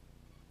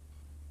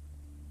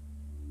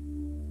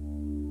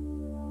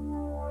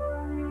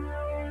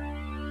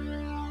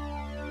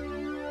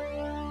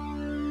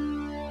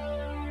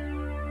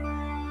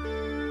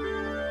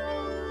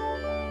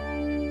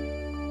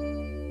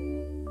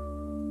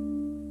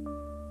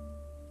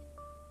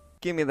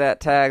Give me that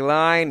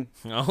tagline.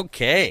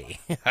 Okay.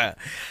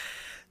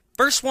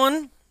 First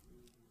one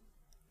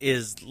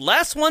is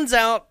last one's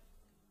out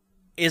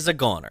is a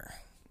goner.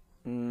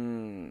 I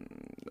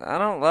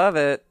don't love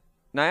it.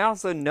 And I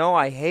also know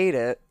I hate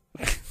it.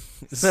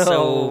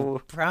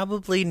 So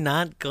probably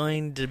not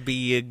going to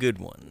be a good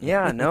one.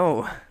 Yeah,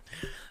 no.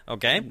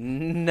 Okay.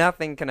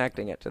 Nothing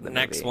connecting it to the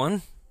Next movie.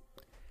 one.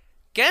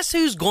 Guess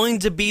who's going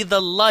to be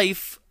the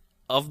life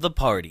of the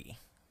party?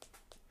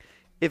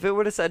 If it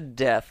would have said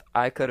death,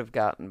 I could have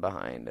gotten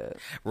behind it.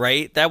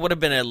 Right? That would have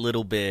been a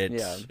little bit.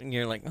 Yeah.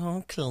 You're like,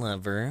 oh,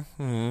 clever.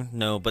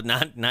 No, but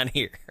not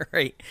here.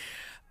 Right?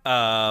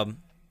 A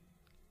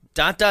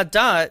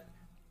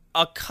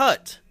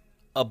cut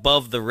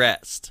above the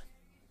rest.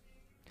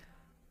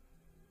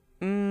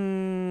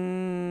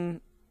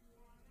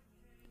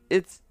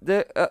 It's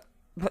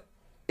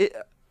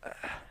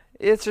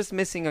it's just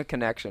missing a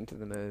connection to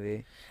the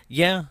movie.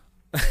 Yeah.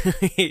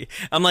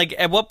 I'm like,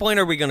 at what point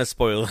are we going to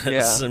spoil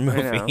this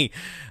movie?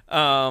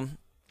 We'll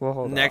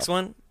hold Next off.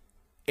 one.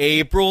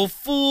 April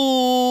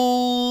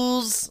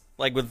Fools.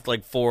 Like with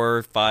like 4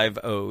 or 5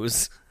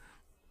 O's.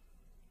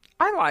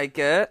 I like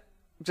it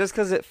just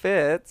because it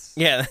fits.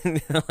 Yeah.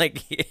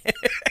 Like,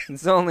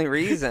 It's the only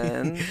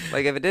reason.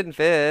 Like, if it didn't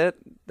fit,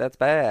 that's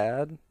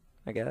bad,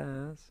 I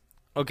guess.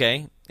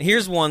 okay.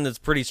 Here's one that's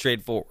pretty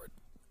straightforward.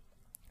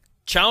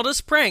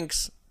 Childish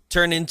pranks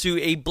turn into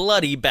a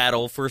bloody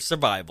battle for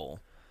survival.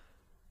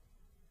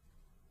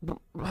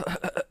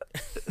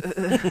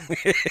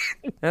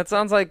 That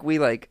sounds like we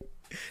like.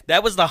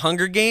 That was the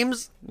Hunger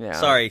Games? Yeah.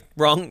 Sorry,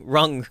 wrong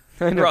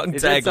I know, wrong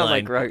it did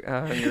sound tagline. like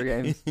Hunger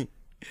Games.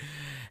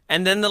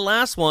 And then the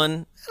last one,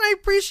 and I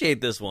appreciate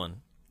this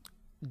one.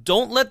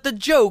 Don't let the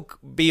joke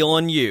be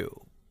on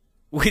you,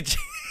 which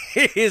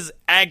is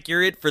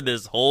accurate for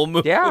this whole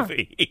movie. Yeah.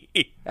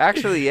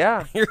 Actually,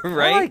 yeah, You're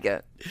right. I like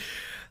it.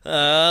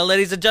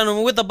 Ladies and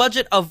gentlemen, with a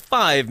budget of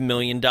 $5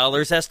 million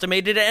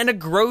estimated and a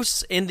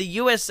gross in the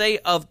USA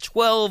of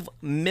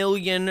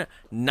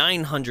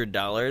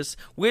 $12,900,000,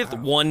 with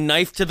one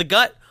knife to the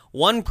gut,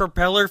 one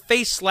propeller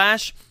face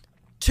slash,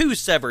 2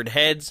 severed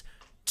heads,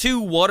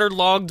 2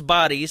 waterlogged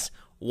bodies,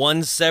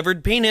 1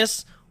 severed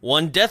penis,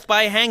 1 death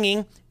by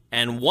hanging,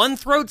 and 1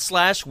 throat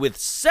slash with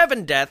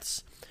 7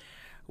 deaths,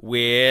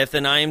 with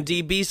an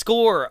IMDb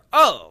score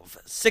of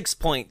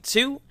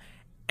 6.2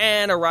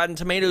 and a Rotten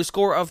Tomatoes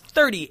score of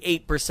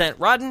 38%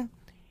 rotten.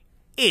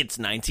 It's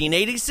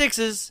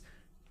 1986's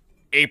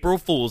April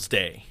Fool's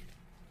Day.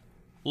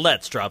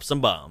 Let's drop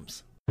some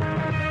bombs.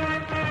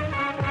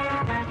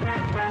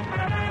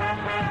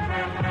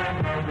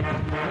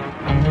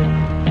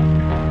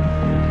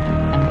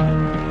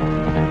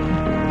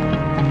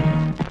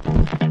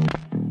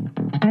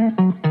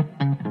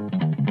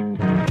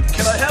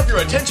 Can I have your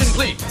attention,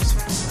 please?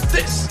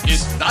 This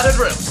is not a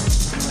drill.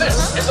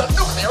 This is a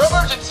nuclear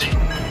emergency.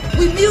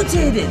 We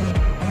mutated,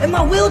 and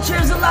my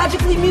wheelchair's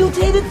illogically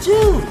mutated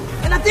too.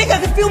 And I think I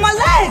can feel my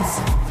legs.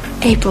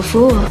 April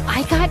Fool.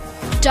 I got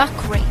duck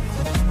rape.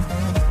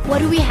 What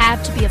do we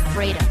have to be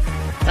afraid of?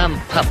 I'm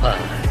Papa,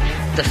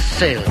 the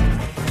sailor.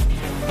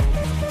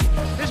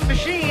 This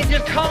machine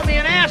just called me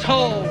an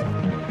asshole.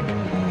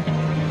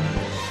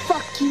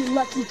 Fuck you,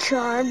 Lucky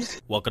Charms.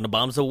 Welcome to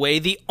Bombs Away,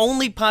 the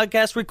only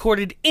podcast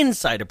recorded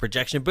inside a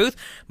projection booth.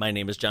 My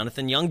name is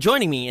Jonathan Young.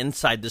 Joining me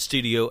inside the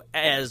studio,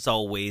 as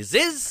always,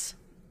 is...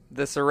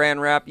 The saran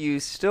wrap you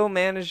still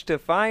managed to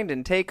find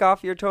and take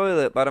off your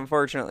toilet, but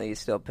unfortunately you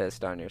still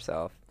pissed on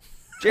yourself.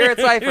 Jarrett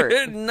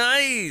Seifert.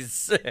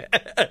 Nice.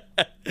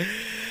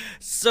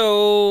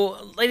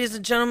 So, ladies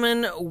and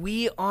gentlemen,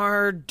 we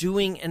are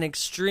doing an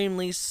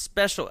extremely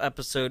special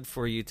episode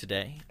for you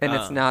today. And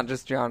it's not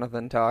just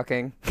Jonathan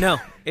talking. No,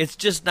 it's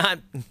just not.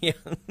 Yeah.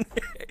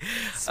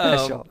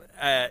 Special.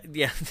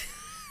 Yeah,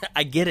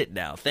 I get it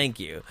now. Thank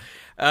you.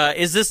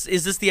 Is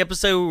this the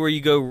episode where you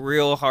go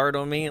real hard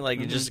on me? Like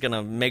you're just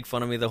gonna make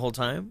fun of me the whole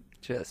time?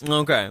 Just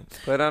Okay.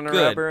 put on a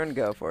Good. rubber and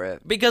go for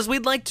it. Because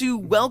we'd like to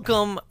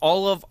welcome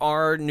all of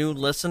our new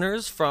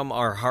listeners from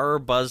our Horror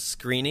Buzz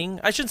screening.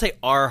 I shouldn't say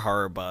our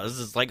Horror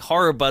Buzz. It's like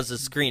Horror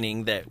Buzz's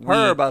scrorr that we...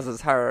 Horror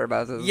buzzes.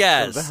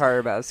 Yes. The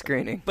Horror Buzz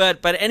screening. But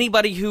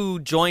anybody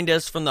who joined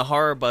us from the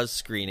Horror Buzz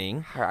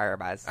screening... Horror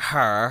Buzz.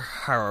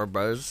 Horror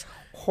Buzz...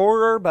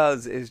 Horror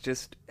Buzz is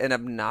just an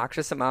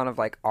obnoxious amount of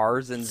like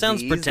R's and Sounds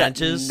Z's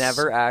pretentious. that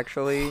never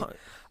actually...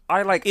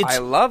 I It's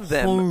love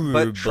them, Horror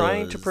but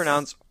trying to Buzz.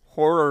 pronounce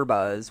Horror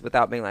Buzz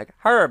without being like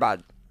Horror Buzz.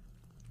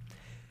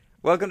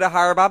 Welcome to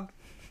Horror Buzz.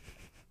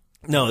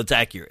 No, it's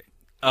accurate.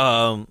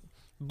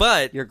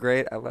 But... You're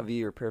great. I love you.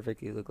 You're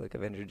perfect. You look like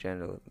Avenger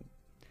General.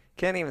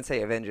 Can't even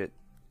say Avenger.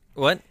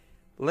 What?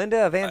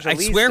 Linda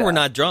Evangelista. I swear we're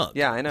not drunk.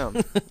 Yeah, I know.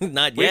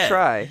 Not We yet.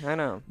 try. I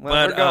know. Well,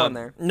 But we're going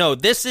there. No,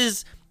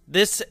 this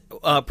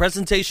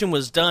presentation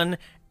was done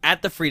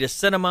at the Frida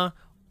Cinema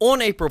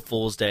on April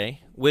Fool's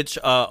Day which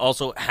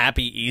also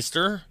Happy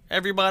Easter,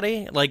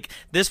 everybody. Like,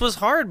 this was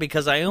hard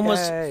because I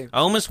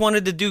almost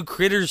wanted to do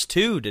Critters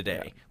 2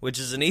 today, which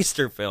is an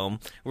Easter film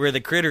where the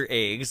critter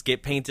eggs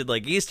get painted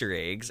like Easter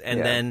eggs,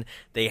 and then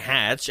they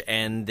hatch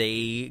and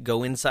they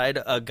go inside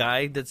a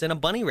guy that's in a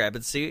bunny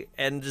rabbit suit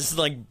and just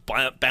like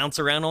bounce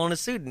around on a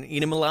suit and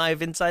eat him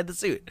alive inside the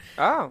suit.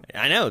 Oh,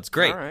 I know, it's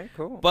great. All right,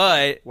 cool.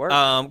 But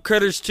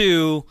Critters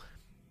 2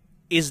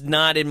 is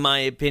not, in my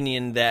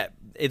opinion, that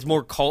it's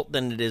more cult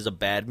than it is a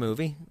bad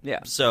movie. Yeah.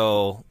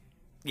 So,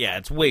 yeah,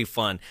 it's way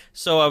fun.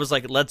 So I was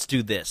like, let's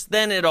do this.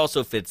 Then it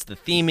also fits the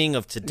theming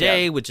of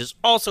today, which is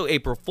also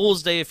April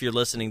Fool's Day if you're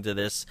listening to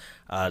this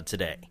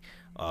today,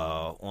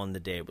 on the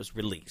day it was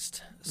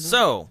released. Mm-hmm.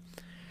 So,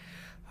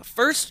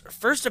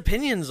 first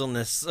opinions on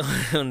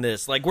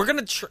this. Like, we're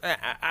gonna.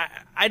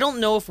 I don't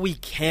know if we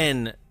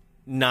can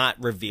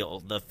not reveal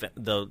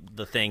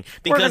the thing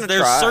because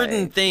there's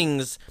certain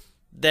things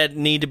that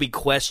need to be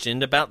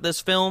questioned about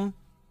this film.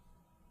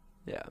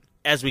 Yeah.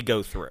 As we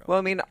go through. Well,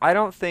 I mean, I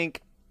don't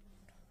think,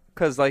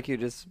 because like you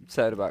just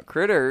said about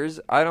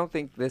Critters, I don't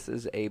think this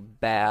is a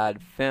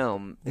bad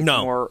film. It's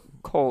more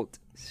cult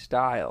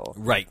style.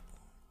 Right.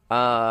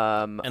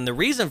 And the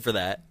reason for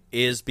that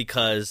is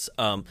because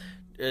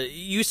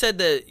you said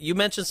that you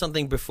mentioned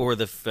something before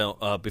the film,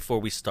 before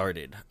we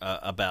started,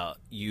 about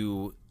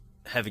you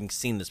having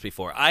seen this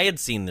before. I had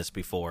seen this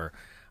before.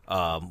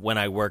 When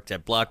I worked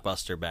at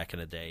Blockbuster back in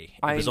the day.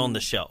 It was on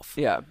the shelf.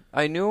 Yeah.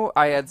 I knew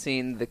I had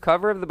seen the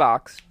cover of the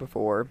box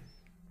before,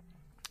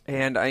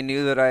 and I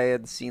knew that I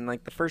had seen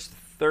like the first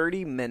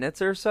 30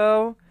 minutes or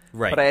so,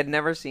 but I had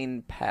never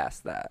seen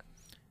past that.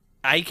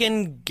 I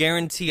can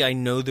guarantee I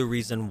know the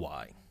reason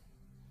why.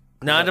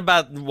 Not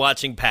about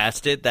watching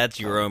past it. That's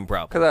your own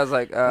problem. Because I was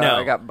like,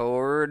 I got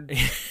bored.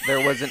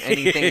 There wasn't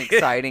anything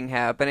exciting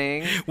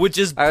happening. Which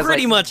is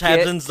pretty much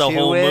happens the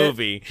whole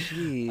movie.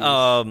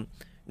 Jeez.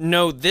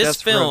 No, this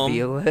Just film,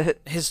 reveal it.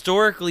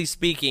 Historically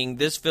speaking,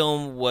 this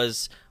film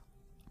was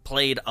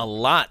played a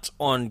lot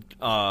on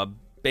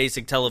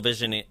basic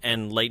television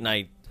and late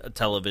night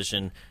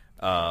television.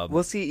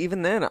 Well, see,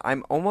 even then,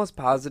 I'm almost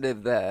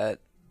positive that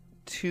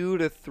 2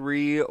 to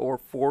 3 or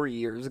 4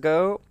 years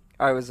ago,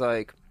 I was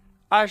like,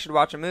 I should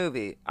watch a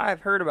movie. I've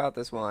heard about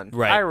this one.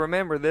 Right. I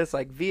remember this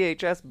like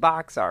VHS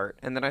box art.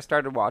 And then I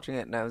started watching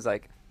it, and I was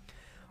like,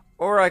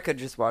 or I could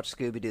just watch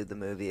Scooby-Doo the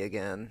movie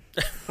again.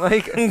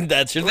 Like,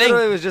 that's your literally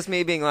thing. It was just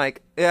me being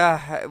like,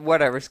 yeah,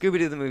 whatever.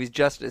 Scooby-Doo the movie's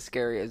just as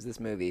scary as this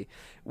movie,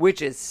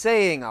 which is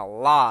saying a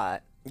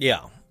lot.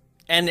 Yeah,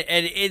 and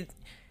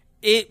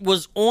it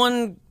was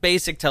on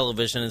basic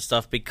television and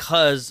stuff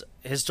because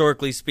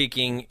historically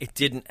speaking, it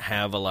didn't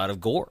have a lot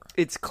of gore.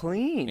 It's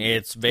clean.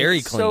 It's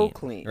very clean. So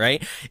clean,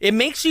 right? It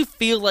makes you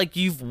feel like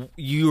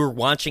you're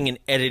watching an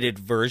edited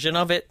version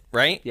of it,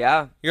 right?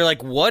 Yeah. You're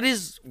like,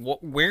 where's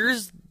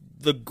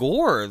the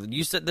gore?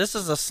 You said this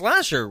is a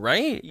slasher,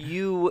 right?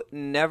 You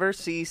never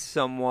see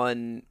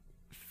someone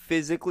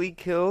physically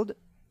killed.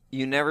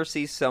 You never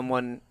see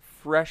someone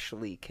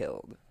freshly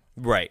killed.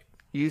 Right.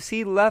 You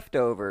see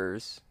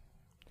leftovers.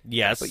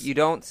 Yes. But you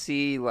don't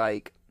see,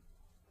 like,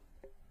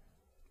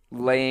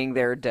 laying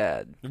there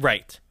dead.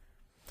 Right.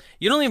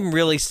 You don't even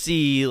really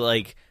see,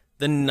 like,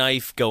 the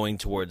knife going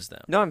towards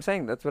them. No,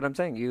 that's what I'm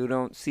saying. You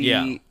don't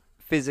see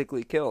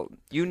physically killed.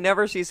 You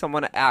never see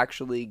someone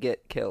actually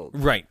get killed.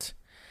 Right.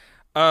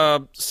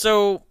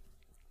 So,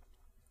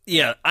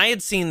 yeah, I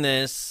had seen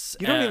this.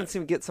 You don't even see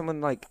get someone,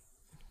 like,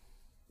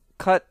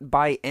 cut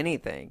by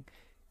anything.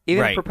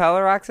 Even right.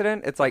 propeller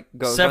accident, it's like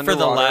goes except for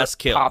the underwater, last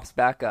kill, pops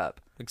back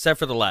up. Except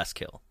for the last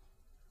kill.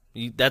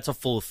 That's a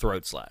full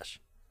throat slash.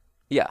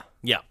 Yeah.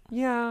 Yeah.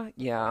 Yeah,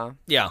 yeah.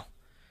 Yeah.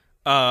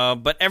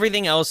 But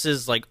everything else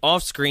is, like,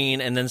 off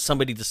screen, and then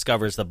somebody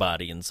discovers the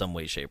body in some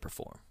way, shape, or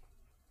form.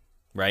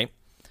 Right?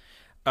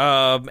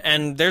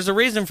 And there's a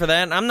reason for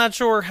that, and I'm not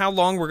sure how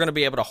long we're going to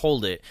be able to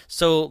hold it.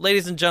 So,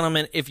 ladies and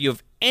gentlemen, if you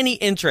have any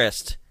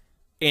interest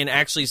in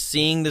actually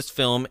seeing this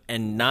film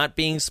and not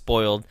being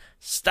spoiled,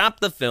 stop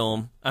the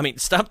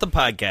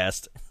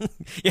podcast.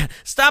 Yeah,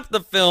 stop the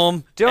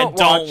film don't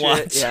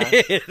watch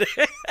it.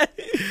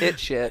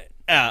 It's shit.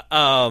 Yeah.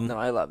 No,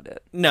 I loved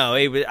it. No,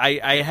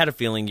 I had a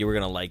feeling you were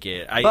going to like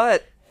it.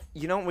 But,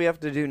 you know what we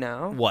have to do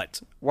now?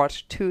 What?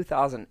 Watch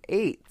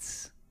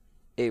 2008's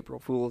April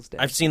Fool's Day.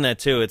 I've seen that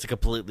too. It's a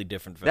completely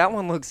different film. That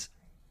one looks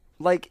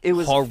like it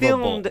was horrible.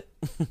 Filmed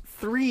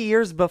 3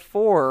 years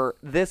before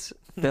this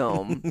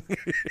film.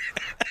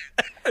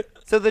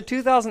 So the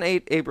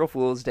 2008 April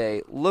Fool's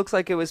Day looks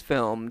like it was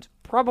filmed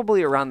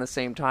probably around the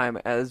same time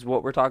as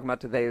what we're talking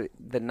about today,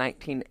 the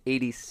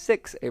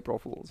 1986 April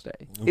Fool's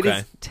Day. Okay. It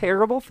is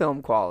terrible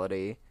film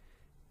quality.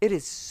 It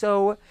is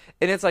so...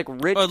 And it's like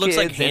rich kids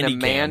like in a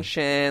Handycam.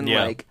 mansion.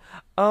 Yeah. Like,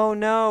 oh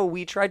no,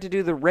 we tried to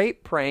do the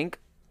rape prank.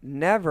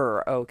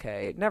 Never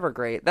okay. Never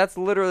great. That's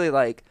literally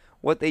like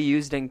what they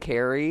used in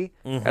Carrie.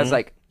 As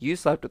like, you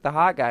slept with the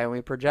hot guy and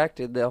we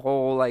projected the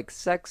whole like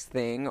sex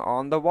thing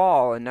on the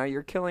wall and now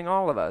you're killing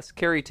all of us.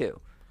 Carrie 2.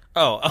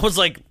 Oh, I was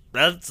like,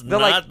 that's not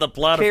like, the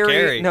plot of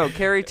Carrie. No,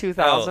 Carrie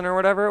 2000 or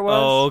whatever it was.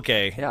 Oh,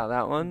 okay. Yeah,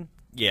 that one.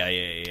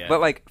 Yeah.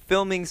 But like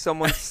filming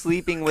someone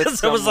sleeping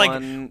with I was like,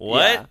 someone.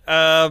 what?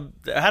 Yeah.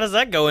 How does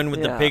that go in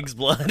with the Yeah. pig's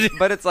blood?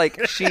 But it's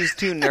like she's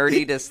too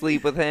nerdy to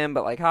sleep with him,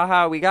 but like,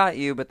 haha, we got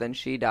you. But then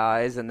she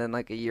dies, and then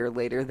like a year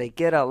later, they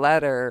get a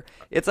letter.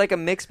 It's like a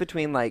mix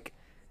between like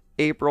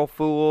April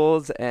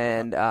Fools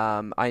and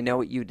I Know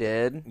What You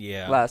Did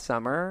last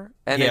summer,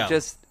 and Yeah.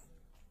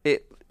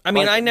 I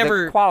mean, like, I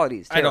never. the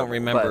quality's I don't terrible,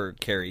 remember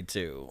Carrie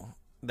 2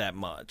 that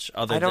much,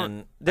 other but I than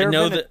don't. There I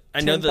know have been that I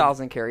know that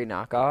 10,000 Carrie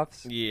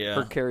knockoffs. Yeah.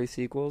 For Carrie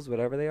sequels,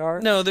 whatever they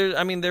are. No,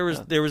 there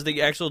was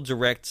the actual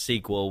direct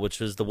sequel, which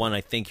was the one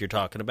I think you're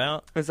talking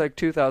about. It's like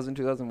 2000,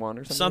 2001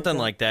 or something. Something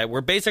like that,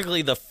 where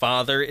basically the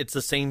father, it's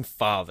the same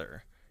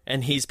father,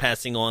 and he's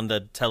passing on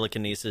the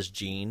telekinesis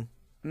gene.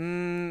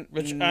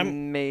 Which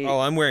I'm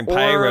wearing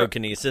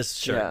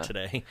pyrokinesis shirt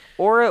today.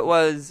 Or it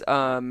was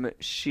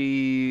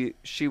she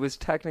was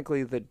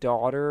technically the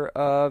daughter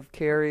of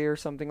Carrie or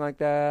something like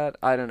that.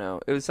 I don't know.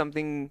 It was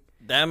something.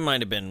 That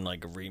might have been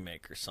like a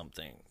remake or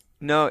something.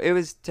 No, it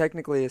was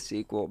technically a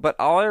sequel. But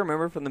all I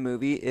remember from the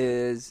movie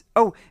is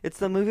it's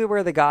the movie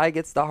where the guy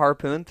gets the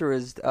harpoon through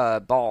his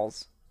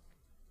balls.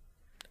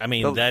 I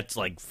mean, that's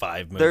like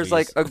 5 movies. There's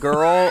like a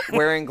girl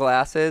wearing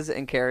glasses,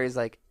 and Carrie's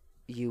like,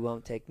 "You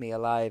won't take me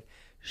alive."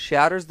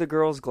 Shatters the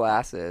girl's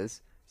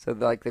glasses, so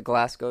like the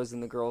glass goes in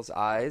the girl's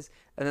eyes,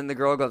 and then the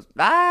girl goes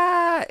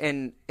ah,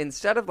 and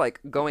instead of like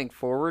going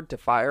forward to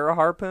fire a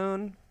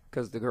harpoon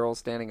because the girl's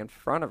standing in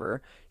front of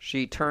her,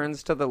 she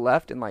turns to the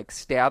left and like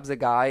stabs a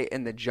guy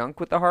in the junk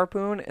with the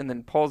harpoon, and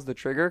then pulls the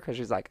trigger because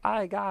she's like,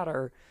 I got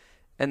her.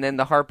 And then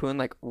the harpoon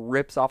like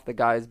rips off the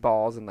guy's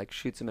balls and like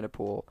shoots him in a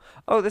pool.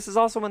 Oh, this is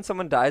also when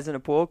someone dies in a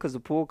pool because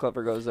the pool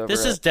cover goes over.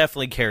 This is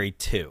definitely Carrie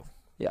 2.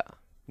 Yeah.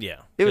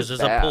 Yeah, it was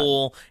there's bad. a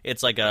pool.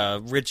 It's like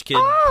a rich kid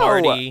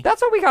party.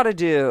 That's what we got to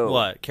do.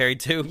 What, Carrie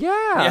 2?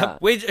 Yeah.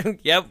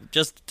 Yep.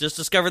 Just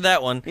discovered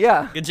that one.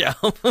 Yeah. Good job.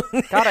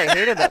 God, I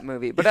hated that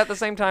movie. But at the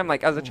same time,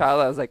 like as a child,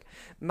 I was like,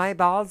 my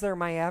balls are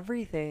my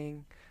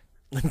everything.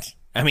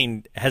 I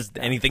mean, has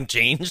anything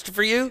changed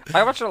for you?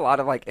 I watched a lot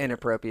of like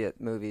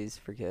inappropriate movies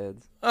for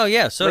kids. Oh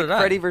yeah, so like did I.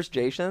 Freddy vs.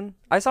 Jason.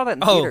 I saw that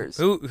in theaters.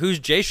 Who's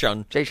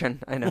Jason?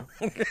 Jason, I know.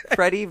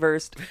 Freddy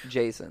vs.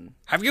 Jason.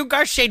 Have you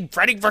guys seen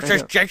Freddy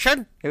vs.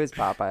 Jason? It was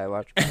Popeye. I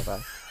watched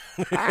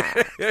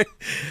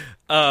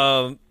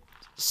Popeye.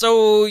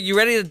 So you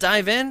ready to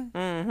dive in?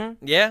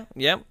 Mm-hmm. Yeah.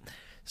 Yep.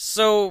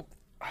 So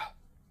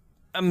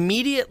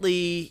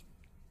immediately,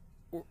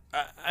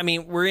 I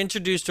mean, we're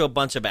introduced to a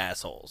bunch of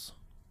assholes.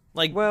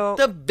 Like,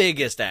 the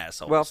biggest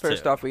assholes. Well,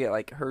 first too. off, we get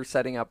like her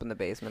setting up in the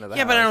basement of the house.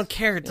 Yeah, but I don't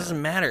care. It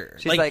doesn't matter.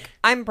 She's like,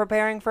 I'm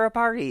preparing for a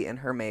party. And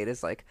her maid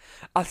is like,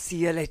 I'll see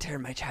you later,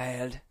 my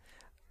child.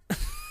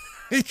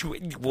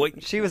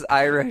 What? She was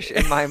Irish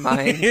in my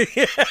mind.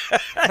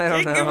 I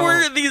don't know.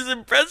 Where are these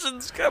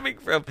impressions coming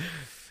from?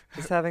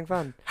 Just having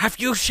fun. Have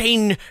you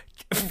seen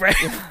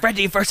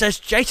Freddy versus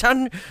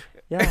Jason?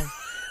 Yeah.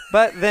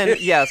 But then,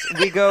 yes,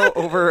 we go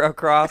over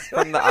across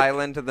from the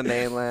island to the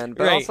mainland.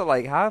 But Right. also,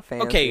 like, how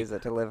fancy Okay. is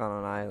it to live on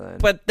an island?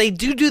 But they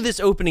do this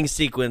opening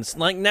sequence.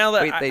 Like, now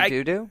that Wait,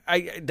 they do?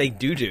 they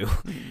do.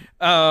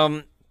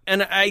 And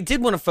I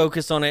did want to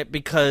focus on it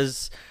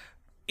because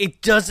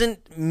it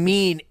doesn't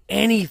mean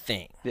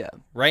anything. Yeah.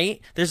 Right?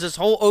 There's this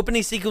whole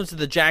opening sequence of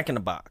the Jack in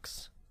the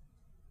Box.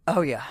 Oh,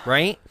 yeah.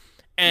 Right?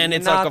 And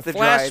it's Not like a the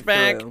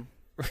flashback.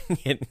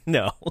 drive-thru.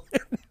 No.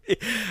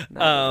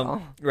 Not at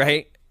all.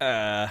 Right?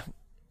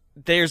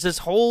 There's this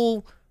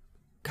whole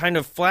kind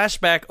of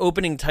flashback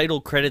opening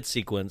title credit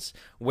sequence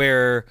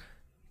where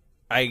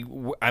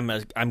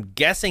I'm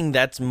guessing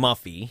that's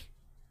Muffy,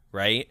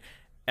 right?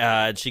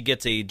 She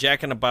gets a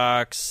Jack in the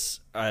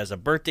Box as a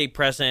birthday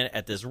present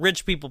at this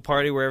rich people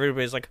party where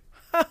everybody's like,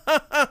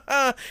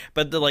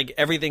 but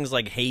everything's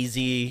like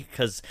hazy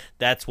because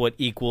that's what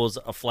equals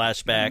a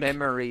flashback.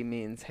 Memory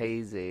means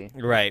hazy.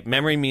 Right,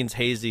 memory means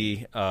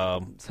hazy.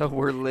 So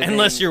we're living...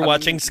 Unless you're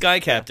watching Sky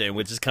Captain,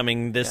 which is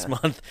coming this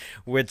month,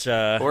 which...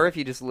 Or if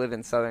you just live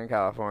in Southern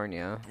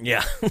California.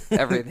 Yeah.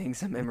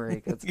 Everything's a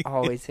memory because it's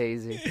always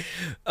hazy.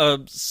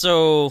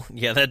 So,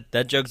 yeah,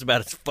 that joke's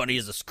about as funny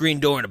as a screen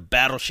door in a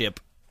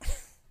battleship.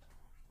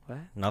 What?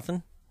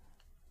 Nothing?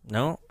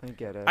 No? I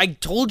get it. I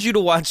told you to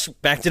watch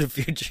Back to the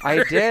Future.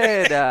 I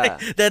did.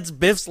 That's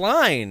Biff's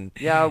line.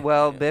 Yeah,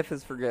 well, Biff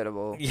is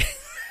forgettable.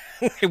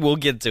 We'll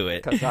get to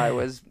it. Because I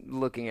was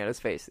looking at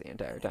his face the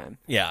entire time.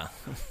 Yeah.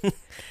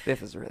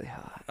 Biff is really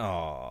hot.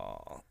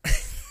 Aww.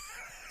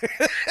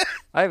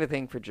 I have a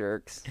thing for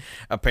jerks.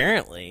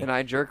 Apparently. And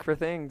I jerk for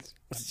things.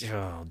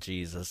 Oh,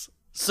 Jesus.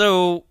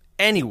 So,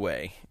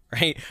 anyway,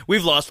 right?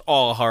 We've lost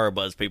all horror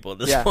buzz people at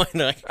this point.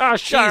 Like, oh,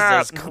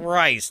 Jesus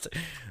Christ.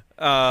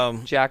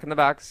 Jack in the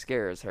Box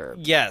scares her.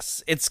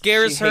 Yes, it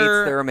scares she her. She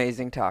hates their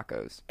amazing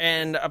tacos.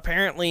 And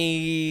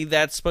apparently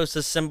that's supposed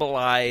to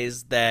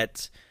symbolize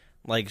that,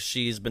 like,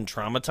 she's been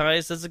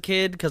traumatized as a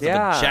kid because of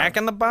a Jack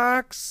in the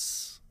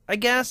Box, I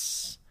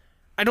guess.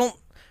 I don't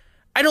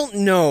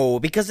know,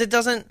 because it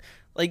doesn't,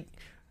 like,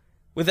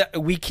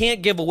 we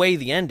can't give away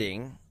the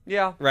ending.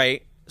 Yeah.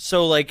 Right?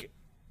 So, like,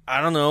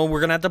 I don't know,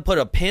 we're going to have to put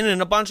a pin in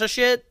a bunch of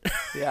shit.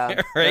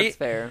 Yeah, right? that's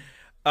fair.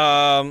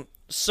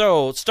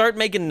 So start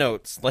making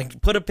notes.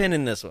 Like, put a pin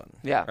in this one.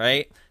 Yeah.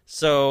 Right?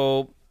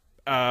 So,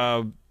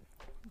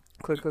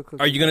 Click.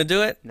 are you going to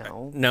do it?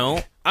 No.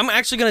 No? I'm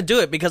actually going to do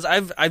it because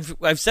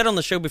I've said on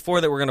the show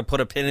before that we're going to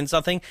put a pin in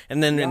something,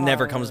 and then it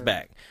never comes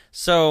back.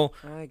 So,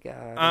 I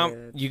got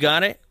it. you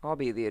got it? I'll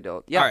be the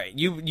adult. Yeah. All right,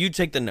 you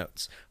take the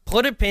notes.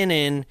 Put a pin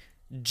in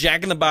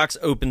Jack in the Box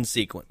open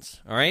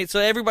sequence. All right? So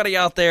everybody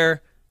out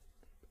there,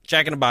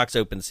 Jack in the Box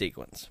open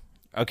sequence.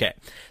 Okay.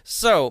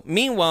 So,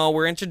 meanwhile,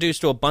 we're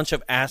introduced to a bunch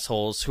of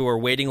assholes who are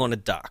waiting on a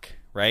dock,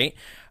 right?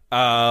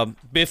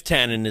 Biff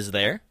Tannen is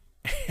there.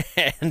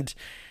 And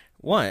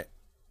what?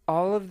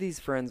 All of these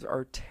friends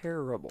are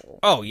terrible.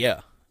 Oh,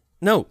 yeah.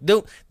 No,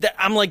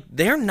 I'm like,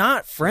 they're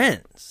not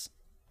friends.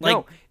 Like,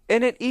 No,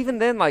 and even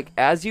then, like,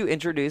 as you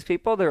introduce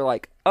people, they're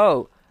like,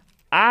 oh,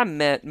 I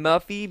met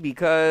Muffy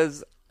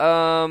because,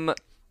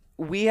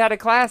 we had a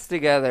class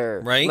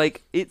together. Right.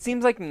 Like, it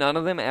seems like none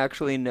of them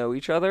actually know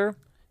each other.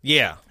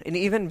 yeah. And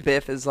even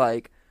Biff is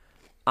like,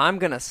 I'm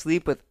going to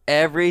sleep with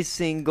every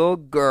single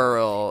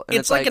girl. And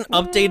It's like an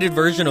updated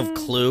version of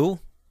Clue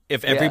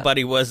if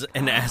everybody was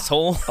an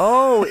asshole.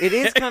 Oh, it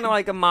is kind of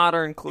like a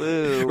modern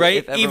Clue. Right?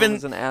 If everyone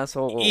was an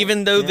asshole.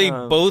 Even though they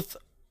Yeah. both,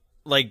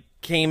 like,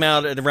 came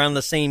out at around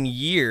the same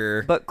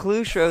year. But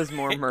Clue shows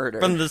more murder.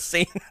 From the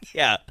same,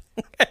 yeah.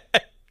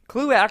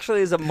 Clue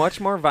actually is a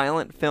much more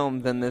violent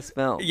film than this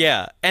film.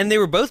 Yeah, and they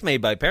were both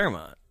made by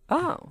Paramount.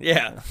 Oh.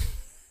 Yeah.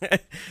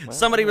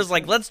 Somebody was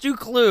like, let's do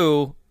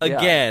Clue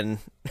again,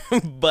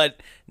 but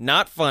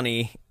not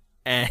funny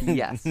and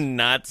Yes.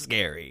 not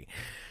scary.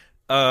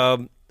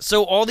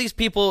 So all these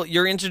people,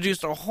 you're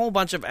introduced to a whole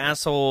bunch of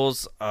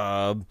assholes.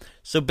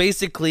 So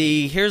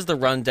basically, here's the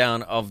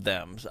rundown of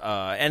them.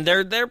 And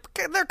they're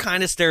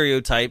kind of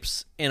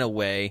stereotypes in a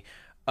way.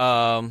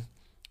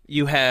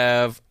 You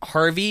have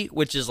Harvey,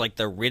 which is like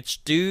the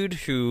rich dude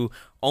who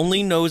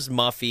only knows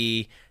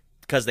Muffy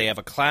because they have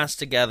a class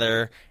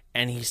together,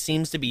 and he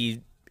seems to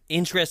be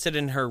interested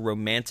in her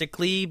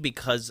romantically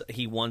because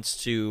he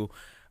wants to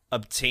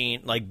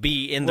obtain, like,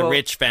 be in the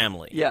rich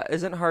family. Yeah,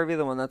 isn't Harvey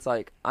the one that's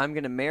like, I'm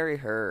going to marry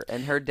her,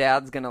 and her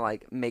dad's going to,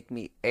 like, make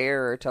me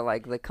heir to,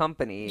 like, the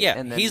company. Yeah,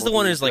 and then he's we'll the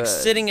one be who's, like, good.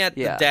 sitting at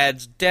the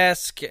dad's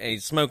desk,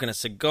 he's smoking a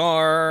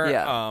cigar,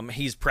 Yeah.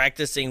 He's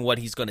practicing what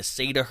he's going to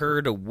say to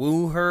her to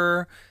woo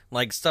her,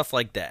 like, stuff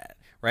like that,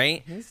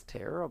 right? He's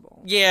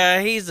terrible. Yeah,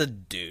 he's a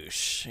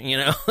douche, you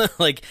know?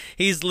 Like,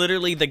 he's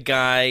literally the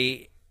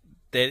guy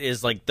that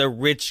is, like, the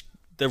rich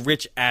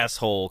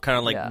asshole, kind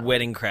of like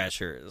Wedding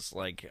Crashers,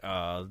 like,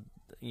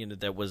 you know,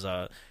 that was,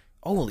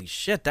 holy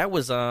shit, that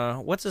was,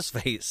 what's his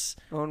face?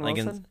 Owen like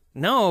Wilson?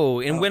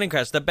 in Wedding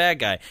Crash, the bad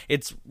guy.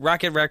 It's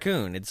Rocket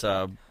Raccoon. It's,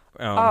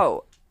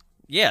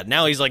 yeah,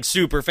 now he's, like,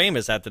 super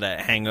famous after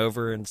that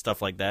Hangover and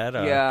stuff like that.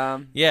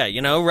 Yeah,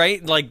 you know,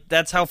 right? Like,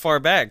 that's how far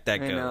back that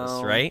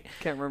goes, right?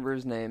 Can't remember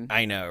his name.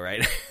 I know,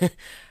 right?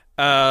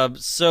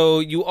 So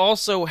you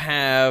also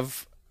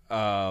have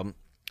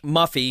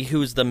Muffy,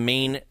 who's the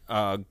main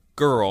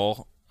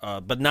girl,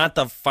 but not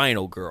the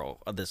final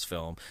girl of this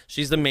film.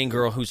 She's the main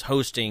girl who's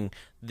hosting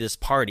this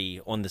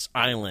party on this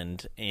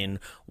island in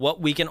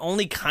what we can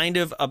only kind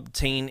of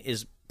obtain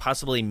is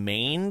possibly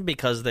Maine,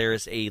 because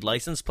there's a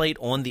license plate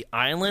on the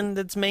island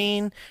that's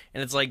Maine,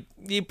 and it's like,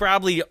 you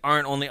probably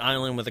aren't on the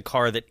island with a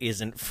car that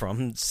isn't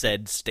from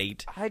said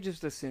state. I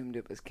just assumed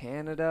it was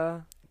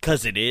Canada.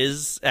 Because it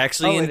is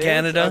actually in it is?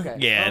 Canada. Okay.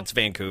 Yeah, Oh. it's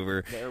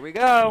Vancouver. There we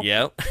go.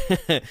 Yep.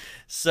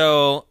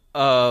 So,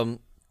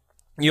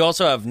 you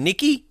also have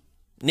Nikki.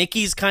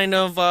 Nikki's kind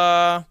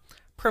of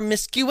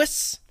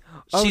promiscuous.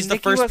 Oh, She's the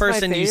Nikki first was my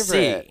person you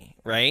favorite. see,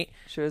 right?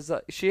 She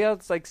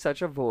has like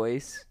such a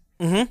voice.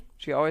 Mm-hmm.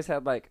 She always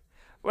had like,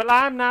 well,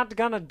 I'm not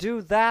gonna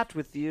do that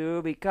with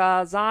you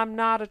because I'm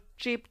not a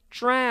cheap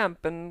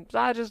tramp and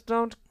I just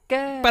don't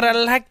care. But I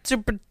like to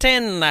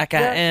pretend like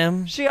I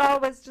am. She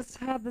always just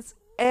had this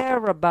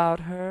air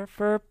about her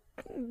for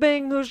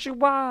being who she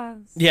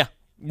was. Yeah.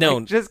 No.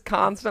 Like, just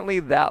constantly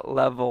that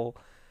level.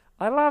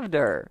 I loved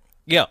her.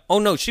 Yeah. Oh,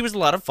 no, she was a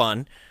lot of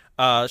fun.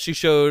 She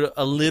showed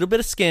a little bit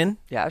of skin.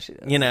 Yeah, she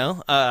did. You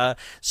know,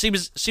 she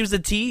was a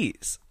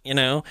tease. You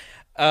know,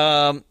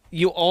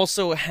 you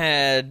also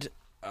had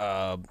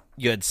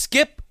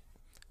Skip,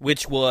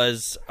 which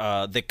was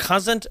the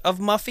cousin of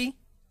Muffy,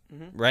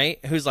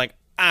 right? Who's like,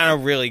 I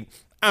don't really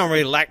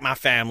like my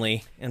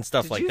family and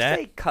stuff like that. Did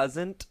you say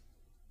cousin?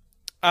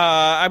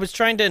 I was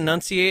trying to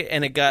enunciate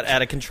and it got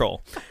out of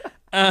control.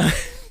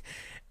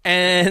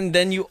 And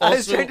then you also... I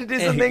was trying to do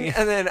something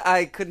and then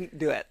I couldn't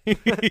do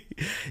it.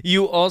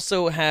 You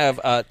also have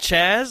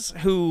Chaz,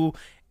 who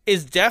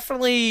is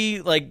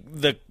definitely like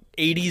the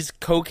 80s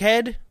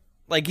cokehead.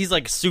 Like, he's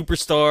like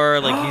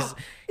superstar. Like, he's...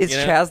 Is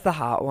Chaz the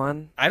hot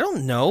one? I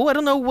don't know. I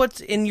don't know what,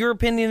 in your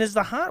opinion, is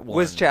the hot one.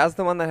 Was Chaz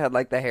the one that had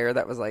like the hair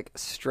that was like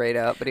straight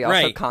up, but he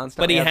also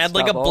constantly But he had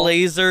like a stubble?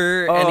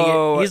 blazer,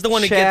 Oh, and he's the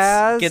one who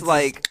Chaz, gets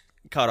like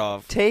cut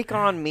off. Take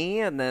on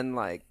me, and then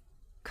like,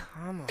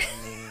 come on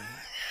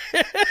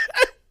me.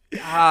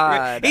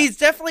 God. He's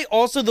definitely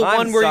also the I'm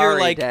one where sorry, you're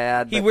like,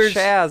 Dad, he but wears.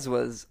 Chaz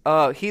was.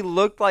 He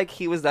looked like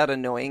he was that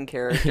annoying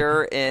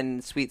character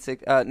in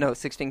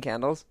 16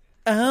 Candles.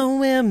 I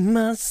wear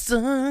my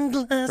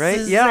sunglasses. Right?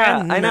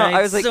 Yeah, at I know.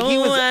 I was night like, he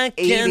so was I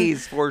can-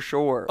 80s for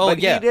sure. Oh but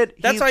yeah, That's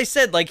that's why I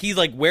said like he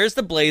like wears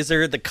the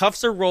blazer, the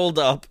cuffs are rolled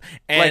up,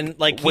 and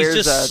like he's wears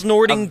just a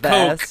snorting coke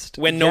vest.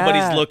 when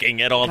nobody's Yeah.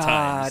 looking at all God,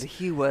 times.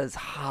 he was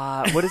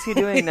hot. What is he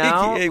doing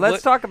now? Hey, Let's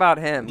what- talk about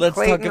him. Let's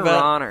Clayton talk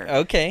about. Rahner.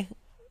 Okay,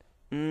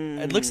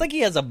 it looks like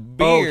he has a Oh,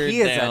 beard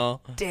he is now.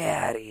 a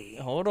daddy.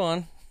 Hold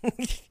on,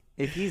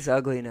 If he's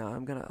ugly now,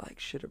 I'm gonna like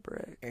shit a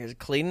brick. here's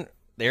Clayton.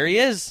 There he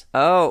is.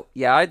 Oh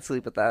yeah, I'd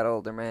sleep with that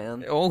older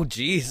man. Oh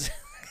jeez.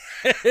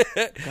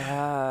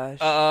 Gosh.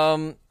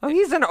 Oh,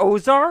 he's in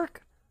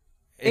Ozark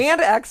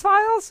and X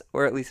Files,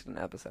 or at least an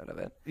episode of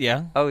it.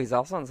 yeah. Oh, he's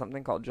also on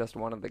something called Just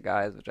One of the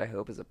Guys, which I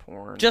hope is a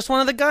porn. Just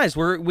one of the guys.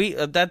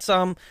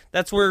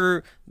 That's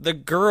where the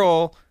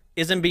girl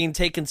isn't being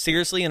taken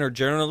seriously in her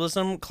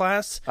journalism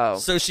class. Oh.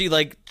 So she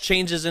like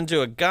changes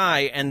into a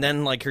guy, and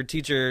then like her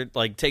teacher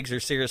like takes her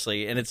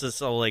seriously, and it's this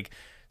whole like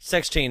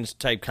sex change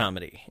type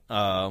comedy.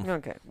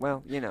 Okay,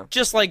 well, you know,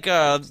 Just like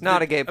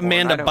not a gay porn.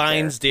 Amanda I don't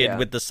Bynes care. did Yeah.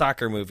 with the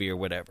soccer movie or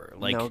whatever.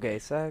 Like no gay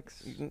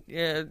sex.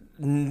 yeah,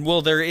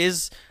 well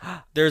there's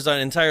an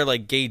entire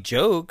like gay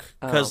joke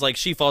because like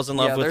she falls in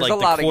love Yeah, with there's like a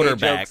lot the of gay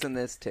quarterback. jokes in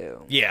this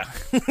too. Yeah.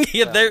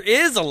 Yeah, there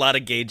is a lot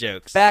of gay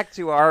jokes. Back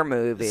to our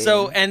movie.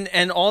 So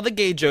and all the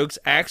gay jokes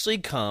actually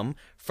come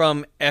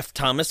from F.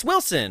 Thomas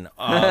Wilson,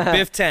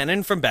 Biff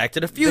Tannen from Back to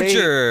the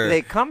Future.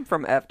 They come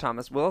from F.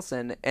 Thomas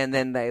Wilson, and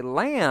then they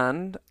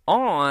land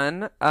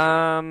on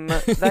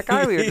that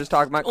guy we were just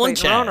talking about, On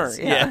Clayton Chaz, Rahner.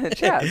 Yeah,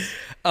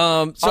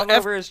 Chaz. So All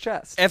over his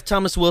chest. F.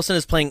 Thomas Wilson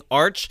is playing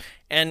Arch,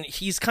 and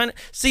he's kind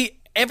of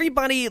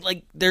everybody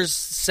like there's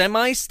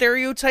semi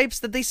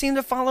stereotypes that they seem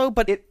to follow,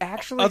 but It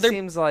actually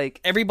seems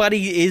like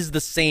everybody is the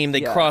same.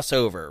 They Yeah. cross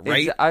over,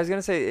 right? I was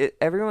gonna say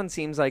everyone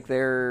seems like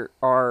there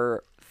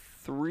are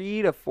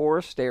 3 to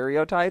 4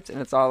 stereotypes,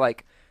 and it's all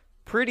like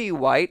pretty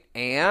white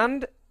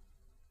and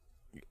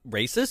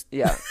Racist?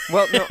 yeah.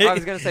 Well, no, I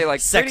was gonna say like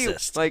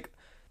Sexist.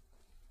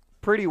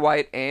 pretty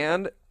white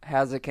and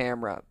has a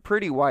camera.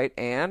 Pretty white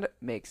and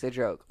makes a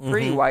joke.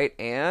 Pretty white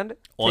and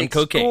On takes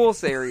cocaine. school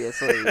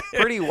seriously.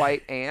 Pretty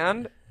white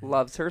and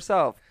loves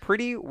herself.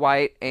 Pretty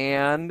white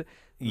and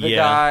the Yeah.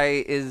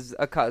 guy is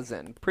a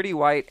cousin. Pretty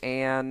white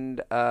and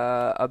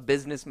a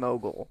business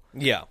mogul.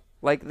 Yeah.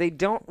 Like, they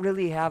don't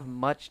really have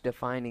much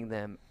defining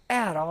them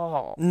at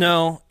all.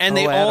 No, and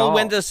they Oh, at all all.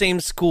 went to the same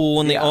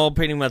school, and they Yeah. all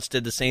pretty much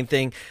did the same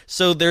thing.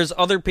 So there's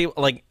other people,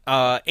 like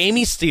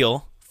Amy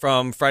Steele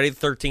from Friday the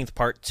 13th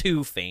Part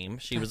 2 fame.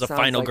 She was the sounds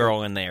final like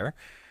girl in there.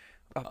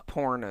 A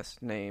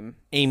pornist name.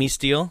 Amy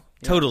Steele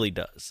totally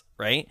does,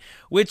 right?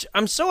 Which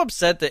I'm so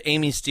upset that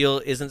Amy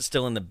Steele isn't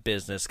still in the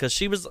business because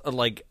she was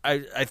like,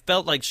 I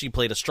felt like she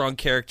played a strong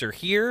character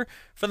here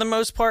for the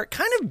most part,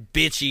 kind of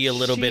bitchy a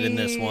little bit in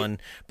this She- one,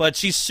 but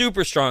she's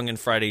super strong in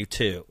Friday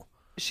 2.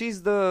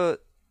 She's the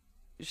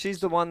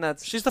one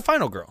that's... She's the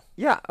final girl.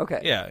 Yeah,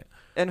 okay. Yeah,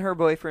 And her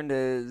boyfriend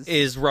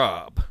is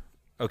Rob.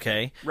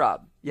 Okay,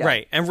 Rob. Yeah.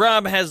 right, and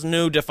Rob has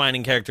no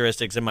defining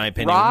characteristics in my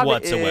opinion Rob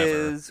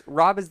whatsoever.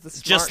 Rob is the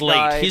smart Just late.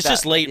 guy He's that-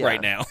 just late yeah.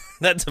 right now.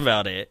 That's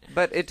about it.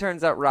 But it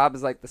turns out Rob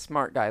is like the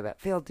smart guy that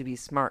failed to be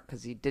smart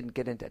because he didn't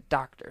get into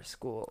doctor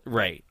school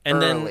Right,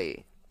 and then.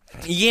 early.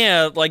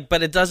 Yeah, like,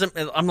 but it doesn't.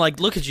 I'm like,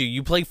 look at you.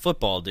 You play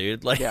football,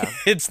 dude. Like, Yeah.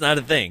 it's not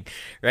a thing,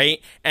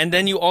 right? And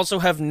then you also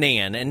have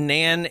Nan, and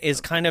Nan is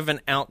kind of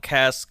an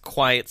outcast,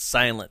 quiet,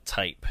 silent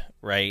type,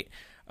 right?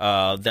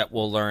 That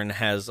we'll learn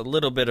has a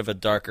little bit of a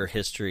darker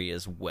history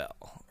as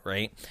well,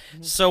 right?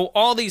 So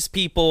all these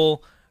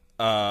people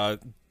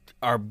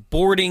are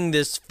boarding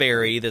this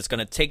ferry that's going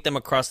to take them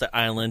across the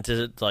island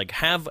to like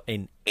have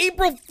an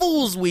April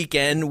Fool's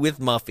weekend with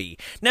Muffy.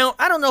 Now,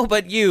 I don't know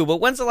about you, but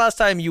when's the last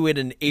time you had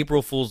an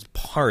April Fool's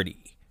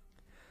party?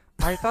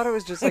 I thought it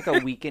was just like a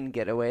weekend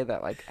getaway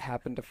that like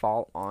happened to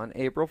fall on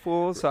April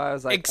Fool's, so I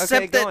was like, Except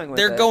okay, that going with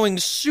they're it. going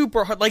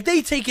super hard. Like,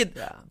 they take it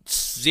Yeah.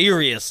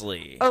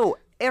 seriously. Oh,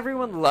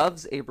 everyone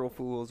loves April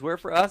Fool's. Where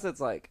for us,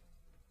 it's like,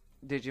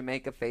 did you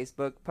make a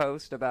Facebook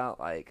post about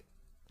like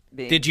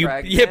being Did you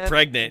pregnant? get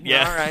pregnant?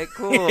 Yeah. All right,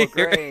 cool,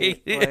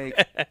 great. Right.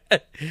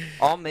 Like,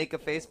 I'll make a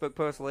Facebook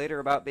post later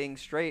about being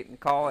straight and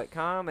call it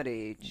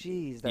comedy.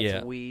 Jeez, that's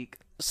Yeah. weak.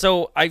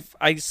 So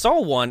I saw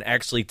one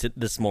actually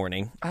this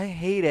morning I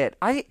hate it.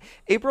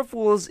 April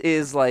Fool's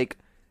is like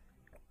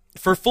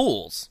for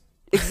fools.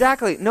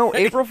 exactly no.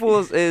 April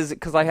Fool's is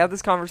because I have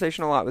this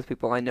conversation a lot with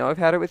people. I know I've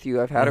had it with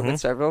you. I've had it with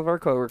several of our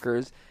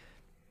coworkers.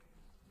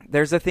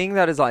 There's a thing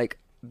that is like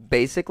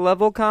basic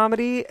level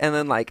comedy, and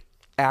then like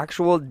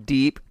actual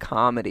deep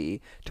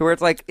comedy, to where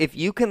it's like if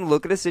you can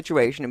look at a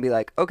situation and be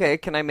like, okay,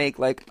 can I make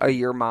like a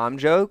your mom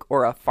joke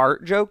or a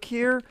fart joke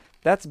here?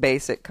 That's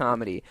basic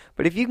comedy.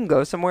 But if you can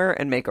go somewhere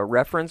and make a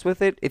reference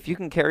with it, if you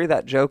can carry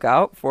that joke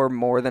out for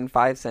more than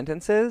 5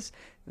 sentences,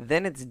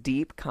 then it's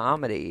deep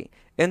comedy.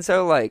 And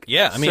so, like,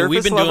 Yeah, I mean,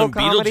 we've been surface-level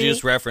doing comedy,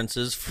 Beetlejuice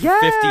references for Yeah.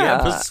 50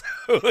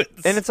 episodes.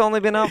 and it's only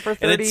been out for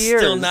 30 and it's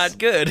years. still not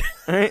good.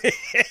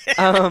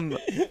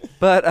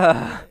 But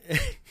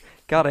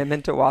God, I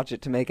meant to watch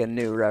it to make a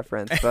new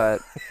reference,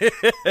 but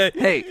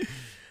hey,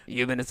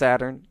 you've been to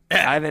Saturn.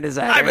 I've been to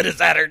Saturn. I'm in a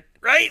Saturn,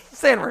 right?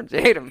 Sandworms, you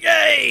hate them.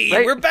 Yay,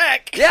 Right? we're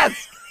back.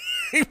 Yes,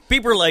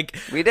 People are like,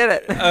 we did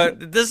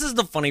it. this is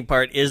the funny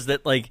part, is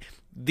that, like,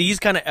 these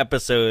kind of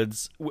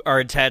episodes are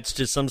attached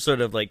to some sort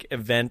of, like,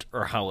 event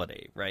or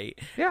holiday, right?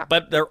 Yeah.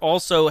 But they're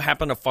also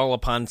happen to fall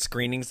upon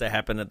screenings that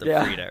happen at the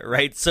Yeah. Frida,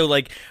 right? So,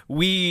 like,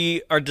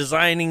 we are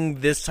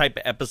designing this type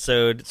of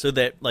episode so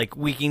that, like,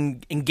 we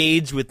can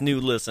engage with new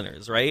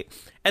listeners, right?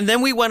 And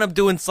then we wind up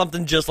doing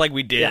something just like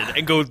we did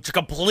and go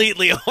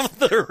completely off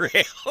the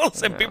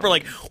rails. And people are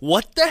like,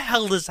 what the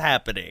hell is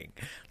happening?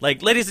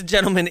 Like, ladies and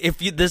gentlemen, if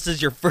this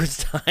is your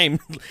first time,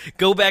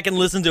 go back and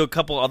listen to a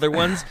couple other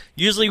ones.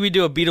 Usually we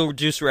do a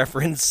Beetlejuice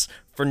reference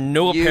for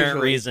no apparent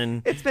Usually.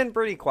 reason. It's been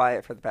pretty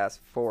quiet for the past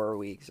 4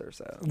 weeks or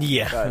so.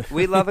 Yeah. But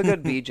we love a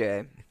good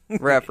BJ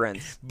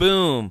reference.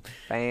 Boom.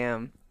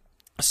 Bam.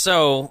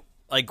 So,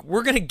 like,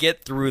 we're going to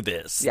get through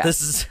this. Yeah.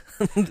 This is...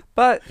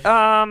 But,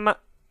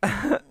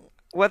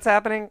 what's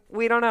happening?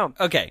 We don't know.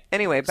 Okay.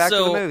 Anyway, back to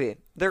So- the movie.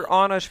 They're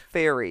on a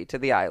ferry to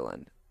the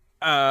island.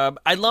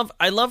 I love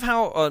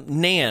how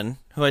Nan,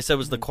 who I said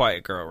was the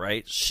quiet girl,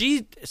 right?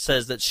 She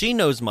says that she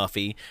knows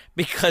Muffy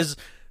because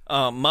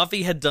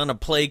Muffy had done a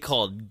play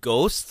called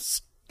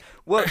Ghosts.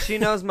 Well, she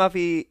knows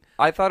Muffy.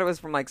 I thought it was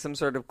from, like, some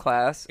sort of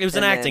class. It was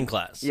an and acting then-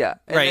 class. Yeah.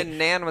 And right. then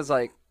Nan was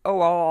like, oh,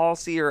 I'll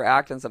see her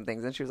act in some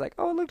things. And she was like,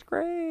 oh, it looked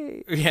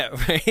great. Yeah,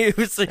 right. It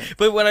was like,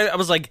 but when I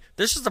was like,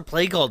 there's just a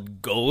play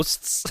called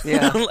Ghosts.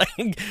 Yeah.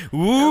 Like,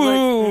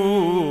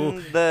 ooh.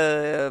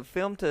 The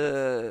film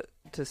to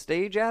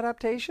stage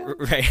adaptation?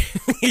 Right.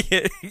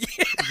 Yeah.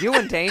 You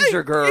in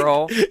danger,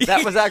 girl.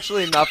 That was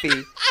actually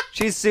Muffy.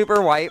 She's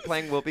super white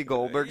playing Whoopi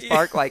Goldberg's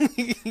part. Like,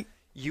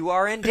 you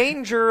are in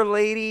danger,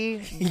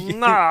 lady.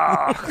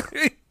 Nah.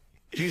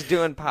 She's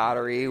doing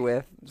pottery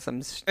with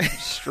some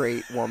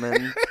straight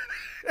woman.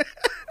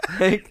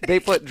 Like, they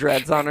put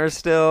dreads on her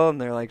still, and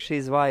they're like,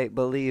 she's white,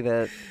 believe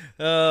it.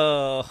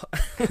 Oh.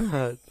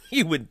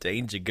 You in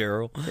danger,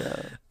 girl.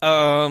 Yeah.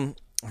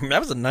 That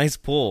was a nice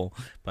pull,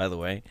 by the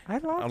way. I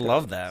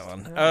love that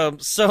one.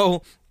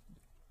 So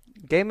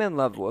Gay men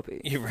love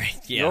Whoopi. you're right.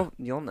 Yeah.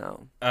 You'll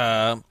know.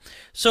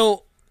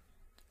 So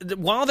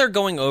while they're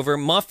going over,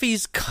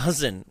 Muffy's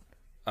cousin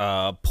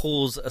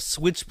pulls a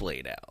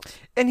switchblade out.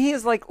 And he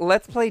is like,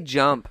 let's play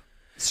jump.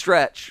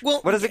 Stretch. Well,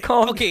 what is it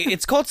called? Okay,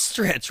 it's called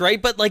stretch,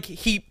 right? But like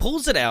he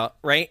pulls it out,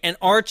 right? And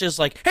Arch is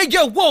like, "Hey,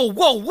 yo,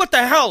 whoa, what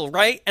the hell?"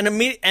 Right? And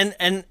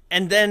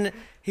and then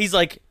he's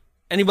like,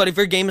 "Anybody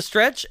for a game of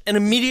stretch?" And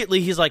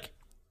immediately he's like,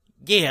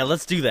 "Yeah,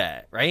 let's do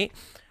that." Right?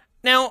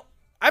 Now,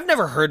 I've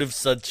never heard of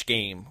such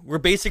game where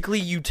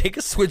basically you take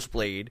a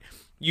switchblade,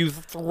 you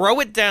throw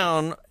it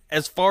down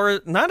as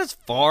far, not as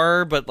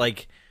far, but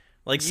like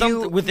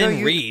something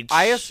within reach.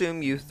 I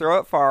assume you throw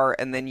it far,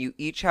 and then you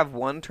each have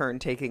one turn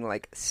taking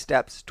like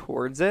steps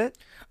towards it.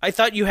 I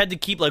thought you had to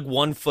keep like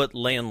 1 foot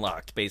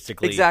landlocked,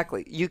 basically.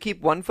 Exactly. You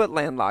keep 1 foot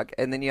landlocked,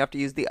 and then you have to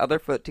use the other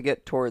foot to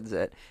get towards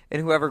it,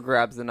 and whoever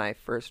grabs the knife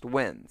first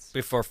wins.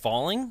 Before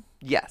falling?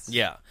 Yes.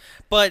 Yeah.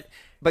 But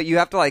you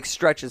have to like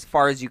stretch as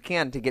far as you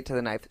can to get to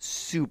the knife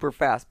super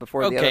fast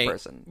before the other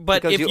person.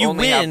 But because if you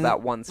only win, have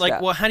that one step.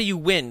 like, well, how do you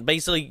win?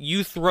 Basically,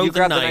 you throw You the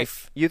grab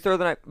knife. You throw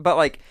the knife, but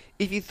like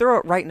if you throw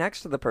it right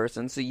next to the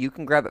person, so you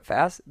can grab it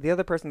fast, the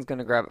other person's going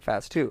to grab it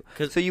fast too.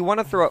 So you want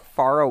to throw it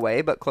far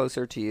away but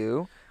closer to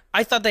you.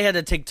 I thought they had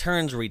to take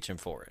turns reaching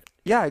for it.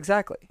 Yeah,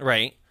 exactly.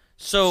 Right.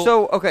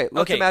 So okay,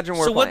 let's imagine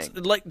we're playing. So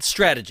what's like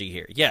strategy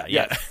here?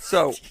 Yeah.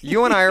 So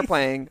you and I are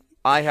playing.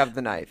 I have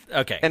the knife.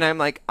 Okay. And I'm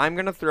like, I'm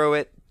going to throw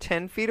it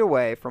 10 feet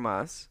away from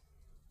us.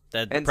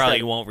 That and probably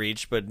say- won't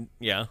reach, but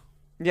yeah.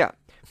 Yeah.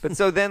 But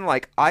so then,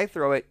 like, I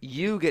throw it,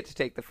 you get to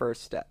take the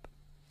first step.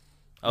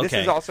 Okay. This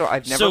is also,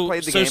 I've never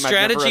played the game. So I've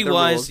never read the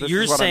strategy-wise, rules. This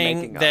you're is what I'm saying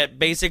making up. that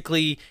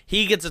basically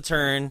he gets a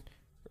turn,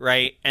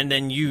 right, and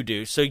then you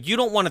do. So you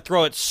don't want to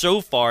throw it so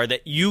far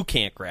that you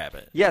can't grab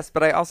it. Yes,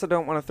 but I also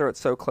don't want to throw it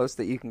so close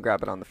that you can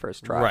grab it on the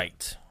first try.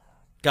 Right.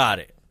 Got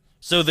it.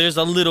 So there's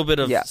a little bit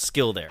of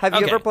skill there. Have you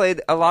Okay. ever played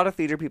a lot of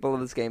theater people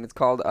of this game? It's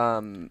called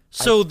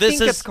So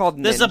it's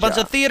called this is a bunch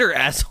Ninja. of theater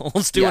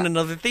assholes doing Yeah.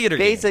 another theater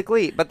game.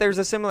 Basically, but there's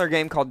a similar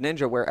game called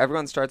Ninja where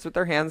everyone starts with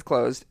their hands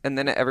closed, and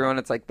then everyone,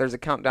 it's like there's a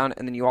countdown,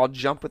 and then you all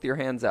jump with your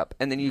hands up,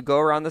 and then you go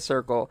around the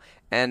circle,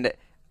 and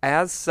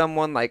as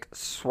someone like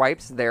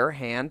swipes their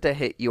hand to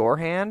hit your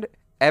hand,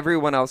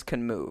 everyone else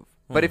can move.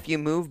 But if you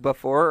move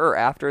before or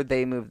after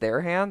they move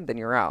their hand, then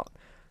you're out.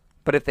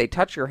 But if they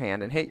touch your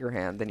hand and hit your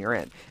hand, then you're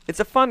in. It's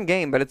a fun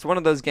game, but it's one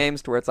of those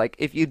games to where it's like,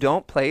 if you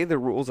don't play, the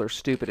rules are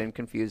stupid and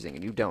confusing,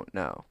 and you don't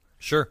know.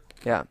 Sure.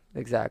 Yeah,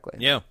 exactly.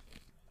 Yeah.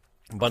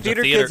 A bunch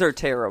Theater of theater kids are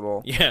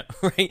terrible. Yeah,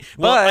 right.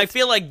 Well, But- I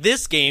feel like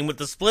this game with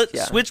the split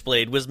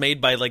switchblade was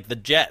made by like the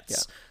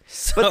Jets.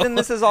 So, But then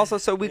this is also,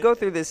 so we go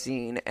through this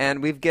scene,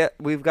 and we've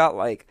got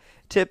like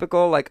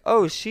typical, like,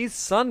 oh, she's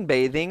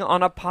sunbathing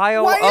on a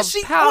pile Why of is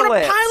she pallets.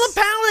 on a pile of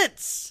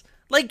pallets?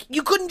 Like,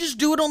 you couldn't just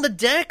do it on the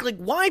deck. Like,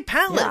 why Yeah.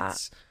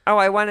 pallets? Oh,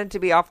 I wanted to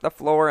be off the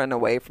floor and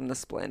away from the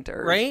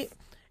splinters. Right?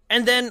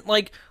 And then,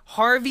 like,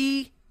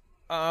 Harvey,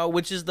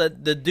 which is the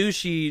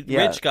douchey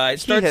rich guy, he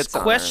starts hits on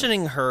her.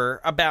 questioning her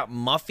about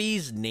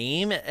Muffy's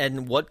name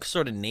and what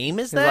sort of name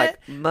is He's that?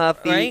 like,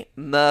 Muffy, Right?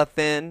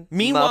 Muffin,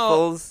 Meanwhile,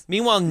 Muffles,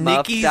 meanwhile,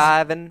 Muff Nikki's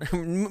diving.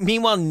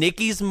 meanwhile,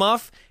 Nikki's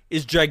muff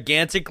is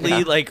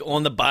gigantically like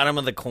on the bottom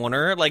of the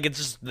corner, like it's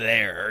just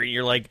there.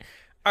 You're like,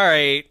 all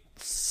right,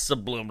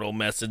 subliminal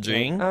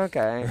messaging.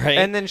 Okay. Right?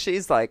 And then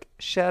she's like,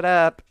 shut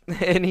up.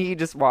 And he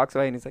just walks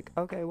away and he's like,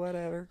 okay,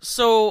 whatever.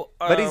 So,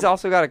 But he's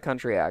also got a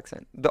country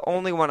accent. The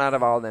only one out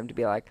of all of them to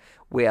be like,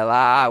 well,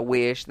 I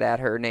wish that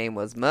her name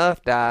was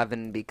Muff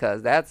Diving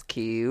because that's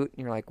cute.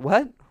 And you're like,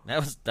 what?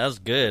 that was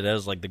good. That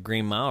was like the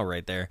Green Mile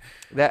right there.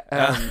 That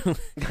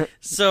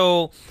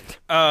So,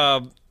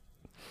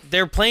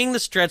 they're playing the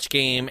stretch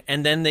game,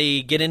 and then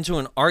they get into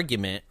an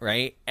argument,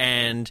 right?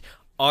 And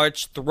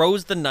Arch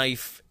throws the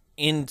knife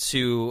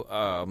into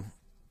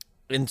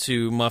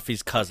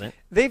Muffy's cousin,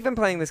 they've been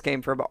playing this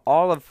game for about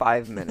all of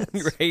 5 minutes.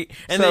 right?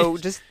 And so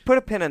they, just put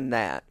a pin in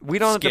that. We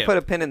don't have Skip. to put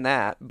a pin in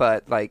that,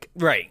 but like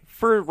right,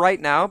 for right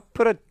now,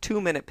 put a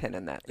 2-minute pin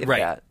in that. If Right.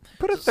 that.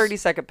 Put a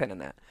 30-second pin in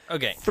that.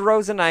 okay.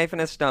 Throws a knife in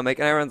his stomach,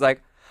 and everyone's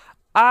like,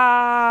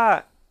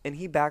 ah! And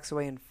he backs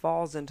away and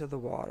falls into the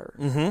water.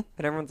 Mm-hmm. And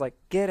everyone's like,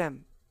 get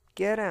him.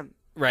 Get him.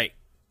 Right.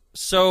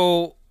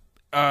 So,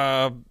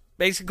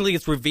 basically,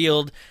 it's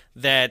revealed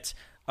that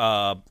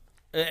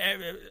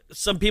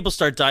some people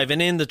start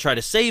diving in to try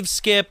to save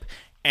Skip,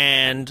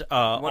 and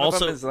One also of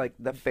them is like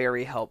the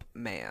fairy help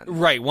man.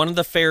 right, one of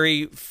the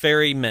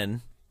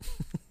ferrymen.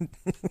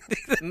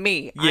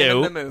 Me. I'm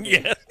You. in the movie.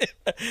 Yeah.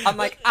 I'm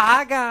like,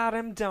 I got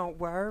him, don't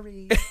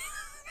worry.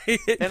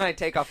 Then I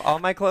take off all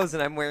my clothes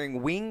and I'm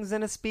wearing wings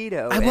and a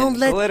Speedo and won't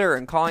let- glitter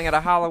and calling it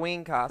a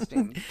Halloween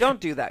costume. Don't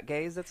do that,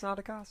 gays. It's not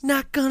a costume.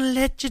 Not gonna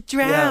let you Yeah.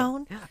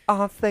 drown.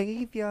 I'll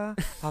save ya.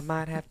 I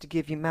might have to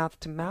give you mouth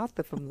to mouth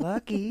if I'm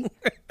lucky.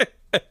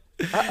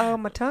 Uh-oh,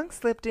 my tongue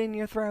slipped in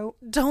your throat.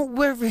 Don't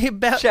worry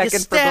about Checking your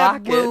for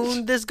stab blockage.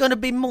 wound. There's gonna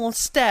be more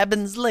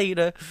stabbings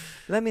later.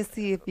 Let me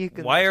see if you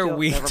can. Why are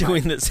we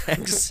doing this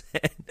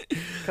accent?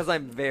 Because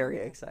I'm very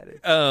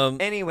excited. Um,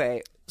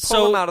 Anyway, so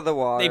pull him out of the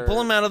water. They pull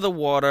him out of the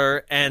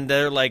water, and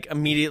they're like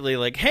immediately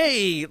like,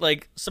 "Hey,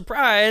 like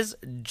surprise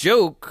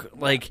joke!"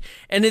 Like,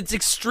 and it's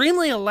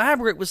extremely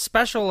elaborate with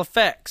special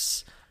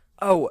effects.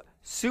 Oh,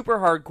 super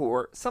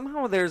hardcore.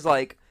 Somehow there's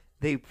like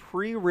they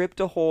pre-ripped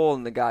a hole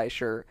in the guy's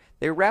shirt.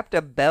 They wrapped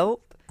a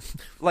belt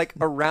like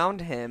around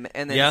him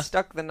and then Yeah.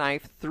 stuck the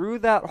knife through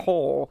that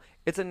hole.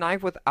 It's a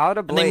knife without a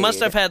And blade. they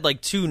must have had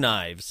like 2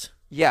 knives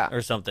yeah,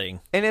 or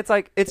something. and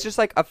it's just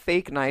like a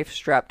fake knife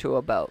strapped to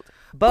a belt.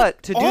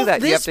 But to do all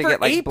that, you have this to for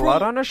get like April-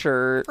 blood on a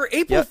shirt For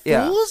April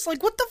Yeah, Fools,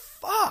 like what the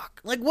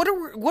fuck? Like what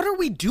are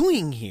we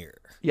doing here?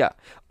 Yeah.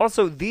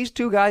 Also, these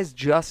two guys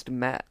just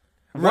met.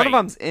 One Right. of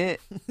them's in.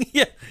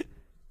 Yeah.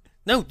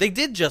 No, they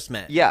did just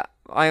met. Yeah,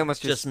 I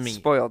almost just Just me.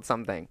 spoiled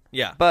something.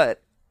 Yeah.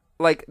 But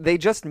like they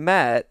just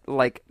met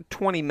like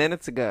 20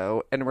 minutes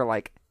ago and we're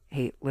like,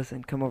 "Hey,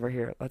 listen, come over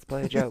here. Let's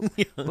play a joke."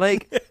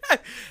 Like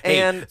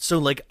Hey, and so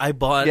like I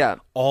bought Yeah.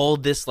 all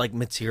this like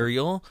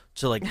material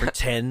to like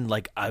pretend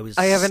like I was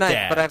I have a knife,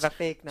 stabbed. but I have a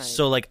fake knife.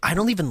 So like I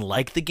don't even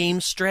like the game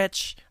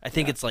Stretch. I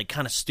think it's like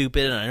kind of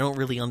stupid and I don't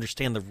really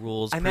understand the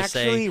rules I'm per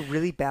actually se.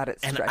 really bad at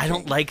And stretching. I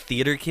don't like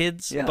theater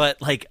kids, Yeah.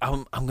 but like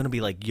I'm gonna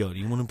be like, yo, do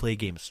you want to play a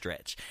game of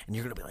Stretch? And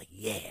you're gonna be like,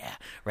 yeah,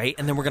 right?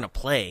 And then we're gonna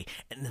play,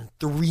 and then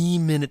 3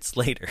 minutes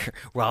later,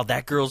 while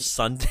that girl's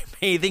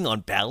sunbathing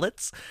on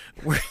pallets,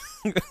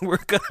 we're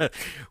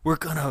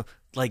gonna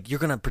like you're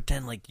gonna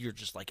pretend like you're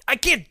just like I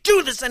can't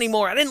do this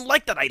anymore. I didn't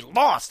like that I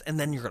lost, and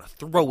then you're gonna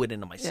throw it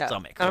into my Yeah.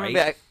 stomach, I'm right? gonna be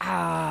like,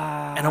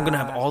 ah. And I'm gonna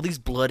have all these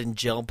blood and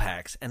gel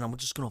packs, and I'm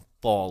just gonna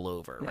fall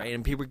over, right?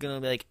 And people are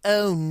gonna be like,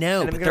 "Oh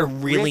no!" And I'm But gonna they're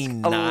really risk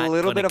not a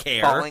little gonna bit of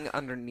care, falling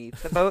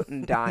underneath the boat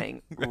and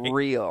dying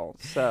real.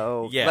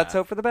 So Yeah. let's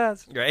hope for the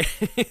best. right?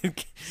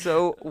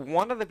 So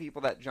one of the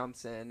people that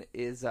jumps in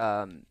is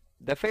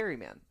the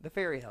ferryman, the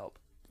ferry help.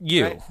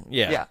 You, Right?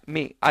 yeah, Yeah,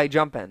 me. I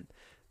jump in.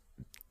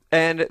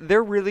 And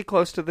they're really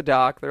close to the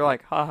dock. They're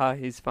like, haha,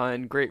 he's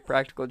fine. Great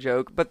practical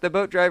joke. But the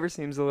boat driver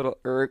seems a little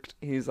irked.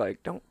 He's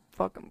like, don't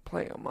fucking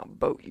play on my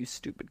boat, you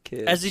stupid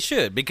kid. As he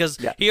should, because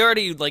Yeah. he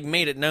already like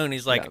made it known.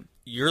 He's like, Yeah.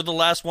 "You're the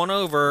last one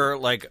over.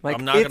 Like, like,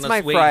 I'm not it's gonna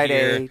my wait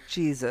Friday. here."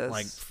 Jesus.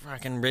 Like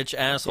fucking rich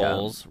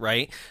assholes,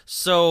 right?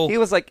 So he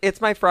was like,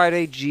 it's my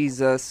Friday.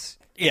 Jesus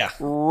yeah,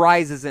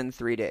 rises in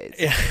 3 days.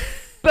 yeah.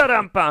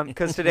 Ba-dum-bum.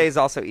 Because today's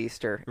also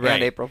Easter Right.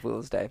 and April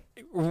Fool's Day.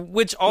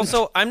 Which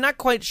also, I'm not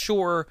quite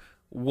sure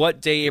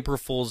what day April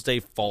Fool's Day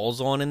falls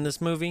on in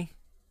this movie.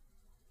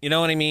 You know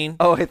what I mean?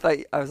 Oh,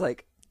 I was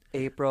like,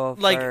 April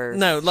 1st. Like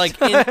no, like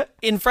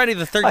in Friday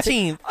the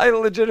 13th, I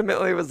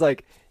legitimately was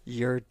like,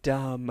 you're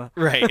dumb.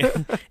 right?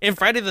 In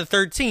Friday the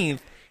 13th,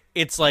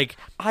 it's like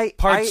I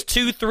parts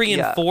 2, 3, and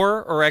yeah.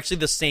 4 are actually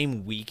the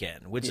same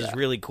weekend, which is Yeah.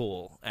 really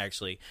cool,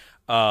 actually.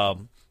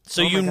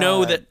 So Oh you my know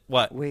God. that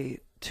what?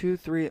 Wait,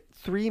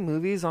 three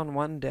movies on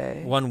one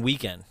day. One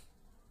weekend.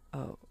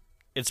 Oh.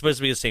 It's supposed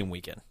to be the same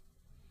weekend.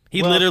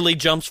 He literally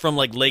jumps from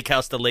like lake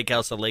house to lake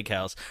house to lake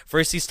house.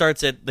 First, he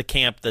starts at the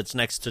camp that's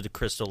next to the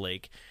Crystal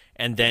Lake,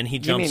 and then he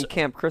You jumps. mean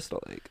Camp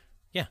Crystal Lake?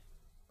 Yeah.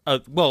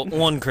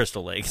 On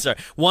Crystal Lake. Sorry,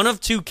 one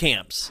of two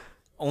camps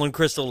on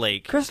Crystal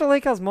Lake. Crystal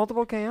Lake has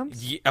multiple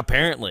camps?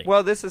 Apparently.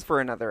 Well, this is for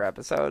another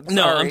episode.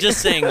 No, I'm Sorry.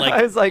 just saying, like,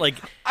 I was like,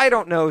 I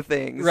don't know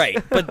things.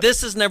 Right, but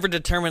this is never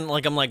determined.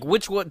 Like, I'm like,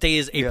 what day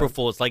is April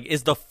Fool's? Like,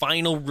 is the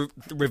final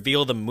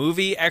reveal of the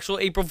movie actual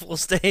April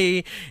Fool's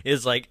Day?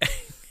 Is like,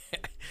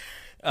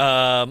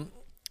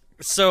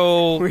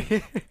 so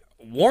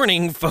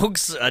warning,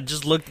 folks. I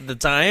just looked at the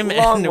time,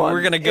 Long and one.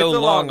 we're gonna go It's a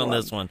long long on one.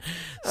 this one.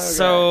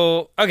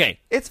 So, okay,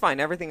 It's fine.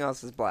 Everything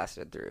else is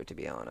blasted through, to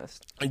be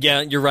honest.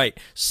 yeah, you're right.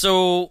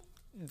 So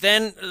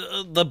then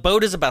the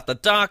boat is about to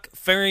dock.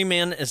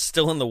 Ferryman is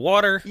still in the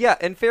water. Yeah,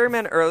 and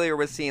Ferryman earlier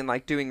was seen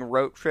like doing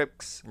rope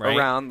trips Right.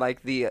 around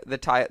like the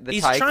tie.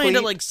 He's tie trying to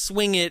cleat. like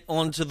swing it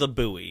onto the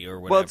buoy or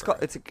whatever. Well, it's called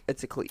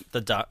it's a cleat.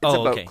 the dock. It's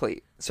Oh, a boat okay.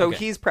 cleat. So Okay.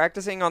 he's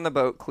practicing on the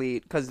boat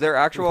cleat because there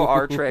actual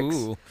are tricks.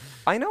 Ooh.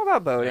 I know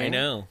about boating. I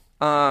know.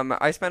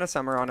 I spent a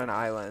summer on an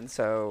island,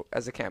 so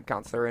as a camp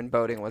counselor, and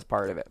boating was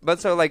part of it. But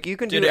so like you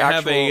can Did do it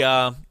actual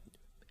have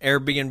a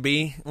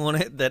Airbnb on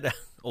it that?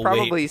 Oh,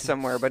 probably wait.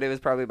 somewhere, but it was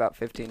probably about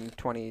 15,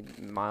 20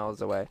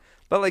 miles away.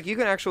 But like you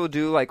can actually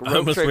do like I rope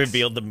almost tricks.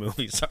 revealed the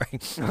movie.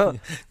 Sorry.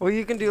 Well,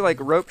 you can do like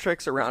rope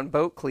tricks around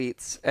boat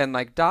cleats and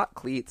like dock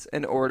cleats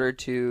in order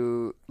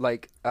to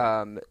like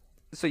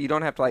so you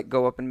don't have to like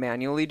go up and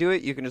manually do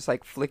it. You can just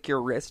like flick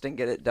your wrist and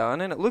get it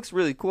done, and it looks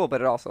really cool, but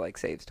it also like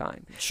saves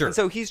time. Sure. And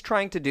so he's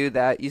trying to do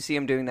that. You see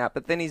him doing that,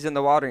 but then he's in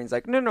the water and he's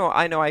like, no,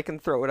 I know I can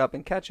throw it up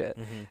and catch it.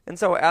 Mm-hmm. And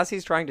so as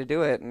he's trying to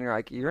do it, and you're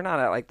like, you're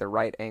not at like the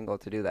right angle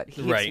to do that.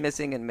 He keeps Right.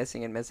 missing and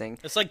missing and missing.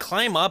 It's like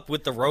climb up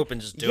with the rope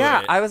and just do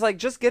Yeah, it. I was like,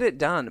 just get it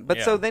done. But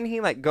Yeah. so then he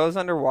like goes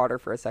underwater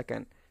for a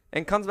second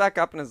and comes back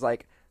up and is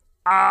like,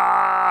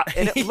 ah,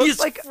 and it looks He's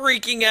like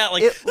freaking out.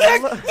 Like,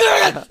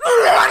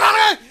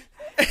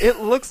 it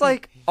looks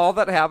like all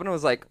that happened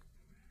was like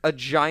a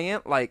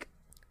giant like.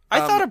 I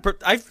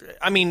thought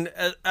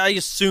I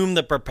assume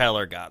the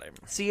propeller got him.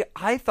 See,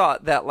 I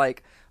thought that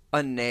like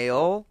a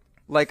nail,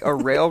 like a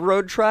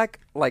railroad track,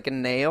 like a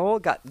nail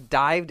got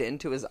dived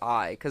into his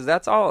eye because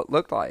that's all it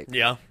looked like.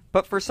 Yeah.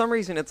 But for some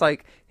reason, it's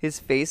like his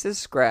face is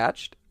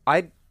scratched.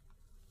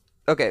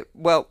 Okay,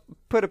 well,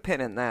 put a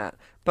pin in that.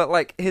 But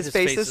like his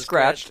face is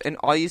scratched, and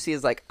all you see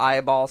is like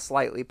eyeball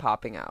slightly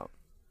popping out,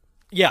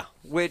 Yeah.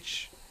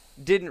 which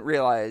didn't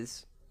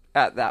realize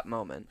at that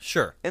moment.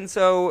 Sure. And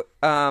so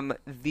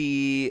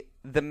the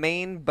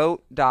main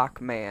boat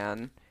dock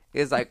man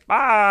is like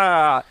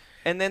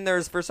and then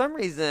there's for some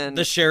reason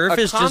The sheriff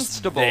a is just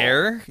constable.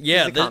 there.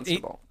 Yeah. He's a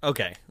constable.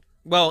 Okay.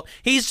 Well,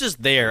 he's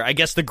just there, I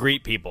guess, to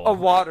greet people. A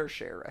water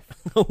sheriff.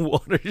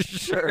 Water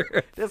Sure.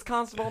 sheriff. Does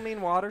constable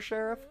mean water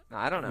sheriff?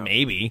 I don't know.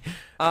 Maybe.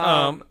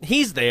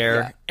 He's there,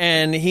 yeah.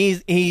 and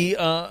he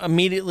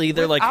immediately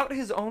they're like, Without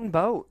his own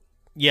boat.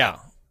 yeah,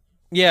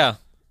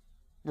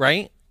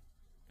 right.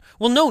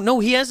 Well, no,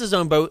 he has his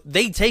own boat.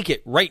 They take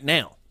it right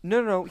now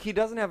No, he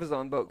doesn't have his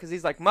own boat because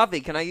he's like,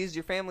 Muffy, can I use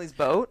your family's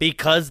boat?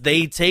 because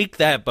they take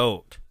that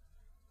boat.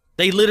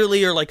 They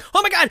literally are like,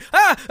 oh my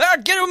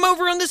god, get him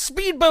over on this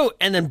speedboat,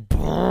 and then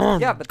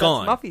Yeah, but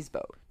gone. that's Muffy's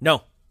boat.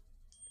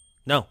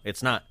 No,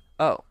 it's not.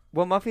 Oh,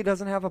 well, Muffy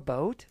doesn't have a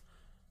boat?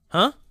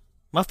 Huh?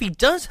 Muffy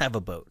does have a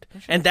boat,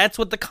 and that's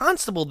what the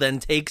constable then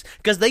takes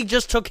because they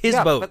just took his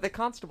Yeah, boat. but the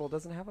constable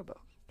doesn't have a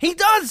boat. He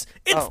does.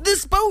 It's Oh.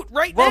 this boat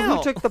right Well, now.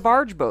 who took the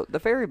barge boat, the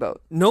ferry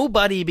boat?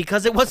 Nobody,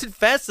 because it wasn't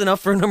fast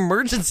enough for an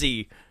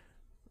emergency.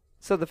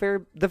 So the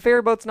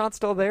ferry boat's not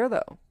still there,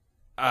 though.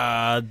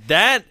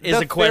 That is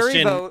The a question.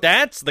 ferry boat-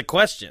 That's the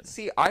question.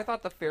 See, I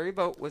thought the ferry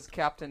boat was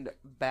captained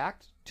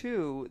back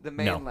to the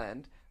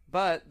mainland,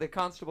 but the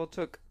constable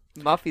took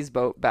Muffy's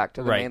boat back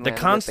to the Right. mainland. The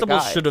constable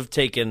with the guy. should have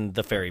taken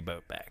the ferry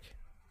boat back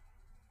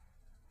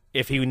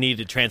if he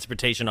needed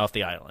transportation off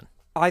the island.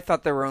 I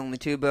thought there were only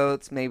two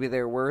boats. Maybe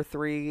there were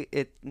three.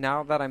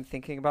 Now that I'm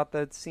thinking about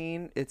that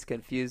scene, it's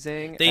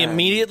confusing. They and-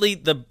 immediately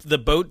the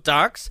boat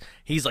docks.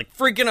 He's like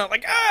freaking out,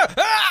 like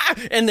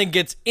and then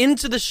gets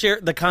into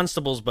the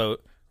constable's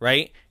boat,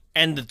 right?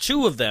 And the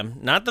two of them,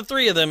 not the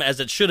three of them, as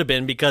it should have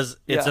been, because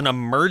it's Yeah. an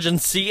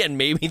emergency, and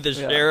maybe the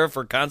sheriff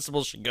or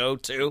constable should go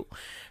too.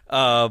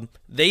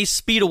 They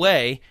speed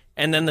away,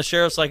 and then the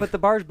sheriff's like, But the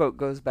barge boat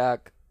goes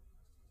back.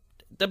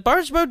 the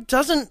barge boat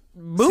doesn't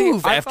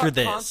move See, I after thought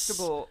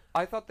this.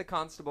 I thought the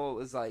constable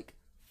was like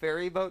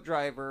ferry boat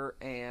driver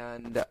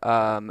and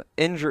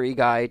injury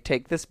guy.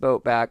 Take this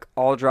boat back.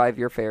 I'll drive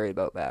your ferry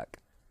boat back.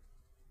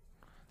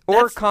 Or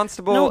That's-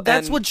 constable. No,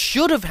 that's and- what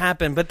should have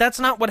happened, but that's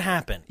not what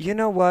happened. You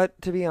know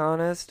what? To be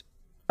honest,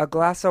 a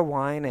glass of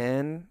wine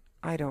in.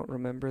 I don't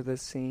remember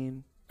this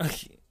scene.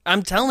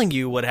 I'm telling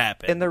you what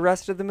happened. In the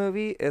rest of the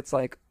movie, it's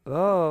like,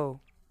 oh,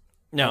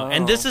 No,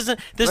 and this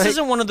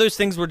isn't one of those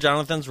things where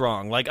Jonathan's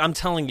wrong. Like, I'm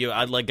telling you,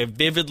 I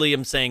vividly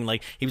am saying,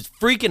 like, he was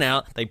freaking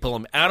out. They pull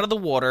him out of the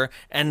water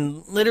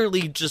and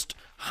literally just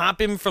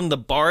hop him from the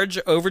barge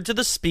over to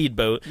the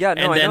speedboat. Yeah,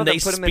 no, and I then know they they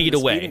put him in speed the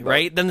away, speeding boat.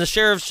 right? Then the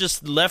sheriff's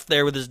just left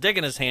there with his dick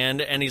in his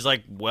hand, and he's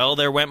like, well,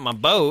 there went my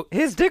boat.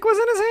 His dick was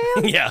in his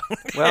hand? Yeah.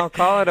 Well,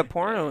 call it a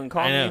porno and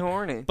call I know. me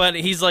horny. But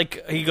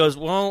he goes,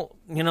 well,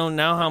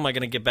 now how am I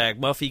going to get back?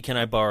 Muffy, can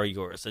I borrow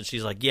yours? And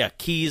she's like, yeah,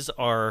 keys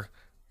are,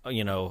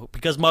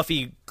 because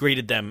Muffy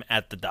greeted them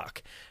at the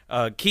dock.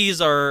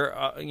 Keys are,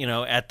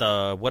 at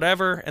the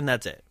whatever, and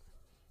that's it.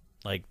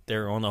 Like,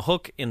 they're on the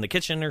hook in the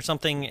kitchen or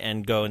something,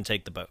 and go and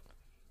take the boat.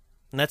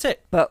 And that's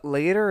it. But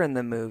later in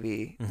the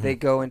movie, they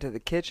go into the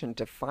kitchen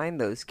to find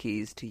those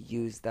keys to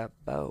use that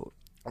boat.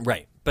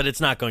 Right. But it's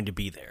not going to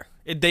be there.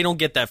 They don't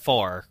get that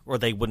far, or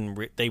they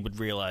they would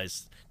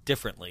realize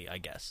differently, I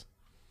guess.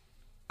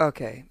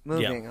 Okay,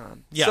 moving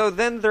on. Yeah. So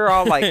then they're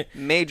all like,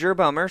 major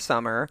bummer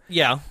summer.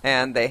 Yeah.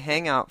 And they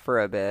hang out for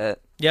a bit.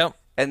 Yep.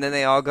 And then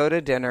they all go to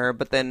dinner,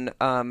 but then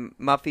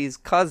Muffy's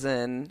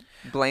cousin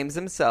blames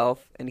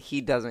himself, and he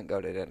doesn't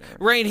go to dinner.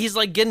 Right, he's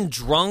like getting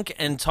drunk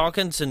and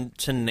talking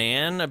to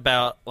Nan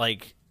about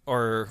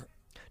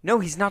No,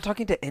 he's not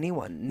talking to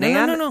anyone.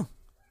 No.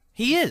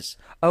 He is.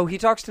 Oh, he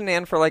talks to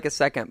Nan for like a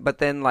second, but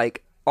then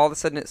like all of a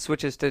sudden it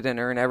switches to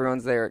dinner, and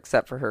everyone's there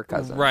except for her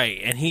cousin. Right,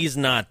 and he's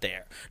not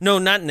there. No,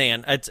 not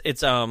Nan. It's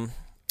is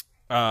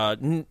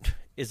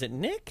it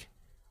Nick?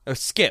 Oh,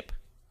 Skip.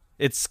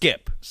 It's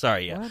Skip.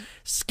 Sorry, yeah. What?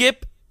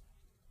 Skip.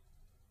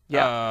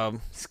 Yeah.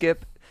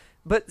 Skip.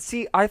 But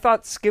see, I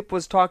thought Skip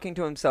was talking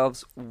to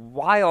himself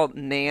while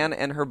Nan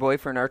and her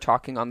boyfriend are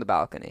talking on the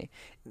balcony.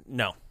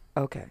 No.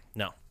 Okay.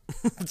 No.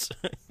 This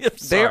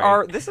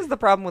is the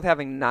problem with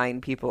having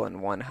 9 people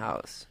in one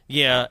house.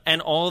 Yeah,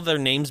 and all of their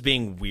names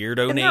being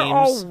weirdo And names. they're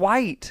all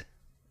white.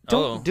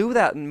 Don't Oh. do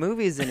that in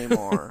movies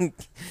anymore.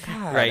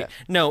 God. Right.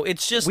 No,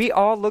 it's just We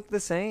all look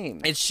the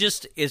same. It's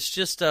just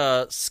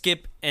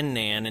Skip and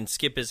Nan, and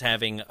Skip is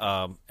having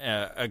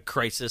a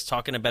crisis,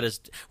 talking about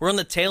we're on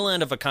the tail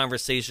end of a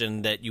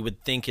conversation that you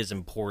would think is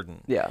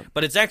important. Yeah.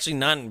 But it's actually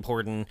not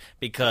important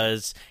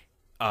because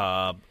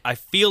I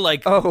feel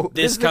like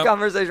this is the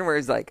conversation where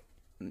he's like,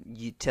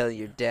 you tell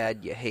your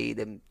dad you hate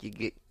him, you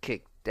get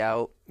kicked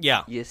out.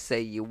 Yeah. You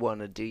say you want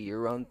to do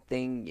your own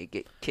thing, you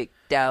get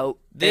kicked out.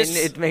 This- and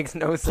it makes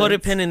no sense. Put a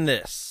pin in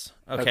this,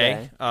 okay?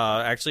 Okay.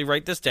 Actually,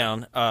 write this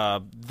down.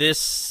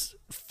 This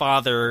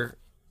father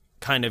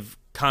kind of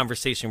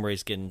conversation where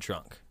he's getting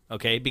drunk,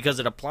 okay? Because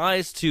it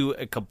applies to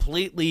a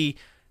completely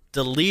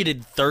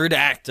deleted third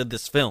act of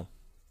this film,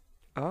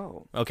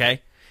 Oh,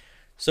 okay?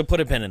 So put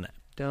a pin in that.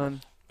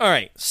 done. All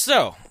right,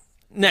 so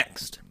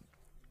next.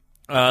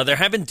 They're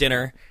having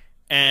dinner,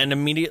 and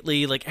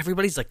immediately, like,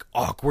 everybody's, like,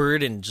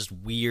 awkward and just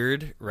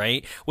weird,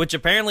 right? Which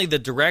apparently the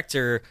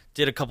director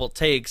did a couple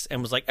takes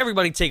and was like,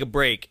 everybody take a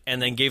break,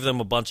 and then gave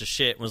them a bunch of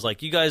shit and was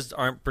like, you guys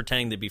aren't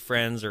pretending to be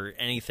friends or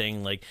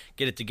anything, like,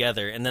 get it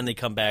together. And then they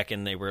come back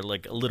and they were,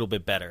 like, a little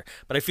bit better.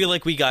 But I feel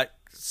like we got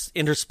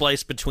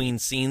interspliced between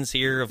scenes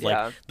here of, like,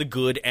 Yeah. the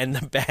good and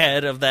the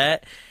bad of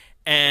that.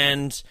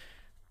 And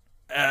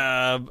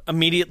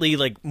immediately,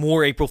 like,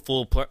 more April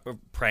Fool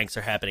pranks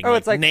are happening. Oh,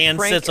 it's like Nan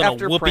prank sits on a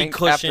after whoopee prank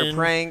cushion. after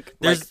prank.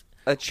 There's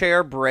like a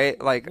chair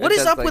break. Like what it is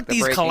does, up like, with the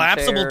these breaking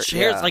collapsible chair.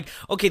 chairs? Yeah. Like,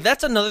 okay,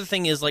 that's another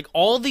thing. Is like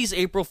all these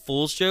April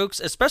Fool's jokes,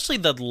 especially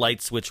the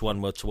light switch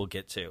one, which we'll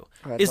get to,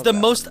 I is love the that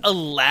most one.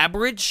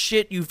 elaborate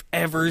shit you've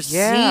ever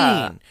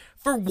Yeah. seen.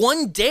 For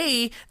one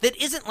day that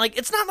isn't like,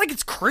 it's not like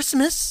it's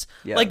Christmas.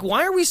 Yeah. Like,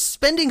 why are we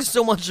spending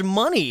so much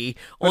money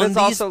But on it's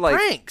these also like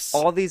pranks?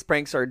 all these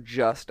pranks are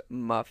just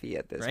Muffy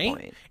at this Right?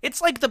 point. It's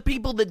like the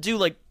people that do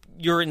like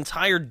your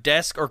entire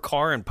desk or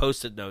car and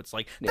Post-it notes.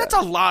 Like, that's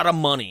Yeah. a lot of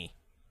money.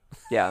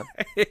 Yeah.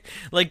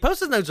 Like,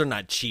 Post-it notes are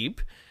not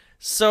cheap.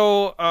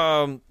 So,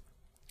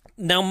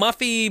 now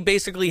Muffy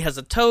basically has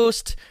a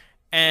toast,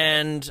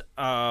 and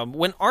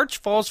when Arch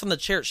falls from the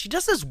chair, she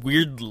does this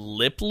weird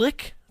lip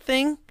lick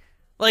thing.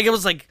 Like, it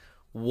was like,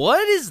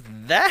 what is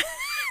that?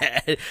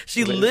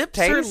 She was lips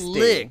her tasty.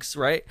 licks,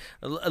 right?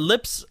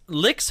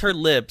 Licks her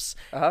lips.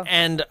 Uh-huh.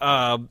 And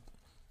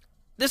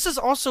this is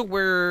also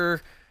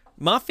where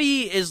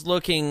Muffy is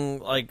looking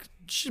like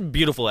she's a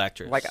beautiful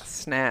actress. Like a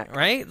snack.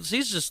 Right?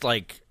 She's just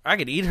like, I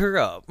could eat her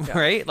up,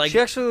 right? Like, She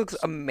actually looks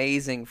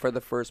amazing for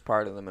the first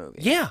part of the movie.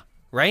 yeah,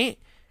 right?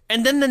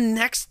 And then the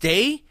next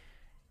day,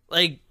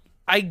 like,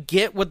 I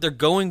get what they're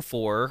going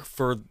for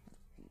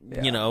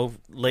you know,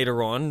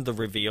 later on, the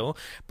reveal.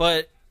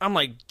 But I'm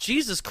like,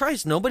 Jesus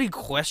Christ, nobody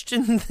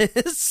questioned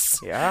this?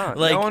 Yeah.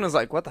 Like, no one was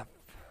like, what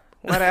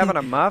happened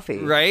to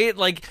Muffy? right?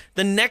 Like,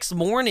 the next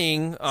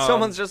morning...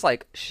 Someone's just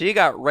like, she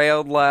got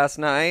railed last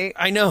night.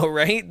 I know,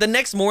 right? The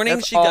next morning,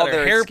 That's she got all her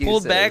their hair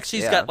pulled excuses, back.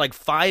 She's yeah. got, like,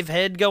 5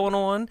 head going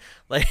on.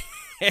 Like,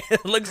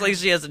 it looks like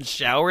she hasn't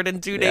showered in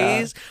 2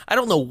 days. I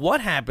don't know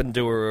what happened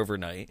to her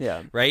overnight.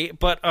 Yeah. Right?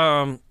 But,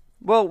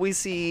 Well, we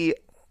see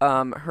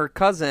her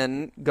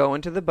cousin go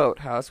into the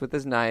boathouse with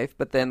his knife,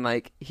 but then,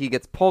 like, he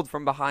gets pulled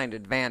from behind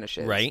and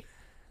vanishes. right?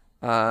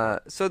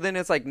 So then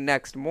it's like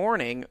next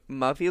morning,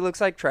 Muffy looks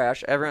like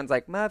trash. Everyone's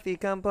like, Muffy,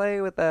 come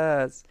play with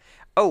us.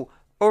 Oh,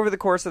 over the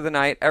course of the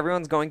night,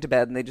 everyone's going to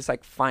bed and they just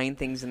like find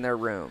things in their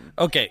room.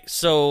 Okay,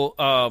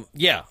 so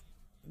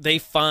they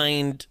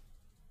find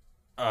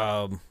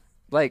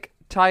Like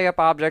tie up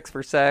objects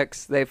for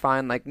sex. They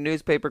find like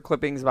newspaper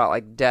clippings about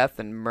like death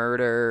and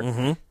murder.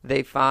 Mm-hmm.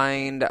 They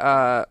find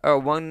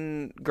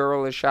one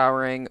girl is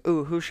showering.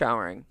 Ooh, who's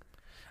showering?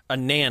 a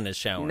Nan is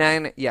showering.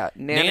 Nan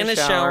is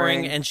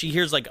showering, and she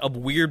hears like a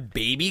weird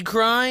baby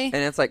cry, and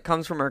it's like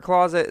comes from her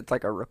closet. It's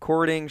like a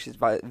recording. She's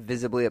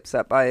visibly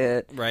upset by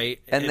it, right?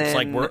 And it's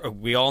then, like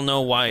we all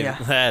know why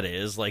that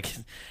is. Like,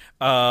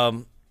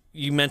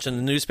 you mentioned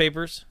the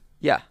newspapers.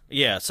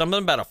 Yeah,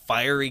 something about a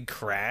fiery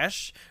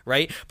crash,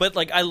 right? But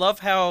like, I love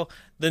how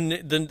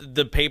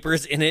the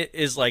papers in it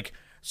is like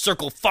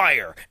circle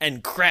fire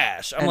and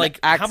crash. I'm like,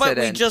 accident. How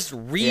about we just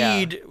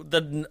read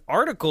the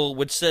article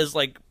which says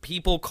like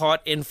people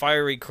caught in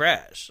fiery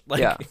crash?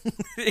 Like,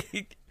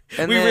 we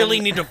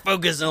really need to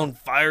focus on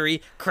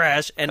fiery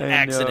crash and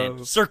accident.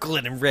 Know. Circle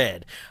it in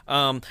red.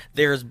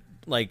 There's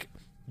like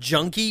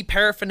junkie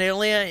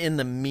paraphernalia in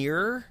the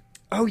mirror.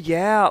 Oh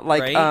yeah,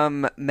 like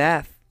right?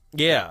 Meth.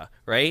 Yeah,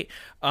 right?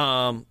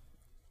 Now,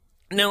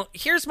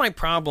 here's my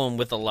problem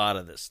with a lot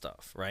of this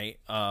stuff, right?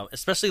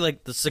 Especially,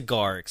 like, the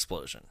cigar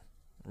explosion,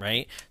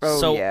 right?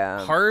 Oh, so,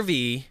 yeah.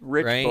 Harvey,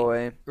 Rich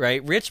boy.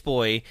 Right? Rich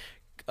boy,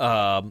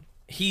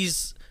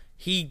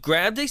 he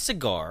grabbed a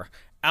cigar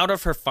out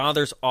of her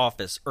father's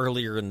office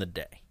earlier in the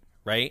day,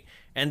 right?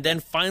 And then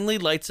finally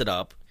lights it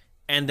up,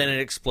 and then it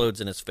explodes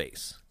in his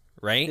face,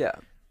 right? Yeah.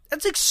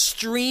 That's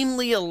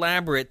extremely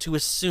elaborate to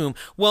assume.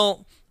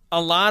 Well,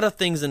 a lot of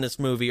things in this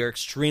movie are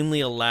extremely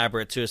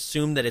elaborate to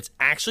assume that it's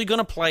actually going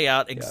to play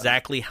out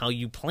exactly how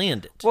you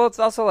planned it. Well, it's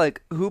also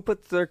like, who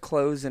puts their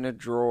clothes in a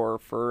drawer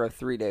for a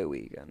 3-day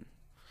weekend?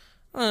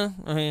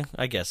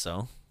 I guess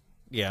so.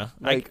 Yeah.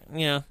 Like,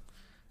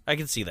 I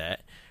can see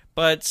that.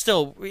 But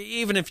still,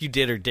 even if you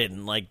did or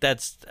didn't, like,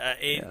 that's,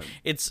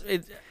 it's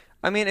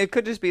I mean, it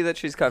could just be that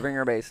she's covering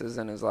her bases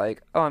and is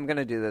like, oh, I'm going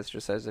to do this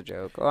just as a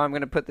joke. Oh, I'm going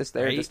to put this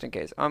there just in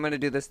case. Oh, I'm going to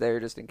do this there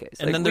just in case.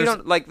 And like,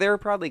 then there are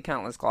probably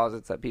countless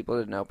closets that people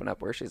didn't open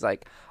up where she's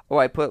like, oh,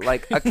 I put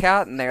like a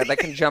cat in there that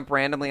can jump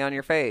randomly on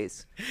your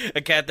face. A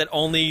cat that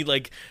only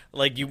like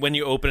you when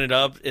you open it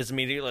up is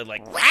immediately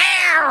like,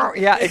 wow!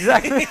 Yeah,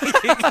 exactly.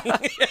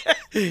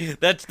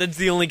 That's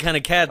the only kind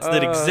of cats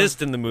that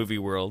exist in the movie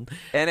world.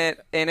 And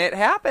it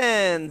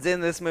happens in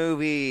this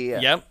movie.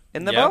 Yep.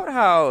 In the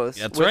boathouse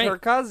That's with right. her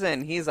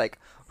cousin. He's like,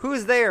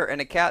 who's there?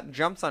 And a cat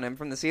jumps on him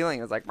from the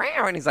ceiling. It's like,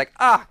 meow. And he's like,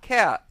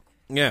 cat.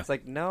 Yeah. It's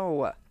like,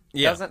 no.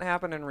 Yeah. Doesn't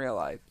happen in real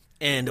life.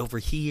 And over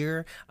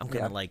here, I'm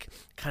going to like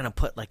kind of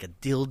put like a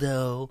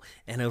dildo.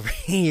 And over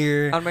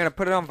here, I'm going to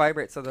put it on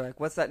vibrate. So they're like,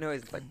 what's that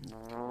noise? It's like,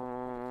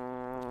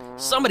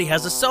 somebody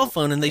has a cell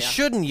phone and they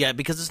shouldn't yet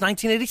because it's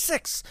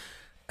 1986.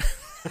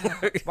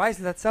 why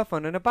isn't that cell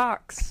phone in a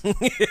box?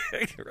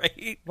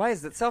 Right? Why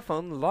is that cell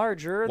phone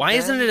larger? Why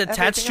isn't it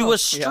attached to a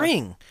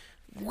string?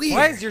 Weird.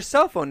 Why is your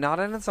cell phone not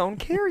in its own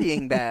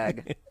carrying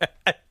bag?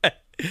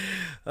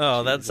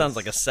 Oh, that sounds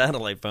like a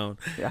satellite phone.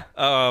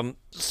 Yeah.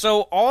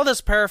 So all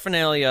this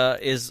paraphernalia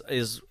is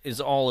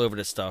all over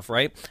this stuff,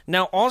 right?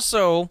 Now,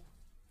 also,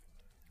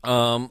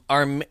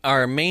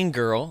 our main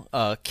girl,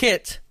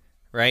 Kit,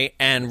 right,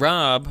 and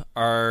Rob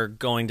are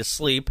going to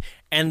sleep,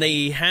 and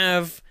they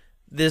have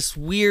this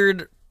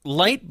weird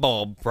light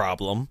bulb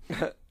problem.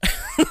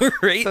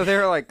 Right? So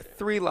there are like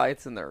 3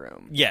 lights in the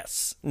room.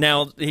 Yes.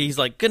 Now he's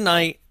like, good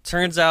night.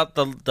 Turns out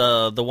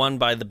the one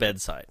by the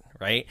bedside,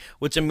 right?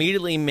 Which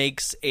immediately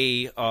makes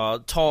a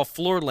tall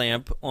floor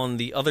lamp on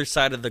the other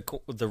side of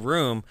the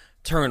room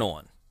turn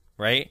on,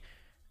 right?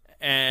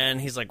 And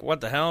he's like,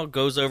 what the hell?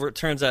 Goes over,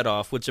 turns that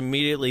off, which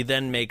immediately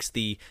then makes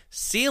the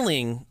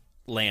ceiling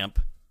lamp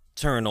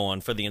turn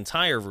on for the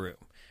entire room,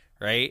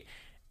 right?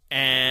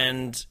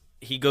 And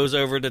he goes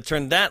over to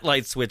turn that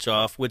light switch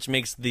off, which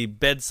makes the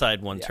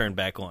bedside one turn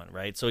back on,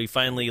 right? So he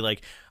finally,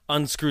 like,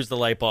 unscrews the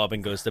light bulb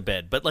and goes to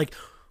bed. But, like,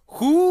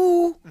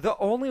 who The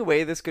only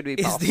way this could be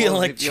is possible the is if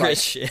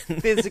electrician? you,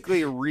 like,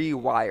 physically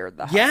rewired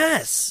the house.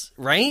 Yes,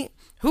 right?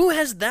 Who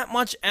has that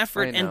much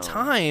effort I know. and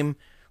time?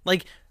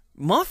 Like,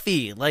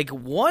 Muffy, like,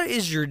 what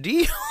is your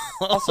deal?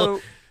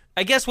 Also,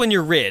 I guess when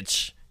you're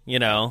rich, you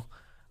know,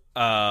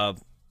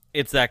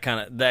 it's that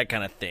kind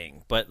of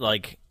thing. But,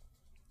 like,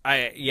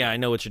 I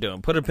know what you're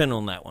doing. Put a pin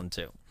on that one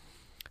too.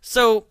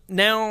 So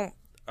now,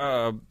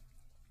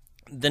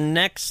 the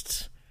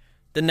next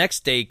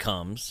day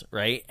comes,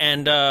 right?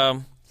 And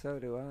so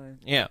do I.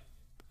 yeah,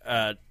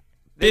 They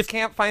Biff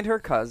can't find her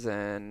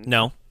cousin.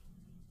 no,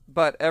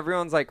 But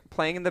everyone's like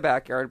playing in the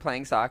backyard,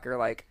 playing soccer,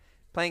 like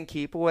playing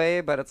keep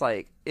away. But it's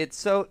like it's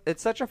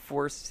such a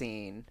forced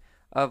scene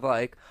of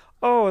like,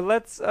 oh,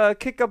 let's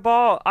kick a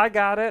ball. I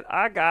got it.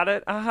 Ah,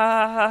 ha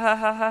ha ha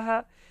ha ha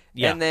ha.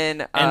 yeah, And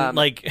then and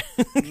like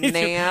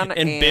Nan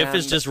and Biff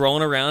is and- just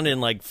rolling around in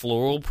like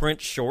floral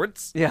print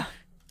shorts. yeah.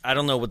 I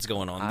don't know what's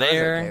going on I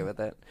there. was okay with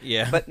it.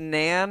 Yeah. But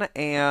Nan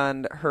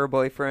and her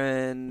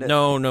boyfriend...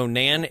 No,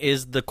 Nan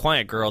is the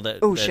quiet girl that,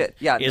 shit.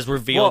 Yeah. is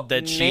revealed Well,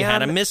 that she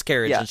had a Nan-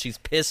 miscarriage yeah. and she's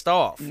pissed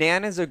off.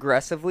 Nan is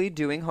aggressively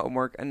doing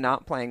homework and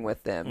not playing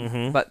with them.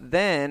 Mm-hmm. But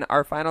then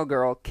our final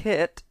girl,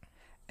 Kit,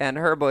 and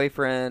her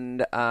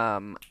boyfriend,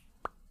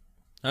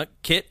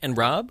 Kit and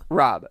Rob?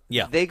 Rob,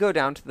 Yeah. they go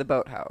down to the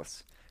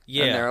boathouse.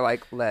 Yeah. And they're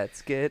like,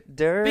 let's get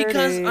dirty.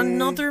 Because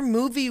another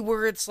movie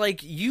where it's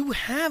like you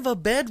have a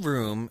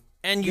bedroom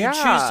and you Yeah.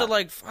 choose to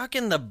like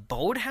fucking the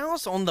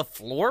boathouse on the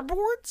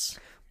floorboards?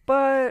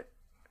 But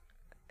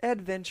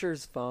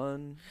adventure's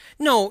fun.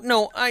 No,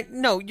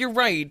 you're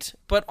right.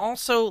 But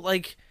also,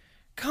 like,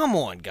 come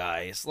on,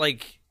 guys.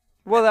 Like,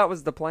 Well, that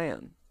was the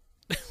plan.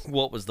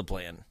 what was the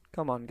plan?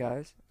 Come on,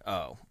 guys.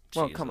 Oh,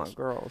 Well, Jesus. come on,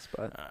 girls,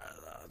 but...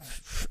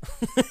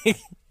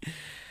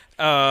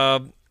 I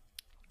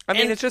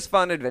mean, And- it's just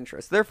fun,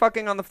 adventurous. They're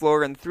fucking on the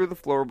floor, and through the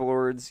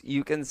floorboards,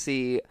 you can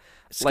see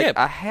like Skip.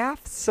 a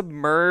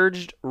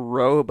half-submerged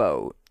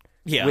rowboat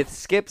Yeah. with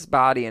Skip's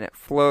body in it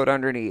float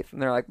underneath,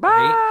 and they're like, "Bye."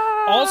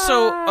 Right?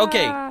 Also,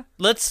 okay,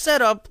 let's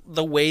set up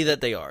the way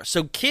that they are.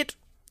 So Kit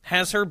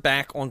has her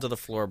back onto the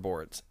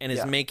floorboards and is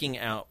Yeah. making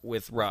out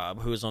with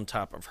Rob, who is on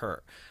top of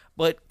her.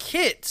 But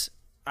Kit,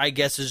 I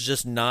guess, is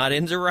just not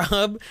into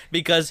Rob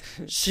because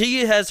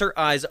she has her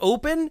eyes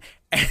open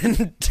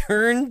and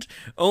turned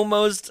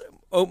almost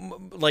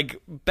like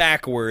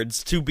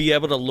backwards to be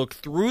able to look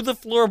through the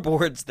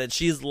floorboards that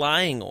she's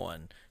lying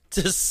on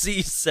to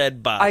see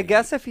said body. I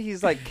guess if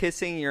he's like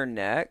kissing your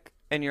neck,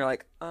 and you're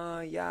like,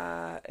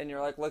 yeah, and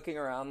you're like looking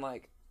around,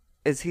 like,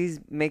 is he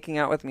making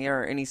out with me, or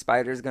are any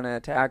spiders gonna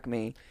attack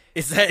me?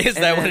 Is that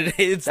And what it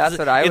is? That's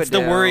what I would It's the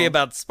do. worry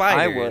about spiders.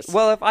 I would.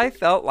 Well, if I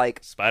felt like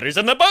Spiders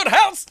in the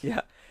boathouse.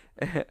 Yeah.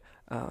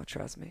 Oh,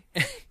 trust me.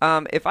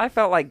 If I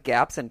felt like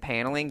gaps in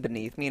paneling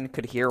beneath me and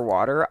could hear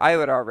water, I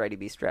would already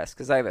be stressed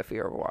because I have a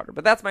fear of water.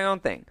 But that's my own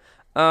thing.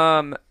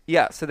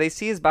 Yeah, so they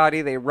see his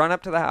body, they run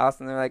up to the house,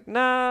 and they're like,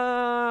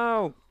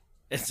 no!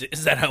 Is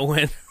that how it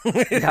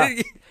went?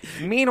 Yeah.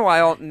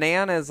 Meanwhile,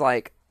 Nan is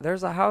like,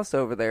 there's a house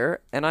over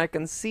there, and I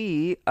can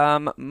see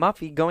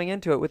Muffy going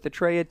into it with the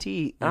tray of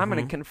tea. And I'm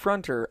going to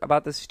confront her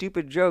about the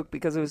stupid joke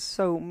because it was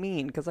so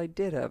mean, because I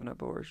did have an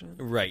abortion.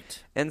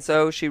 Right. And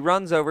so she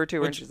runs over to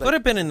her, and Which, she's put like, a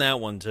pin in that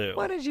one, too.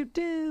 what did you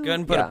do? Go ahead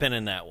and put Yeah. a pin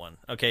in that one,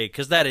 okay?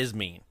 Because that is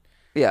mean.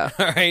 Yeah.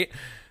 All right?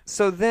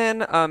 So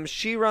then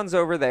she runs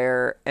over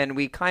there, and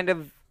we kind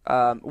of,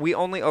 we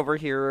only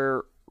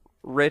overhear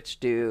Rich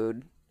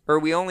Dude, or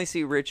we only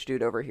see Rich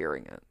Dude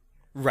overhearing it.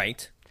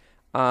 Right.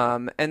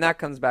 And that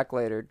comes back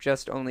later,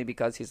 just only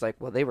because he's like,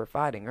 well, they were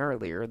fighting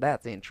earlier.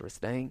 That's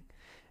interesting.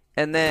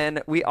 And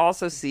then we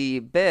also see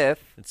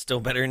Biff. It's still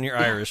better in your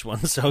Irish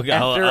one, so After,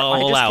 I'll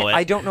allow it.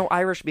 I don't know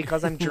Irish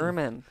because I'm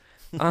German.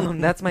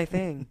 That's my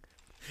thing.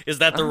 Is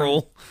that the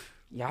rule?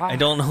 Yeah. I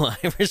don't know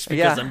Irish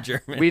because I'm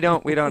German. We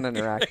don't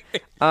interact.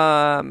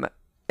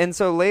 And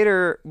so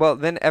later, well,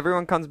 then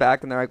everyone comes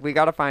back and they're like, we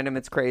got to find him.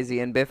 It's crazy.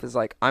 And Biff is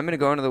like, I'm going to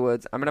go into the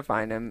woods. I'm going to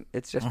find him.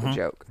 It's just a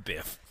joke.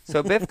 Biff.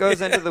 So Biff goes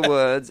into the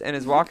woods and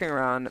is walking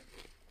around,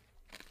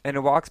 and it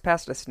walks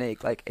past a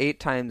snake like 8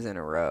 times in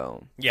a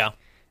row. Yeah.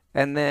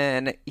 And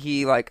then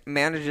he like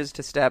manages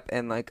to step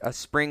in like a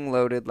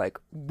spring-loaded like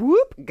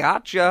whoop,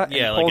 gotcha, and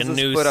Yeah, pulls like a his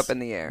noose. foot up in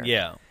the air.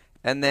 Yeah.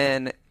 And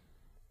then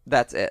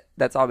that's it.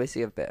 That's all we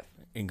see of Biff.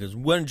 And goes,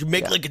 why don't you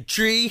make like a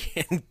tree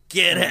and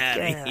get out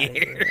of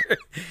here?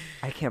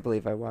 I can't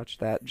believe I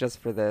watched that just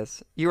for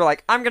this. You were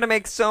like, I'm gonna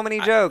make so many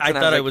jokes. I and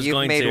thought I I was was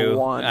like, going You've made to.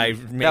 one.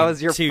 I've made that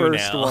was your 2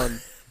 first now. one.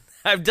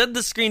 I've done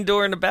the screen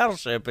door in the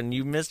battleship, and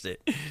you missed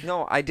it.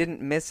 No, I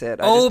didn't miss it.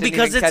 I Oh, just didn't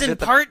because even it's catch in it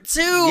the- part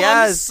 2.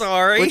 Yes, I'm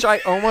sorry. Which I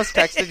almost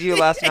texted you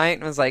last night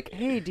and was like,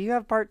 "Hey, do you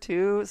have part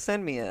 2?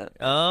 Send me it."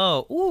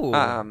 Oh, ooh,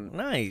 Um,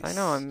 nice. I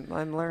know.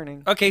 I'm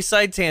learning. Okay,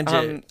 side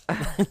tangent.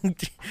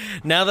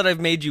 Now that I've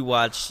made you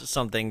watch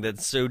something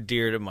that's so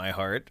dear to my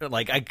heart,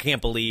 like I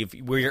can't believe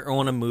we're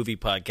on a movie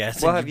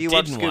podcast. Well, and have you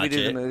watched didn't Scooby watch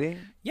Doo the it. movie?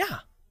 Yeah,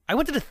 I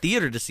went to the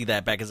theater to see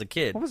that back as a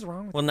kid. What was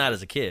wrong with Well, not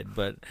as a kid,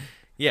 but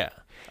yeah.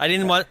 I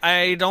didn't watch.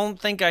 I don't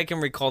think I can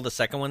recall the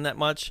second one that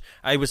much.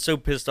 I was so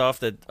pissed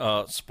off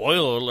that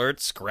spoiler alert,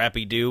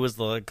 Scrappy Doo was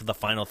the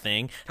final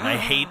thing, and I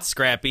hate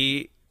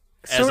Scrappy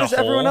as So a does whole.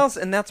 everyone else,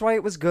 and that's why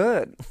it was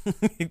good.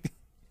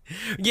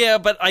 Yeah,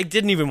 but I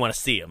didn't even want to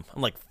see him.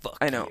 I'm like, fuck.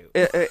 I know. you.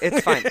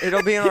 It's fine.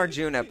 It'll be in our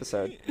June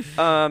episode.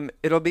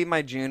 It'll be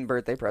my June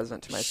birthday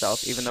present to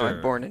myself, even though I'm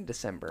Sure. born in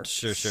December.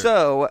 Sure.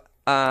 So,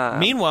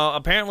 Meanwhile,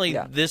 apparently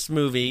yeah. this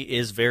movie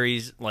is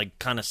very like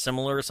kind of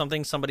similar or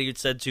something. Somebody had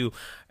said to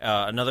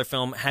another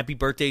film, "Happy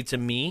Birthday to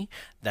Me."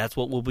 That's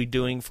what we'll be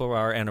doing for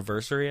our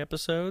anniversary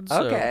episode.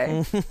 So.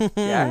 okay.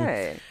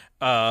 Yay.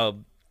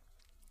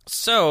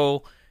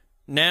 So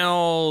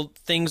now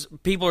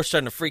people are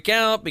starting to freak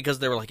out because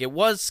they were like, it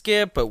was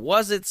Skip, but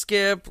was it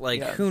Skip?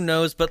 Like, who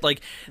knows? But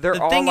like, They're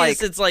the all thing like,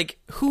 is, it's like,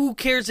 who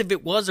cares if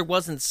it was or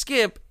wasn't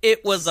Skip?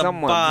 It was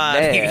someone's a body.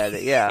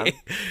 dead, yeah.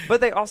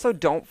 But they also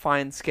don't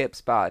find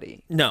Skip's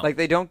body. No. Like,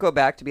 they don't go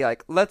back to be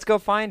like, let's go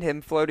find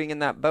him floating in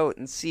that boat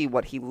and see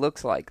what he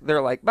looks like.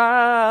 They're like,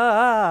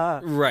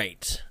 bah!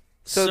 Right.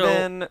 So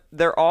then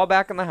they're all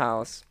back in the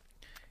house.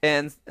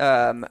 And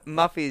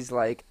Muffy's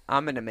like,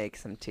 I'm going to make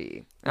some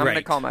tea. I'm going to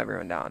Right. calm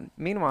everyone down.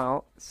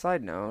 Meanwhile,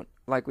 side note,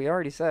 like we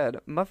already said,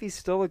 Muffy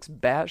still looks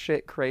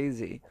batshit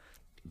crazy.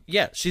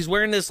 Yeah, she's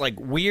wearing this like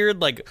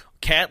weird like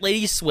cat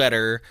lady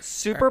sweater.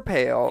 Super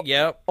pale.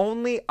 Yep.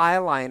 Only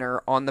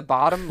eyeliner on the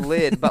bottom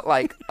lid, but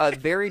like a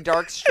very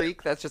dark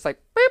streak that's just like,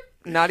 beep,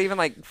 not even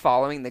like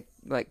following the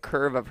like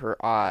curve of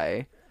her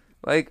eye.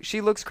 Like, she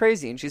looks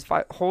crazy, and she's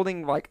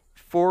holding like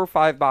 4 or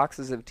 5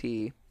 boxes of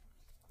tea.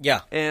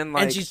 Yeah. And,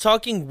 like, she's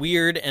talking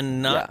weird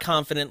and not Yeah.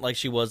 confident like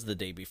she was the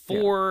day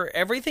before.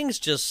 Everything's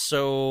just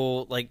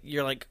so, like,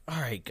 you're like,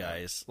 all right,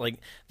 guys. Like,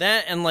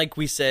 that, and like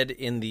we said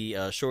in the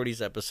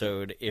Shorties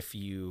episode, if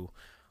you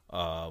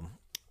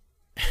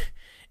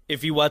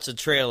watch the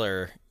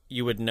trailer,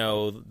 you would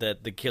know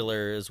that the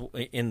killer is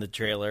in the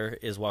trailer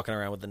is walking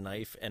around with a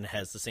knife and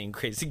has the same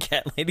crazy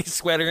cat lady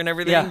sweater and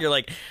everything. Yeah. You're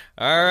like,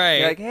 all right.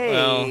 You're like,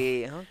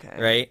 hey, well,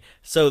 okay. right?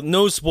 So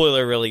no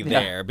spoiler really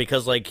there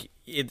because, like,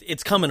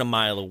 it's coming a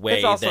mile away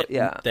It's also-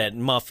 that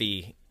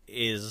Muffy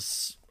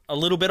is a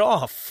little bit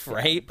off,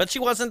 right? But she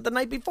wasn't the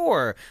night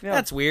before. Yeah.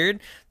 That's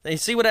weird. You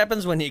see what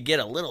happens when you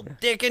get a little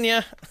dick in you?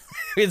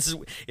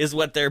 is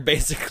what they're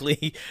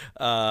basically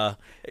trying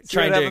See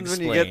what to happens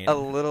explain. when you get a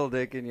little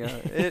dick in you.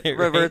 It Right.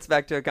 reverts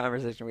back to a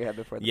conversation we had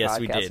before the Yes,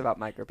 we podcast did. about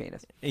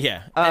micropenis.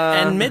 Yeah,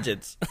 and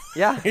midgets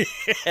Yeah.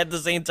 at the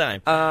same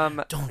time.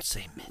 Don't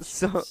say midgets.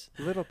 So,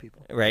 little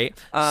people. Right.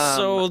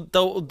 So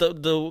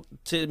the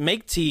to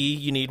make tea,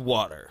 you need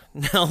water.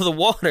 Now the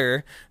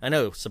water, I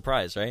know,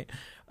 surprise, right?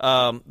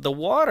 The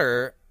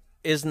water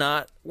is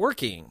not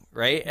working,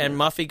 right? And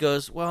Muffy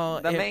goes, well,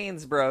 The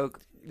main's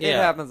broke. It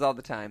Yeah. happens all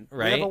the time. We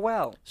Right? have a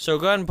well. So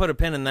go ahead and put a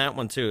pin in that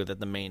one too, that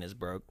the main is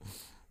broke.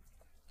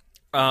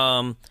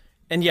 And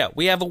yeah,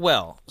 we have a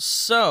well.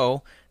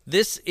 So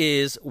this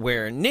is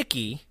where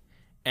Nikki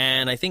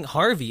and I think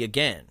Harvey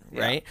again,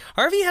 right?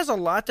 Harvey has a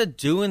lot to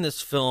do in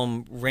this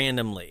film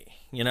randomly.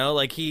 You know,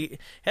 like he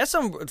has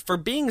some, for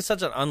being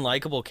such an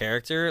unlikable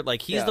character,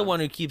 like he's the one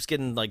who keeps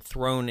getting like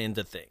thrown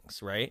into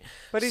things, right?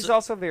 But he's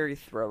also very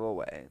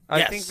throwaway. I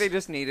Yes. think they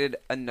just needed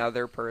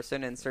another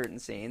person in certain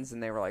scenes,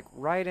 and they were like,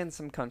 write in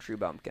some country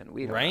bumpkin.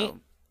 We don't Right? know.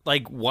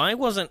 Like, why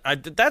wasn't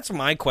that's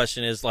my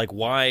question is like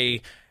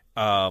why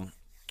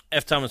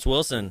F. Thomas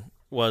Wilson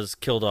was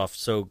killed off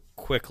so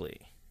quickly?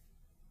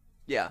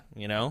 Yeah.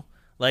 You know,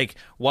 like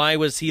why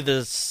was he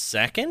the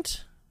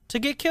second to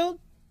get killed?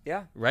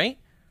 Yeah. Right?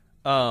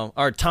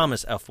 Or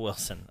Thomas F.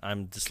 Wilson.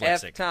 I'm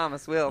dyslexic. F.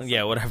 Thomas Wilson.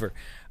 Yeah, whatever.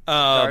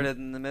 Started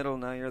in the middle,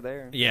 now you're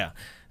there. Yeah.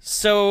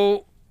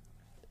 So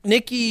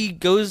Nikki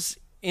goes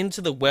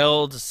into the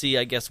well to see,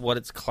 I guess, what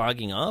it's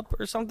clogging up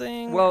or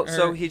something. Well, or...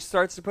 so he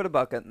starts to put a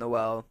bucket in the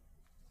well.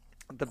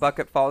 The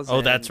bucket falls in.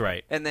 Oh, that's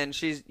right. And then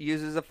she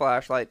uses a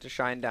flashlight to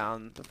shine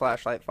down. The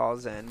flashlight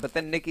falls in. But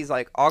then Nikki's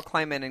like, I'll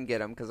climb in and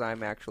get him because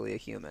I'm actually a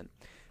human.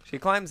 She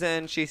climbs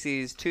in. She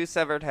sees 2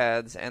 severed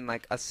heads and,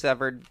 like, a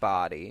severed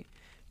body.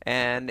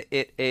 And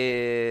it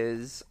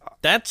is...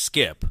 That's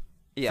Skip,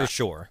 Yeah. for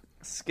sure.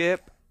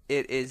 Skip,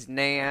 it is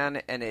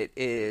Nan, and it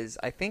is,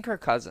 I think, her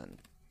cousin.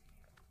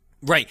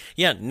 Right.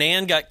 Yeah,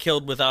 Nan got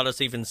killed without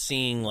us even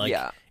seeing, like,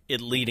 Yeah.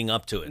 it leading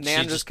up to it.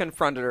 Nan She just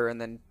confronted her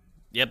and then...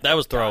 Yep, that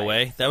was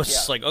throwaway. That was Yeah.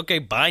 just like, okay,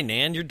 bye,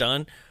 Nan, you're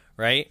done.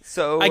 Right?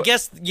 So... I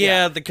guess,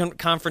 the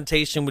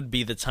confrontation would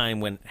be the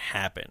time when it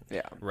happened.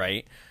 Yeah.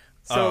 Right?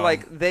 So,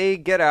 like, they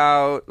get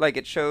out, like,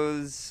 it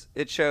shows,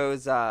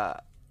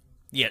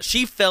 Yeah,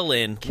 she fell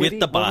in Kitty? with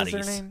the What was bodies.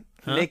 her name?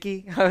 Huh?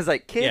 Nikki? I was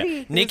like, Kitty? Yeah,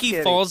 Who's Nikki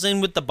Kitty? falls in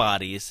with the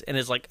bodies and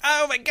is like,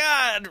 "Oh my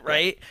god!"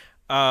 Right?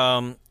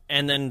 And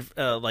then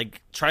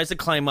like tries to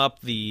climb up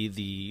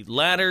the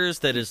ladders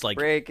that is like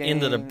Breaking,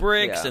 into the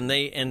bricks, yeah.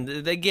 and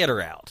they get her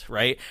out,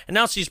 right? And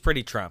now she's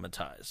pretty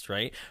traumatized,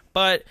 right?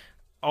 But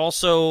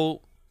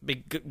also.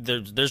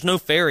 There's no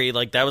ferry,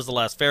 like that was the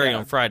last ferry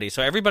on Friday,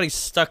 so everybody's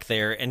stuck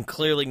there, and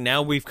clearly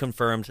now we've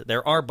confirmed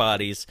there are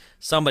bodies.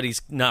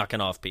 Somebody's knocking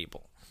off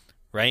people,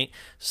 right?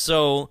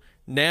 So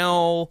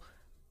now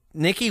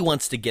Nikki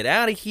wants to get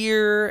out of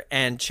here,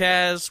 and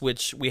Chaz,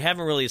 which we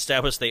haven't really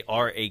established, they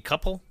are a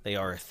couple, they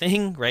are a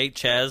thing, right?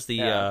 Chaz,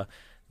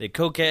 the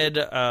cokehead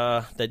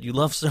that you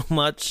love so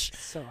much,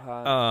 So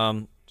hot.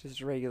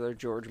 Just regular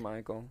George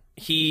Michael.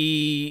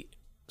 he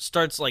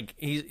starts like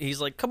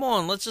he's like, come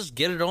on, let's just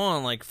get it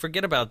on, like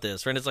forget about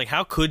this, right? It's like,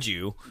 how could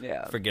you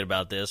forget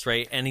about this,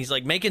 right? And he's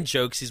like making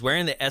jokes. He's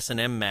wearing the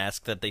S&M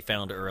mask that they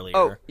found earlier.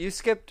 Oh, you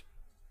skipped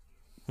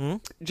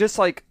just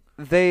like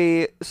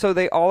they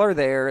all are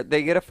there.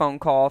 They get a phone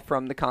call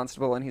from the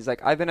constable, and he's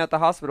like, I've been at the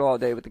hospital all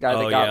day with the guy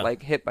that got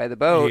like hit by the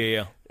boat.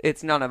 Yeah.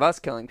 It's none of us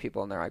killing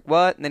people. And they're like,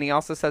 what? And then he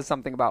also says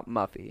something about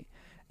Muffy.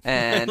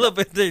 And I love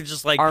it. They're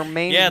just like, our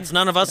main- yeah, it's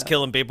none of us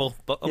killing people,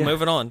 but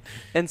moving on.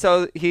 And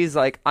so he's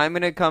like, I'm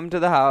going to come to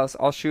the house.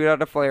 I'll shoot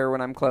out a flare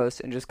when I'm close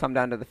and just come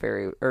down to the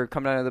ferry or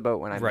come down to the boat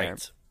when I'm there.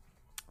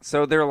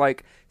 So they're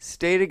like,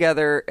 stay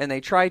together, and they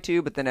try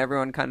to, but then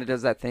everyone kind of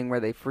does that thing where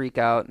they freak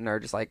out and are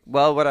just like,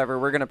 well, whatever,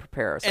 we're going to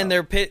prepare ourselves. And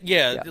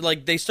they're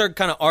like they start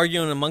kind of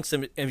arguing amongst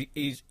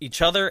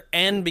each other,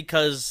 and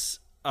because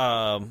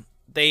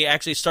they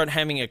actually start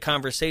having a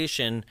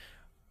conversation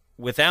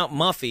without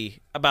Muffy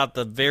about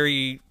the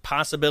very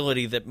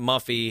possibility that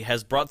Muffy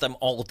has brought them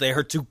all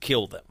there to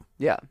kill them.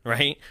 Yeah.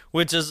 Right?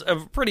 Which is a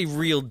pretty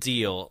real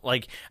deal.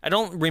 Like, I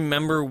don't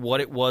remember what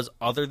it was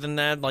other than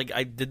that. Like,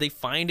 did they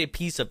find a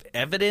piece of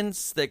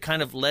evidence that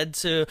kind of led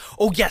to...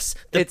 Oh, yes!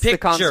 It's picture. the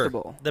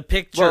constable. The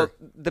picture. Well,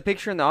 the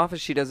picture in the office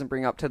she doesn't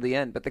bring up to the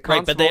end, but the constable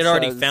Right, but they had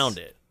already says found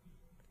it.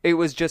 It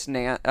was just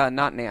Nan,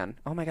 not Nan.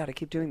 Oh my god, I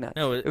keep doing that.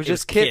 No, it was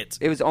just Kit.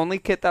 It was only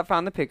Kit that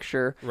found the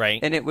picture. Right.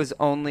 And it was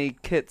only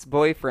Kit's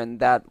boyfriend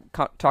that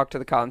talked to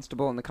the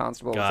constable, and the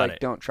constable was like,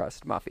 don't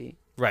trust Muffy.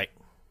 Right.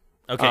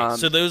 Okay,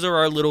 so those are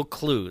our little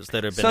clues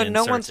that have been inserted.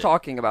 So no one's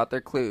talking about their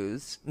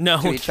clues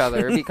to each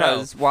other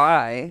because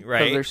why? Right.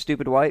 Because they're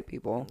stupid white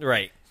people.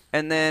 Right.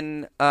 And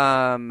then,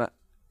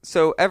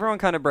 so everyone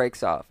kind of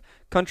breaks off.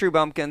 Country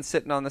Bumpkin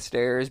sitting on the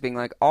stairs being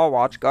like, I'll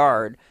watch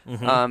guard.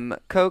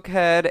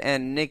 Cokehead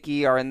and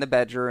Nikki are in the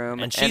bedroom.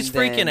 And she's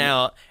freaking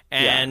out,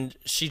 and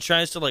she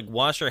tries to, like,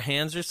 wash her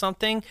hands or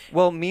something.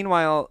 Well,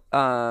 meanwhile,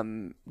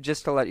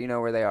 just to let you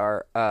know where they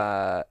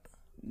are,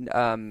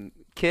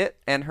 Kit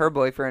and her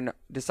boyfriend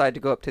decide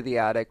to go up to the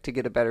attic to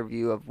get a better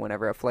view of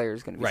whenever a flare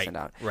is going to be sent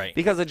out. Right.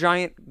 Because a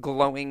giant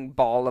glowing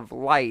ball of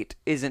light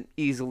isn't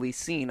easily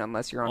seen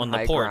unless you're on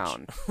high the porch.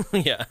 ground.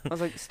 Yeah. I was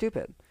like,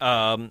 stupid.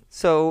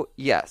 So,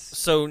 yes.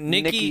 So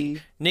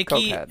Nikki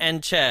Cokehead.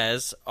 and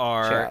Chaz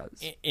are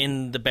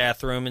in the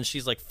bathroom, and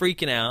she's, like,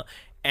 freaking out.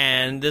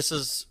 And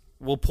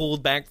we'll pull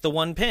back the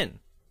one pin,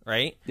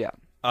 right? Yeah.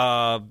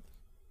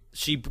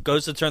 She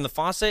goes to turn the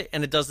faucet,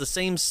 and it does the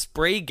same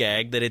spray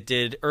gag that it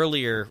did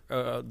earlier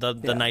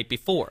the night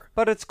before.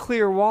 But it's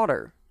clear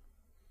water.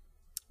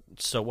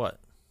 So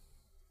what?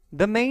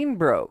 The main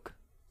broke.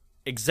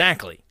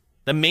 Exactly.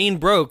 The main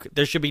broke.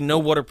 There should be no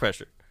water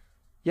pressure.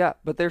 Yeah,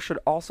 but there should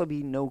also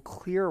be no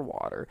clear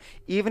water.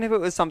 Even if it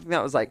was something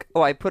that was like,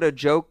 oh, I put a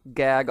joke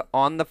gag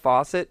on the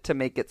faucet to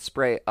make it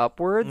spray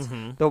upwards,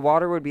 the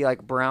water would be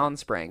like brown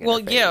spraying in her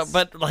face. Yeah,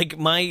 but like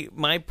my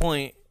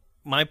point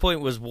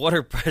was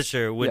water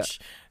pressure, which...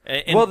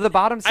 Yeah. Well, the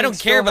bottom I don't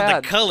care about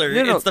bad. the color.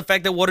 No. It's the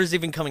fact that water's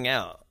even coming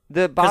out.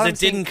 Because it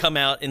didn't come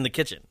out in the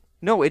kitchen.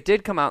 No, it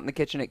did come out in the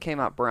kitchen. It came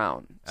out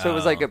brown. So it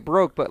was like it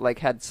broke, but like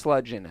had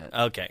sludge in it.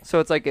 Okay.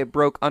 So it's like it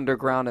broke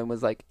underground and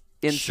was like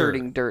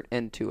inserting dirt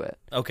into it.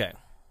 Okay.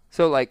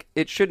 So like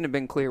it shouldn't have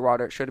been clear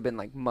water. It should have been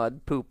like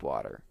mud poop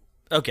water.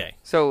 Okay.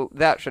 So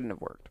that shouldn't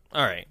have worked.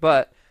 All right.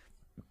 But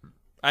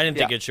I didn't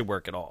think it should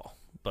work at all,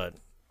 but...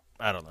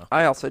 I don't know.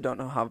 I also don't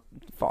know how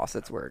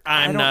faucets work.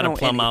 I'm not a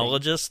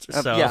plumologist,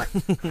 so... Yeah.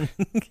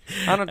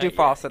 I don't do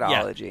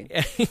faucetology.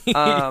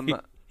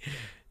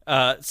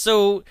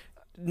 So,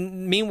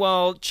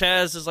 meanwhile,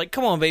 Chaz is like,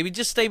 come on, baby,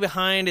 just stay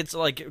behind. It's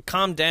like,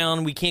 calm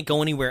down. We can't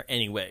go anywhere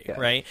anyway,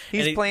 right?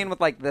 He's playing with,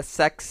 like, the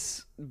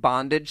sex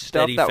bondage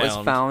stuff that was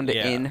found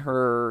in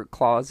her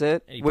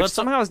closet, which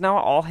somehow is now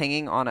all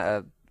hanging on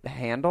a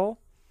handle.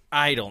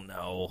 I don't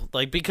know,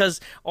 like, because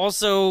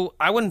also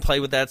I wouldn't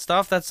play with that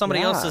stuff. That's somebody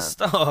else's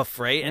stuff,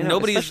 right? And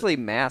nobody's especially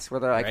masks where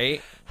they're like,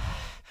 right.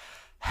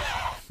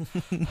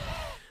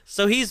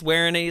 So he's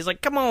wearing it. He's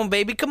like, "Come on,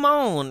 baby, come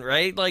on!"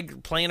 Right,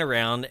 like playing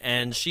around.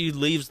 And she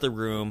leaves the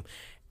room.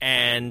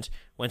 And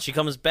when she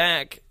comes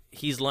back,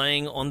 he's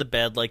laying on the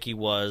bed like he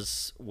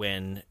was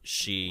when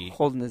she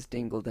holding his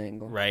dingle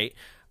dangle. Right.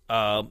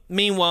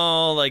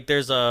 Meanwhile, like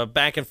there's a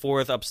back and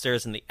forth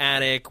upstairs in the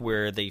attic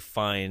where they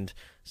find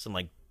some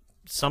like.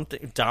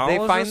 Dolls. They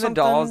find the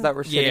dolls that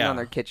were sitting on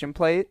their kitchen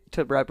plate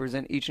to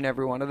represent each and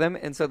every one of them,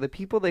 and so the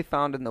people they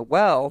found in the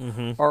well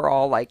are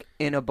all like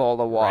in a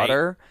bowl of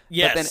water. Right.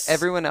 Yes. But then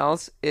everyone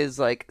else is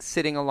like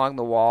sitting along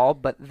the wall.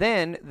 But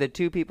then the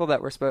two people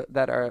that were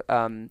that are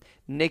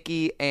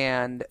Nikki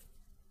and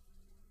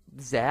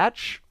Zach.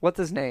 What's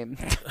his name?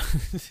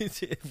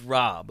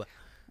 Rob.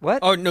 What?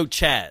 Oh no,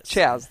 Chaz.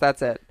 Chaz.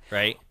 That's it.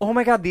 Right. Oh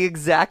my god, the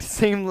exact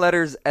same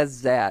letters as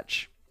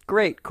Zach.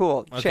 Great,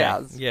 cool, okay.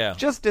 Chaz. Yeah.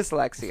 Just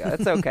dyslexia.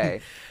 It's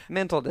okay.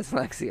 Mental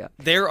dyslexia.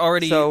 They're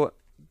already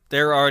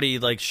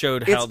like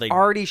showed how they. It's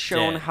already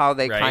shown how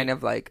they right? kind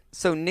of like.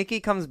 So Nikki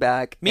comes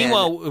back.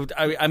 Meanwhile,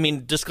 I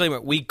mean, disclaimer: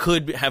 we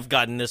could have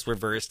gotten this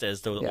reversed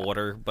as the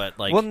order, but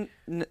like.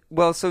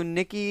 Well, so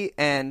Nikki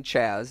and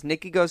Chaz.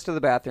 Nikki goes to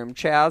the bathroom.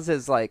 Chaz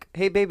is like,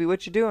 "Hey, baby,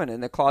 what you doing?"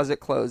 And the closet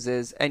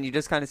closes, and you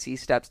just kind of see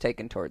steps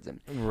taken towards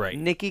him. Right.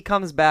 Nikki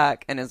comes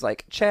back and is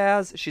like,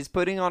 "Chaz." She's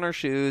putting on her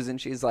shoes, and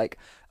she's like.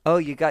 Oh,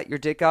 you got your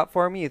dick out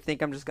for me? You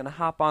think I'm just going to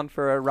hop on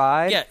for a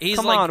ride? Yeah, he's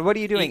Come like, on, what are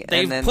you doing?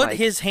 They've and then, put like,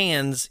 his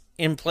hands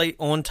in plate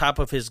on top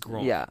of his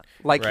groin. Yeah,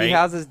 like right? he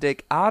has his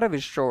dick out of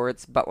his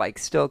shorts, but like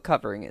still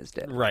covering his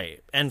dick. Right,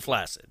 and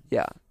flaccid.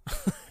 Yeah,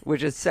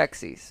 which is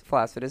sexy.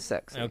 Flaccid is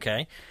sexy.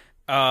 Okay.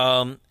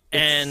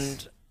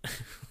 And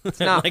It's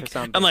not like, for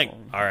some I'm like,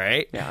 people. all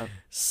right. Yeah.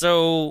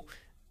 So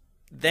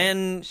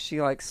then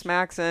She like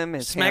smacks him.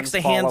 His smacks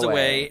the fall hands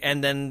away,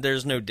 and then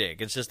there's no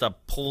dig. It's just a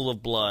pool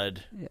of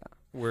blood. Yeah.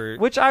 Where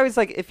Which I was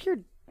like,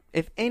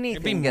 if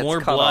anything be gets more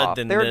cut blood off,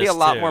 than there would be a this,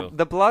 lot too. more.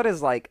 The blood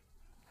is like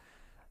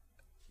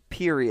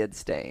period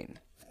stain.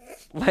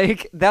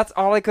 Like that's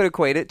all I could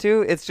equate it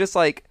to. It's just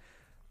like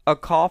a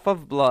cough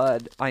of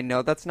blood. I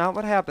know that's not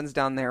what happens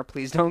down there.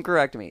 Please don't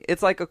correct me.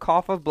 It's like a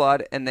cough of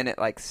blood and then it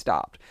like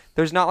stopped.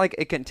 There's not like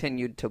it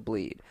continued to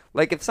bleed.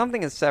 Like if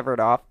something is severed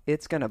off,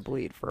 it's going to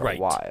bleed for Right.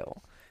 a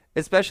while.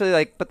 Especially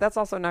like, but that's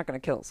also not going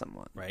to kill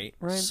someone. right?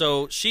 Right.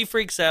 So she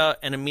freaks out,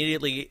 and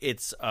immediately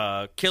it's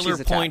killer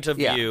She's point attacked. of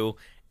Yeah. view,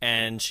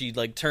 and she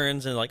like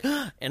turns and like,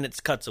 and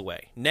it cuts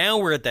away. Now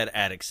we're at that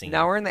attic scene.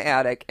 Now we're in the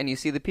attic and you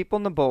see the people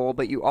in the bowl,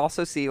 but you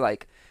also see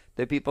like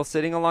the people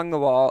sitting along the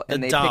wall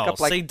and the they dolls. pick up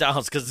like Say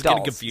dolls because it's dolls.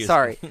 getting confusing.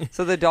 Sorry.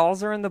 So the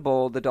dolls are in the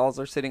bowl, the dolls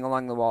are sitting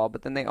along the wall,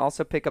 but then they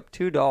also pick up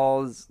two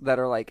dolls that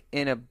are like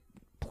in a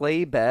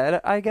play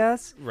bed, I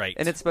guess. Right.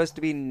 And it's supposed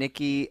to be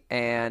Nikki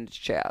and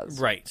Chaz.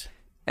 Right.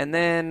 And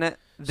then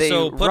they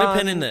So put run- a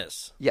pin in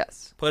this.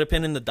 Yes. Put a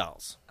pin in the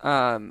dolls.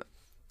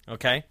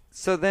 Okay.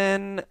 So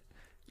then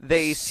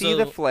they see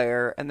the So-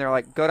 flare and they're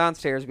like, go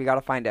downstairs, we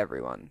gotta find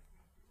everyone.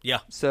 Yeah.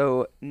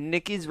 So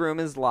Nikki's room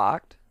is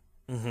locked.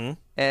 Mm-hmm.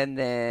 And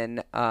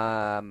then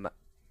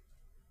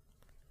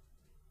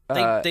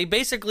They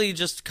basically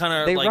just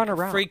kind they of run like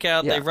around. freak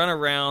out. Yeah. They run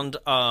around.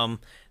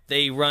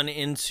 They run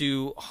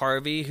into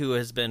Harvey, who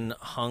has been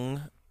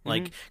hung,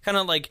 like Mm-hmm. kind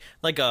of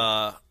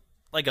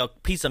like a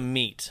piece of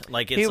meat.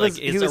 Like it's He was-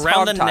 like he it's was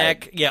around the hog-tied.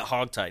 neck. Yeah,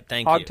 hog-tied.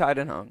 Thank you. hog-tied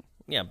and hung.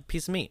 Yeah,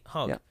 piece of meat,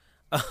 hog.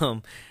 Yeah.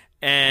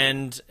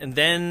 And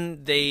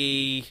then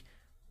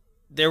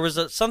there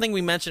was something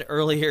we mentioned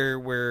earlier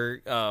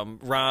where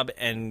Rob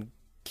and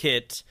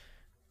Kit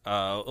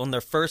on their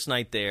first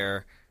night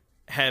there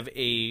have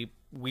a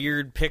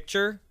weird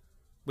picture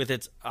with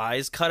its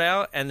eyes cut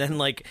out, and then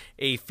like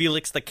a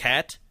Felix the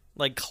cat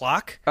like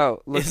clock. Oh,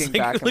 It's, looking like,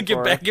 back and looking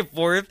forth. back and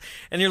forth,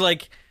 and you're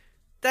like,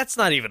 that's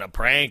not even a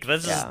prank.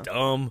 That's just Yeah.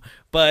 dumb.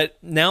 But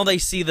now they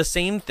see the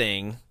same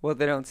thing. Well,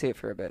 they don't see it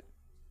for a bit.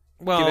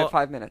 Well, Give it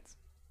 5 minutes.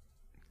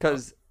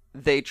 Because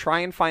they try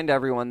and find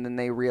everyone, then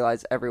they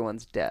realize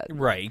everyone's dead.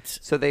 right.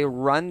 So they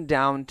run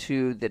down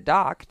to the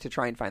dock to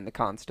try and find the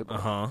constable.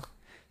 Uh-huh.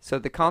 So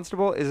the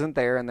constable isn't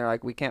there, and they're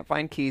like, we can't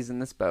find keys in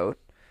this boat.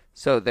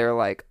 So they're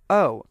like,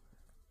 oh,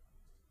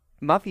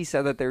 Muffy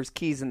said that there's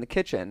keys in the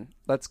kitchen.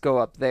 Let's go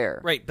up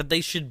there. Right, but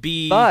they should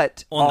be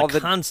But on all the the-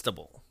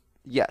 constable.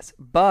 Yes,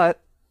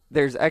 but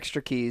there's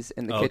extra keys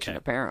in the Okay. kitchen,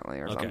 apparently,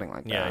 or Okay. something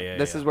like Yeah, that. yeah,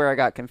 This yeah. is where I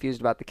got confused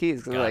about the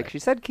keys. Because Got like, it. she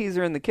said keys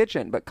are in the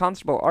kitchen, but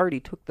constable already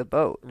took the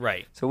boat.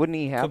 Right. So wouldn't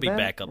he have Could be them?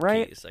 backup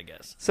right? keys, I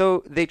guess.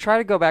 So they try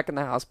to go back in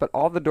the house, but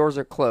all the doors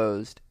are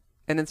closed.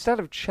 And instead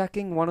of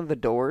checking one of the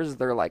doors,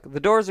 they're like, the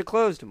doors are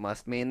closed. It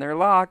must mean they're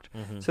locked.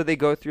 Mm-hmm. So they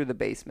go through the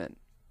basement.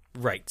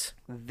 Right.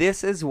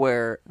 This is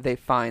where they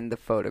find the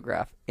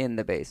photograph in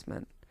the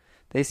basement.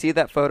 They see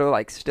that photo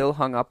like still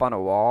hung up on a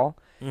wall.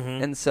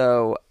 Mm-hmm. And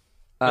so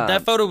But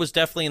that photo was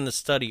definitely in the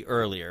study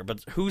earlier,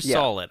 but who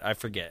saw it? I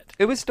forget.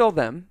 it was still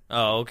them.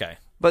 Oh, okay.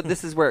 But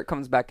this is where it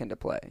comes back into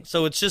play.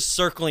 So it's just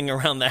circling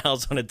around the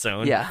house on its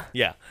own. Yeah.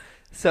 Yeah.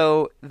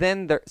 So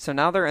then,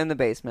 now they're in the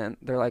basement.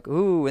 They're like,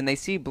 ooh, and they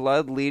see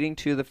blood leading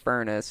to the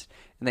furnace.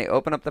 And they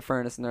open up the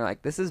furnace, and they're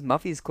like, this is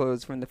Muffy's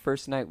clothes from the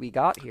first night we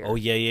got here. Oh,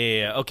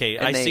 yeah. Okay,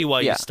 And I they- see why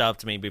yeah. you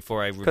stopped me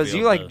before I revealed. Because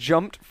you like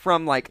jumped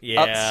from like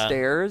Yeah.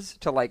 upstairs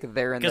to like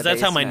there in the Because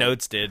that's how my basement.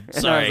 notes did. And I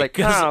Sorry. was like,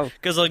 no.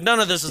 Because like none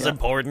of this is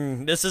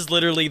important. This is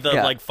literally the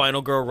Yeah. like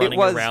final girl running it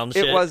was, around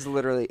It shit. was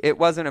literally, it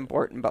wasn't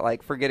important, but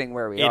like forgetting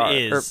where we It are.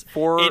 is. Or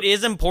for, It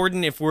is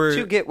important if we're.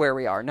 to get where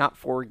we are, not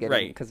for getting,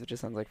 Right. because it just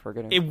sounds like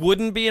forgetting. It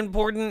wouldn't be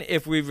important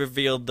if we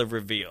revealed the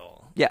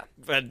reveal. yeah.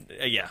 But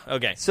yeah,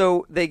 okay.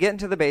 So they get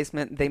into the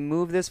basement, they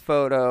move this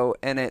photo,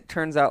 and it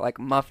turns out like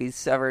Muffy's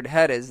severed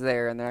head is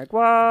there, and they're like,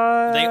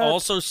 what? They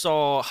also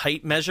saw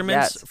height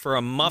measurements Yes. for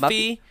a Muffy,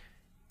 Muffy.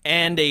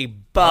 and a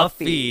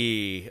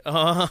Buffy.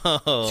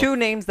 Oh. Two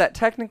names that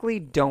technically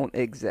don't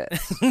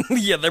exist.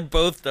 Yeah,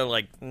 they're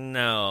like,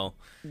 no.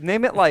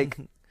 Name it like,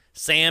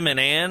 Sam and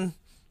Ann?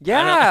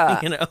 yeah.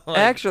 You know, like-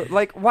 actually,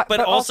 like, what?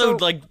 But also,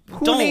 like,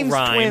 who don't names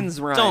rhyme.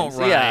 twins rhymes? Don't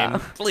rhyme.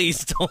 Yeah.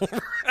 Please don't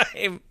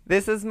rhyme.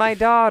 This is my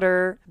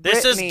daughter.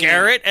 This Brittany. is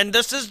Garrett, and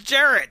this is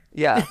Jarrett.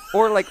 Yeah.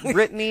 Or like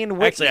Brittany and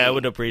Whitney. Actually, I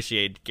would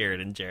appreciate Garrett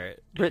and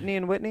Jarrett. Brittany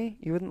and Whitney?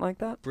 You wouldn't like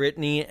that?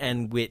 Brittany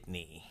and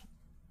Whitney.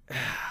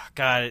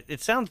 God,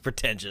 it sounds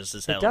pretentious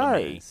as hell It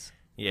to me. does.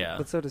 Yeah.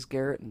 But so does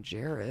Garrett and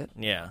Jarrett.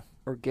 Yeah.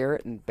 Or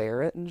Garrett and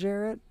Barrett and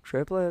Jarrett.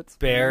 Triplets.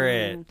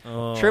 Barrett.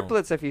 Mm. Oh.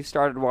 Triplets if you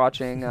started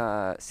watching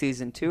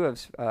season 2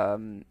 of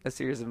A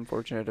Series of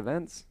Unfortunate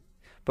Events.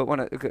 But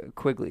when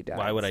Quigley died.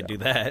 Why would I do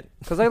that?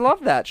 Because I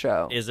love that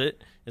show. Is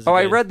it?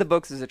 I good? read the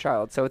books as a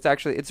child, so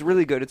it's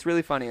really good. It's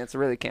really funny. It's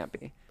really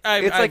campy.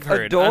 I've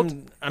heard. adult.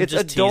 I'm it's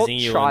just adult teasing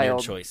you child. on your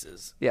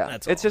choices. Yeah,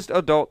 That's it's all. just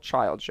adult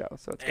child show.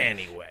 So it's good.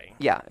 Anyway.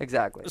 Yeah,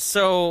 exactly.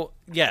 So,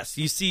 yes,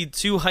 you see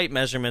 2 height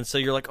measurements, so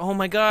you're like, oh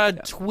my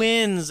god,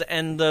 twins,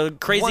 and the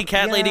crazy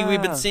cat lady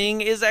we've been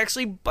seeing is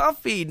actually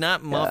Buffy,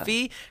 not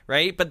Muffy,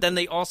 right? But then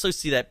they also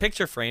see that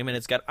picture frame, and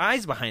it's got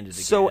eyes behind it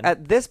again. So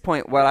at this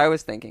point, what I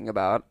was thinking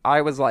about,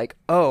 I was like,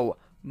 oh,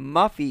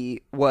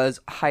 Muffy was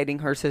hiding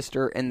her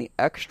sister in the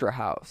extra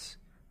house,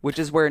 which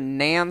is where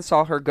Nan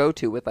saw her go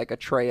to with like a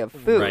tray of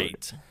food.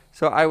 Right.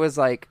 So I was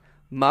like,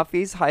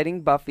 Muffy's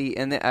hiding Buffy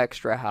in the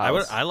extra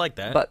house. I like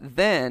that. But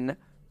then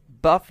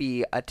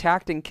Buffy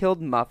attacked and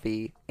killed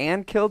Muffy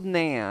and killed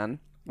Nan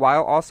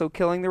while also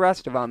killing the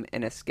rest of them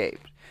and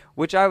escaped,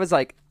 which I was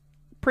like,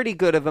 pretty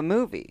good of a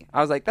movie.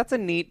 I was like, that's a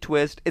neat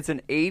twist. It's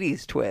an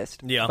 80s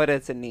twist, but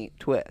it's a neat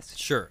twist.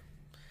 Sure.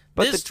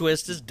 But this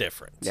twist is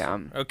different. Yeah.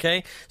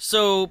 Okay?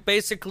 So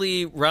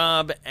basically,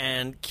 Rob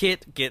and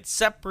Kit get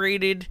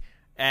separated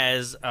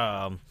as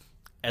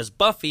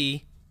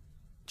Buffy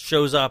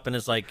shows up and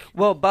is like...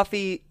 Well,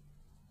 Buffy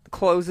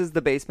closes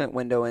the basement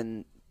window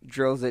and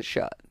drills it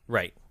shut.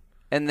 Right.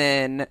 And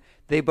then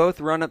they both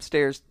run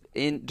upstairs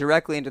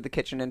directly into the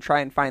kitchen and try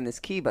and find this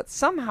key, but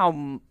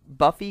somehow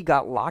Buffy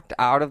got locked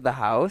out of the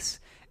house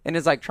and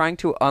is like trying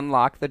to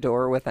unlock the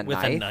door with a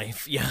knife. With a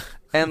knife, yeah.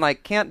 And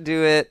like can't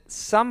do it.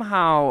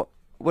 Somehow,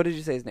 what did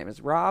you say his name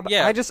is? Rob?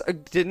 Yeah. I just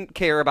didn't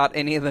care about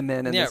any of the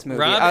men in this movie.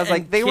 Rob I was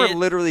like, and they were Kit-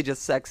 literally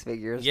just sex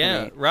figures. Yeah,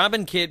 to me. Rob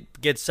and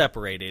Kit get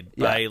separated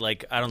by,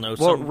 like, I don't know,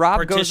 Well, some Rob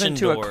goes partition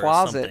into a door or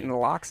closet something. and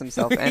locks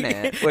himself in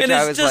it, which and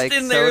I it's was just like,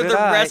 in so there did the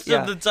I. rest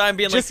Yeah. of the time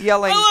being just like,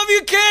 yelling, I love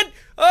you, Kit!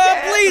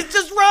 Please,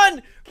 just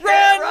run!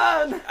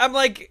 Run! I'm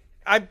like...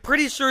 I'm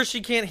pretty sure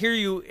she can't hear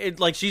you.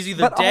 Like, she's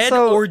either But dead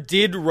also- or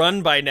did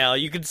run by now.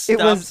 You could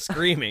stop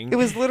screaming. It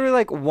was literally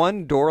like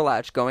one door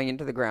latch going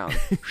into the ground.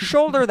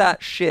 Shoulder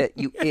that shit,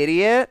 you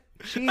idiot.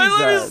 Jesus. I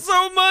love you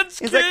so much,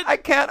 He's Kit. like, I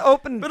can't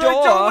open but door. I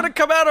don't want to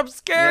come out. I'm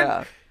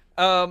scared.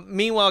 Yeah.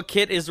 Meanwhile,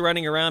 Kit is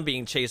running around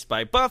being chased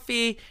by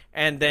Buffy,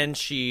 and then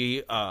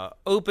she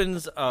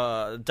opens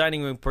a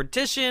dining room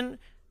partition,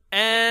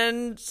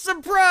 and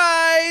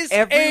surprise!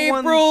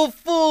 Everyone's- April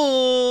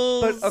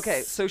Fools! But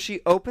okay, so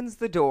she opens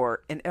the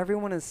door, and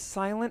everyone is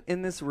silent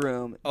in this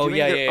room, doing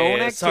yeah, their yeah, own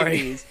yeah, sorry.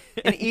 activities.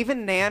 And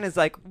even Nan is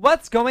like,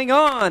 "What's going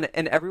on?"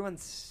 And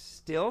everyone's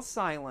still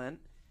silent.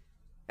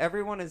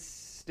 Everyone is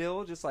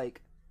still just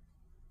like,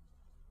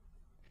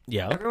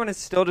 Yeah. everyone is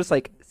still just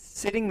like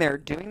sitting there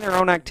doing their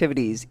own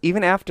activities,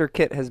 even after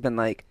Kit has been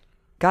like,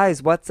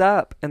 "Guys, what's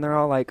up?" And they're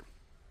all like,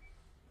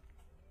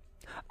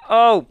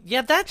 "Oh,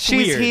 Yeah, that's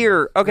she's weird,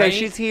 here. Okay, right?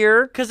 she's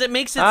here." Because it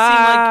makes it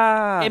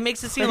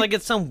seem like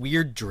it's some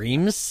weird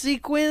dream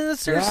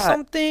sequence or Yeah.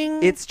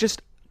 something. It's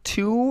just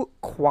too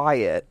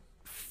quiet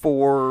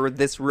for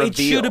this reveal. It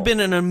should have been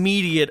an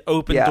immediate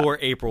open Yeah. door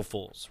April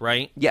Fools,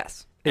 right?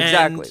 Yes,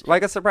 exactly. And-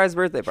 Like a surprise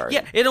birthday party.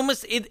 Yeah, it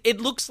almost it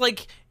looks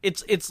like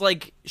it's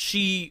like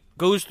she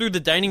goes through the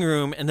dining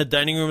room and the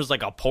dining room is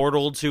like a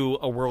portal to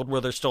a world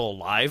where they're still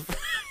alive.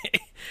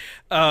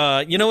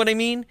 You know what I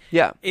mean?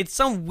 Yeah. It's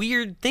some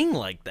weird thing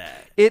like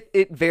that.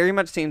 It very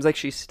much seems like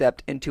she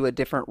stepped into a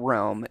different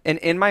realm. And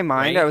in my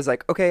mind, Right. I was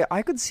like, okay,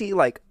 I could see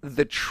like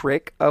the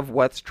trick of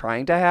what's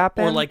trying to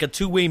happen. Or like a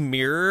two-way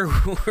mirror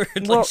where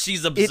Well, like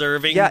she's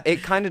observing.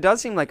 It kind of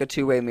does seem like a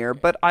two-way mirror.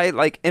 But I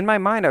like in my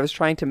mind, I was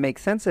trying to make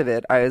sense of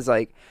it. I was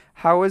like,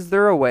 how is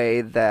there a way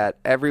that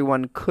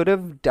everyone could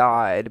have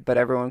died, but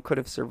everyone could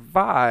have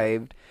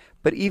survived?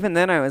 But even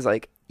then, I was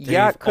like,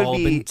 yeah, They've it could all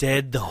be been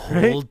dead the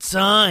whole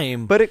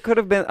time. But it could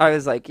have been, I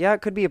was like, yeah,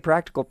 it could be a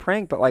practical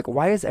prank, but like,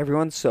 why is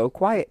everyone so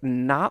quiet,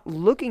 not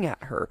looking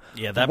at her?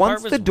 Yeah, that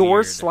Once part was the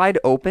doors weird. slide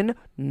open,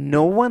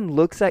 no one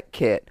looks at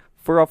Kit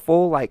for a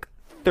full like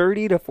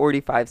 30 to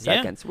 45 Yeah.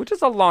 seconds, which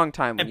is a long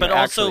time when but you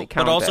actually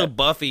count it.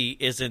 Buffy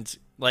isn't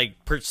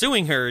like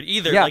pursuing her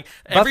either. Yeah, Like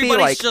Buffy,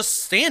 everybody's like-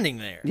 just standing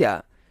there.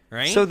 Yeah.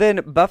 Right? So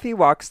then Buffy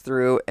walks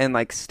through and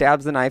like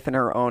stabs the knife in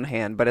her own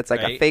hand, but it's like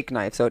a Right. fake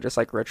knife, so it just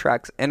like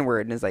retracts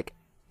inward and is like,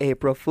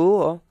 April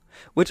Fool.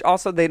 Which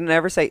also, they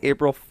never say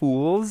April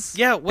Fools.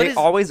 Yeah, what they is-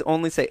 always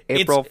only say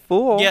April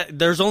Fool. Yeah,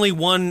 there's only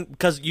one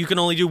because you can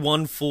only do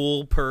one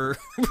fool per.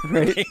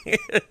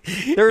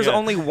 There's Yeah.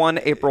 only one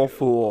April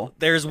Fool.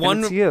 There's and one.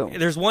 it's you.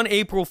 There's one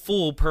April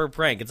Fool per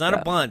prank. It's not a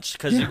bunch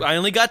because I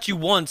only got you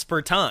once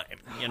per time.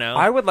 You know.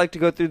 I would like to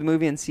go through the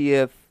movie and see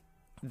if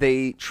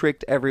they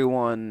tricked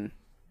everyone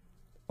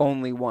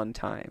only one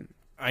time.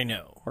 I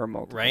know. Or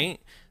multiple. Right?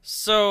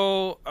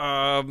 So,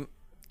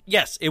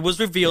 yes, it was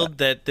revealed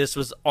that this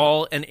was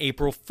all an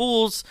April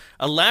Fool's,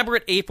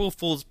 elaborate April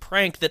Fool's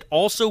prank that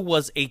also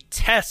was a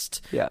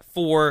test Yeah.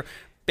 for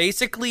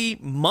basically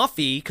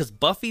Muffy, because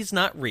Buffy's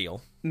not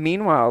real.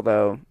 Meanwhile,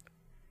 though,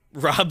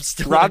 Rob's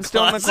still in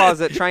the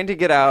closet trying to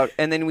get out,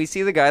 and then we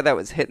see the guy that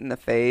was hit in the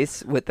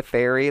face with the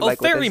fairy. Oh, with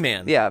his-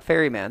 Ferryman. Yeah,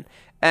 Ferryman.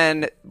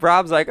 And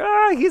Rob's like,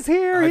 he's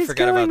here. I He's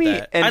forgot killing about me.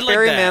 that. And I like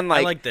Ferryman that.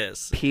 I like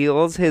this.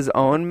 peels his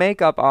own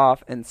makeup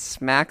off and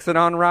smacks it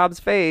on Rob's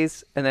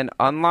face and then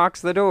unlocks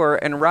the door.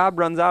 And Rob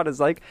runs out is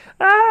like,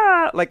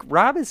 Like,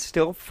 Rob is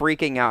still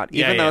freaking out,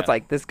 even though it's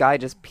like, this guy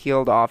just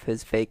peeled off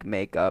his fake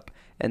makeup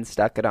and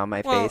stuck it on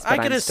my face. But I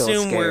could I'm still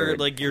assume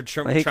scared. you're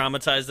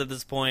traumatized at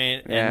this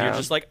point, and Yeah. you're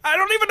just like, I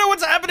don't even know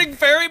what's happening.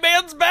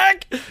 Ferryman's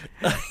back.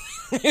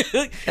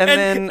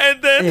 And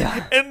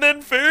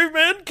then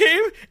Ferryman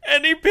came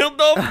and he peeled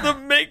off the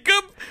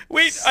makeup.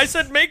 Wait, I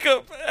said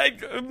makeup.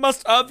 I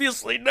must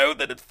obviously know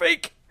that it's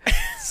fake.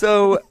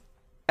 So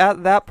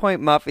at that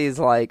point, Muffy's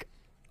like,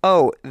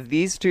 oh,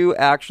 these two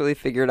actually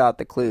figured out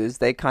the clues.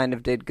 They kind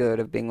of did good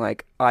of being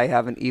like, I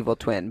have an evil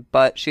twin.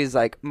 But she's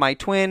like, my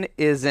twin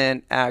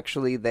isn't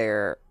actually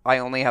there. I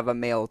only have a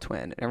male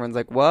twin. And everyone's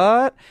like,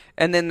 what?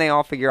 And then they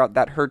all figure out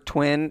that her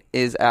twin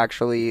is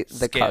actually the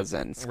Skip.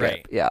 cousin, Skip.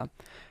 Right. Yeah.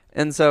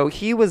 And so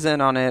he was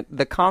in on it.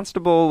 The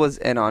constable was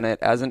in on it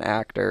as an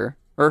actor.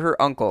 Or her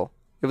uncle.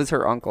 It was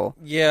her uncle.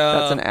 Yeah.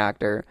 That's an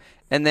actor.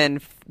 And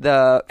then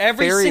the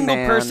Every single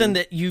ferryman- person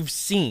that you've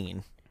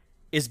seen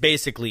is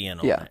basically in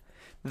on it.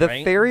 The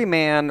right?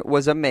 ferryman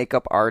was a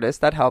makeup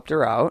artist that helped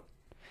her out.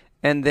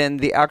 And then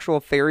the actual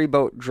ferry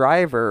boat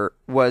driver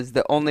was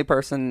the only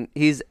person.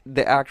 He's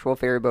the actual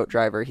ferry boat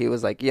driver. He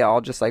was like, yeah,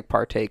 I'll just like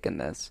partake in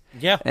this.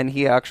 Yeah. And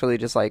he actually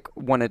just like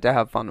wanted to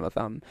have fun with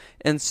them.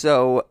 And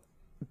so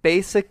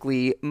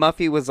basically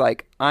Muffy was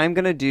like, I'm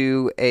going to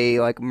do a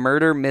like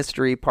murder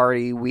mystery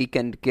party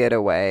weekend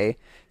getaway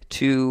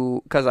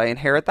because I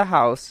inherit the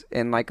house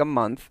in like a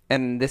month.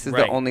 And this is the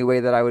Right. only way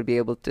that I would be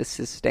able to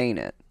sustain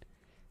it.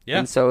 Yeah.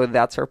 And so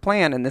that's her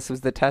plan, and this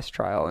was the test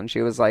trial. And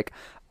she was like,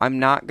 I'm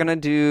not going to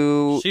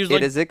do She was it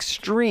like- as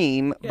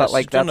extreme, Yeah, but she's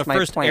like doing that's the my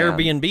first plan.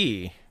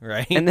 Airbnb,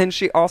 right? And then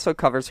she also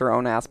covers her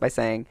own ass by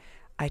saying,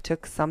 I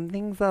took some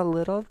things a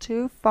little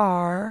too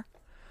far.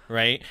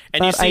 right? And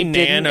But you see I Nan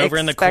didn't over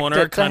in the expect corner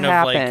it to kind of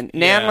happen. like...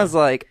 Nan yeah. was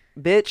like,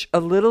 bitch, a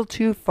little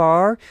too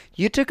far?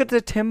 You took it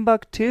to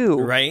Timbuktu.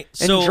 Right.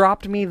 And So-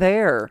 dropped me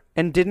there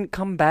and didn't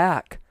come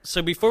back.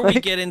 So before we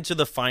get into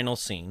the final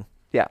scene,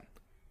 Yeah.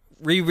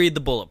 reread the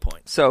bullet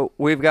points. So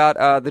we've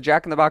got the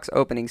Jack in the Box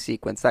opening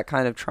sequence that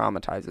kind of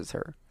traumatizes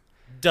her.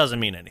 Doesn't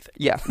mean anything.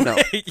 Yeah, no.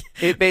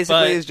 It basically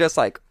But- is just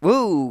like,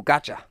 woo,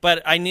 gotcha.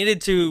 But I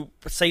needed to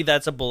say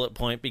that's a bullet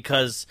point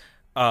because,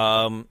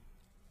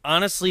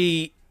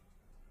 honestly,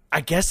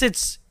 I guess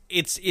it's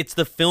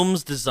the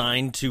film's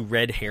designed to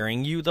red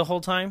herring you the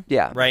whole time.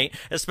 Yeah. Right?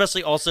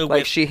 Especially also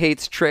Like, with... she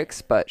hates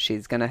tricks, but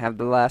she's going to have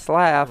the last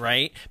laugh.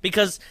 Right?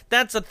 Because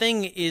that's the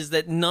thing is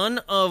that none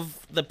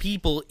of the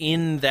people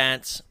in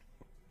that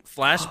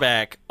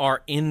flashback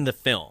are in the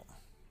film.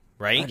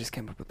 Right? I just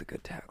came up with a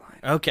good tagline.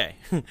 Okay.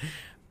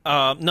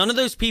 None of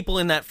those people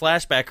in that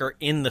flashback are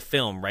in the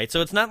film, right?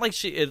 So it's not like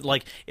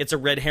it's a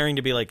red herring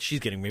to be like she's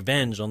getting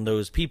revenge on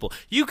those people.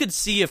 You could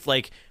see if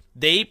like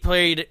they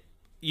played.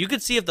 You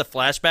could see if the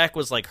flashback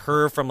was like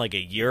her from like a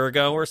year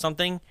ago or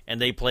something, and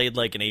they played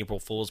like an April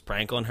Fool's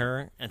prank on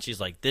her, and she's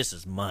like, "This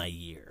is my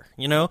year,"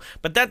 you know.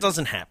 But that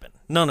doesn't happen.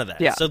 None of that.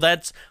 Yeah. So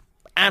that's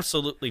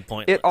absolutely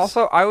pointless. It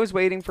also, I was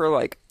waiting for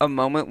like a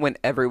moment when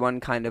everyone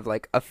kind of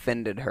like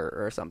offended her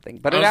or something.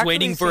 But I it was actually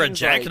waiting for a seems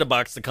Jack like, in the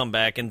Box to come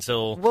back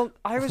until. Well,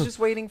 I was just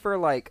waiting for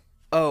like,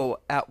 oh,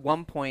 at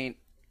one point,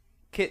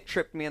 Kit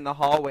tripped me in the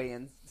hallway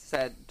and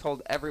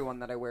told everyone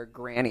that I wear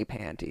granny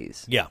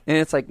panties. Yeah. And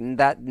it's like,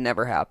 that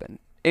never happened.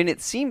 And it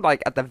seemed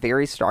like at the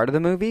very start of the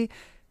movie,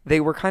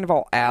 they were kind of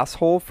all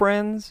asshole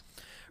friends.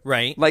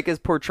 Right. Like is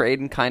portrayed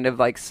in kind of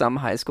like some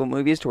high school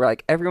movies to where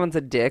like everyone's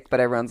a dick, but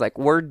everyone's like,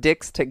 we're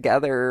dicks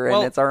together and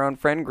Well, it's our own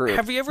friend group.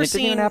 Have you ever it seen?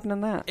 didn't even happen in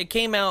that. It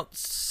came out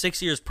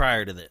 6 years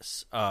prior to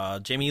this.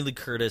 Jamie Lee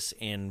Curtis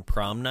in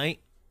Prom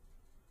Night.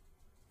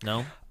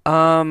 No.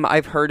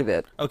 I've heard of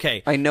it.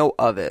 Okay. I know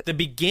of it. The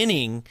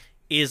beginning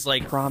is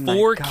like Prom Night,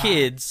 four God.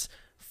 kids,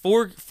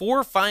 four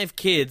or five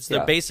kids. They're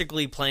Yeah.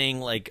 basically playing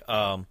like.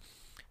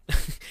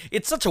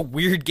 It's such a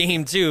weird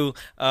game too.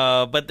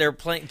 But they're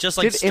playing just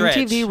like Did Stretch.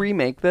 MTV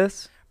remake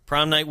this?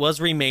 Prom Night was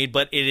remade,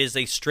 but it is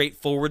a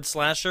straightforward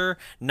slasher,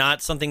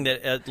 not something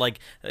that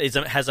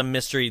has a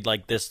mystery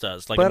like this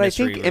does. Like, But a I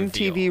mystery think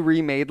reveal. MTV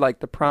remade like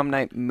the Prom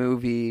Night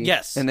movie.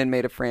 Yes. And then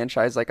made a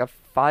franchise like a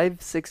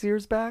 5-6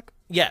 years back.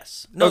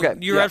 Yes. No, Okay,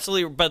 you're yeah.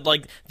 absolutely... But,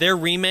 like, their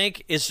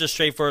remake is just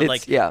straightforward.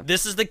 It's- Like, yeah.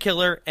 this is the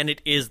killer, and it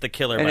is the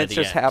killer And by it's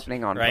the just end,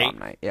 happening on right? Prom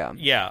Night. Yeah.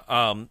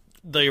 Yeah.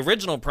 The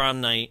original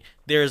Prom Night,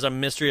 there's a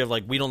mystery of,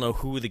 like, we don't know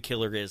who the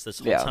killer is this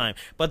whole Yeah. time.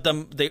 But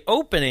the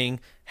opening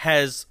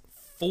has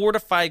 4 to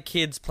 5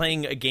 kids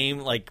playing a game,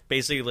 like,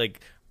 basically, like...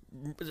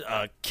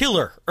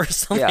 Killer or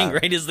something, Yeah.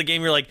 right? Is the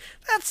game you're like,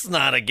 that's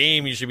not a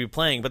game you should be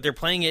playing, but they're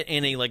playing it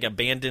in a like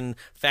abandoned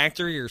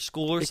factory or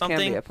school or It something,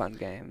 can be a fun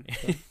game.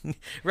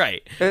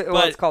 right?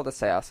 Well, it's called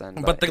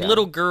Assassin. But the yeah.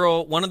 little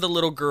girl, one of the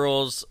little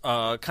girls,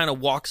 kind of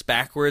walks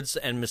backwards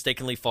and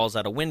mistakenly falls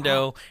out a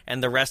window,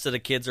 and the rest of the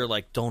kids are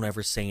like, "Don't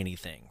ever say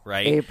anything,"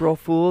 right? April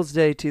Fool's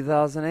Day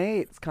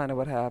 2008. It's kind of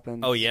what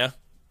happens. Oh yeah,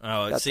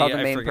 Oh, That's see, how the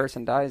I main forget.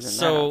 person dies in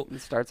So- that.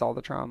 It starts all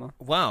the trauma.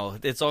 Wow,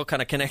 it's all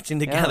kind of connecting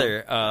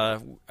together.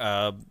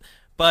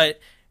 But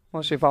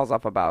Well, she falls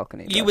off a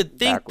balcony. you but would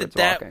think backwards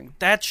that walking.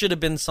 that should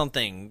have been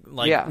something.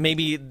 Like, Yeah.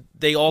 maybe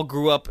they all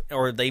grew up,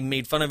 or they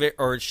made fun of it,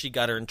 or she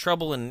got her in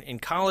trouble in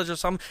college or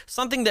something.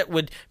 Something that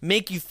would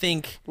make you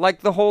think,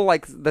 Like the whole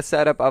the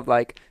setup of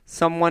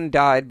someone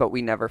died, but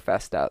we never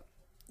fessed up.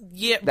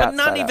 yeah, but That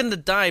not setup. even the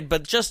die,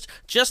 but just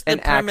the An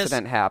premise.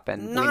 accident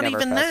happened. We Not never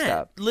even fessed that.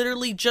 up.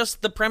 Literally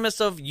just the premise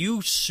of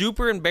you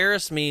super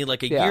embarrassed me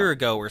like a Yeah. year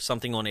ago or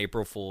something on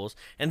April Fool's,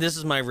 and this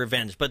is my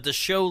revenge. But to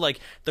show the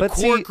But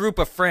core see, group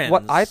of friends.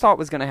 What I thought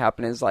was going to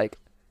happen is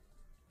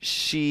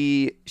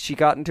she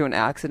got into an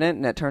accident,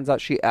 and it turns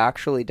out she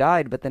actually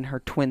died. But then her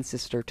twin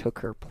sister took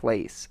her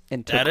place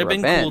and took That'd have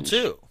been cool, revenge,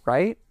 too.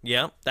 right?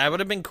 Yeah, that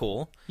would have been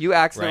cool. You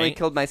accidentally Right.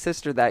 killed my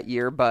sister that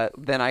year, but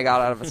then I got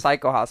out of a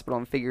psycho hospital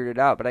and figured it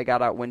out. But I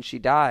got out when she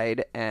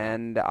died,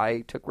 and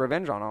I took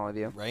revenge on all of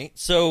you. Right.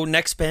 So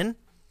next spin.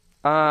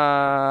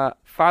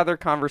 Father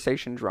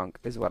conversation drunk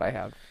is what I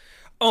have.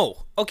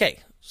 Oh, okay.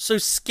 So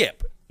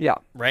skip. Yeah.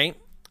 Right.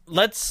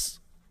 Let's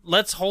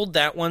hold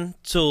that one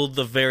till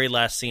the very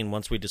last scene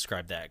once we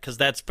describe that, because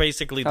that's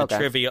basically the Okay.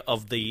 trivia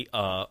of the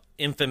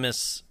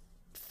infamous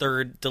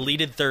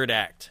deleted third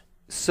act.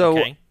 So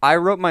Okay. I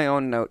wrote my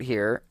own note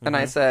here, and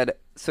I said,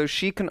 so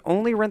she can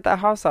only rent the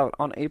house out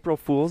on April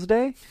Fool's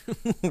Day?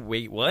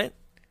 Wait, what?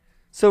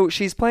 So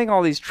she's playing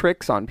all these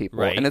tricks on people,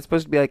 Right. and it's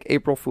supposed to be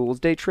April Fool's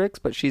Day tricks,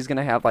 but she's going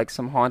to have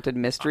some haunted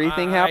mystery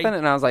thing happen,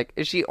 and I was like,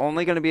 is she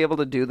only going to be able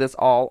to do this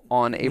all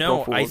on April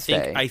No, Fool's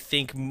Day? I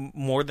think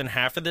more than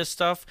half of this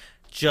stuff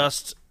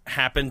just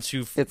happened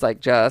to It's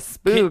just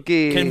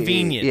spooky.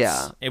 convenience.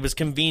 Yeah. It was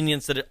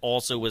convenience that it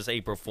also was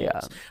April Fool's.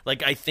 Yeah.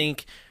 I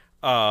think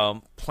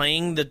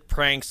playing the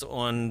pranks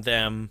on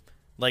them,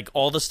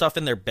 all the stuff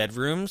in their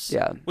bedrooms,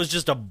 was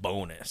just a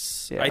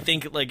bonus. Yeah. I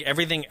think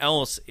everything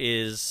else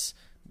is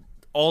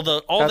all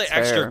the That's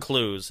extra fair.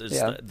 clues is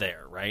Yeah.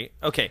 there, right?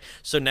 Okay,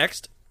 so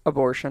next,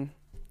 Abortion.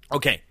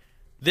 okay,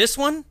 this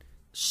one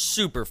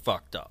super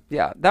fucked up.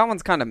 Yeah, that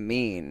one's kind of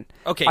mean.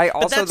 Okay, I but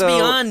also, that's though,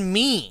 beyond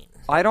mean.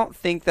 I don't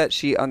think that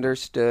she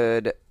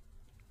understood.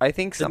 I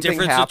think The something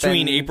difference happened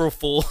between April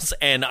Fool's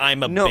and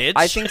I'm a No, bitch.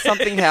 I think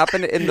something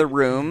happened in the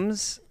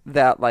rooms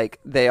that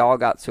they all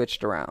got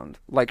switched around.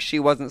 She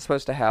wasn't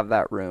supposed to have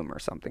that room or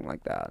something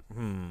like that.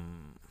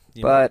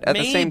 But at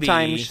the same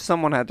time, Maybe.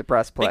 someone had to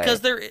press play.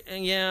 Because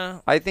yeah,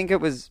 I think it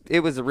was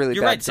a really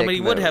you're bad right. Somebody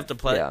dick would move. have to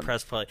Yeah.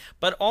 press play.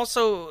 But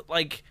also,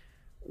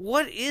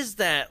 what is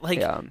that?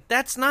 Yeah.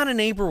 That's not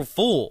an April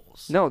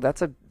Fool's. No,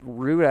 that's a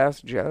rude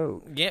ass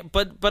joke. Yeah,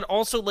 but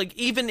also,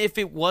 even if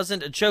it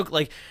wasn't a joke,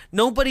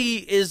 nobody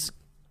is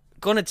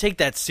gonna take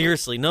that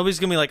seriously. Nobody's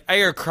gonna be like, "I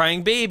hear a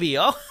crying baby."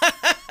 Oh,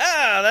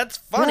 that's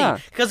funny, Yeah.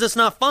 because it's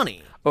not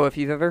funny. Oh, if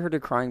you've ever heard a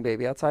crying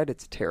baby outside,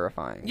 it's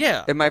terrifying.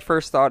 Yeah. And my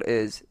first thought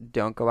is,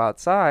 don't go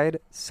outside.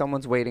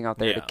 Someone's waiting out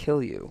there Yeah. to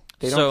kill you.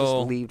 They don't So-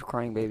 just leave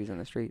crying babies in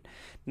the street.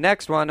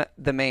 Next one,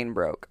 the main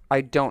broke. I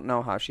don't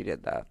know how she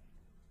did that.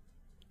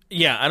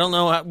 Yeah, I don't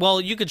know.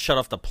 Well, you could shut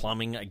off the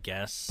plumbing, I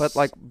guess. But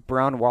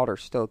brown water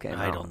still came out.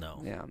 I don't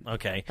know. Yeah.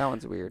 Okay. That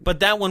one's weird.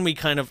 But that one we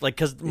kind of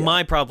because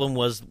my problem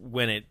was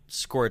when it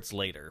squirts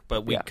later,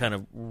 but we Yeah. kind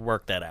of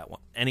worked that out.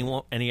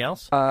 Any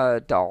else?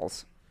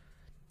 Dolls.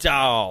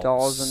 Dolls.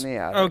 Dolls in the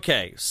attic.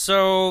 Okay,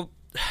 so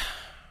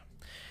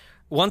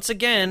once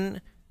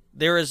again,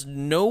 there is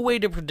no way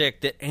to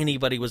predict that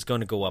anybody was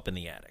going to go up in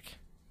the attic.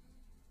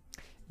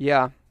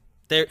 Yeah.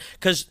 There,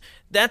 because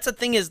that's the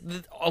thing is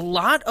a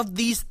lot of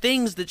these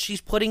things that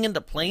she's putting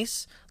into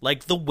place,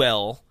 like the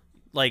well,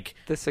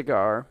 The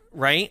cigar.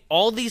 right?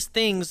 All these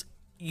things,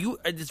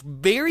 it's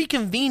very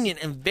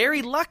convenient and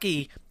very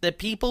lucky that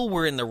people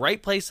were in the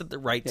right place at the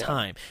right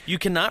time. You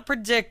cannot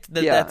predict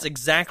that Yeah. that's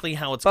exactly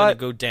how it's going to But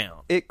go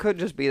down. It could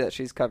just be that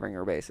she's covering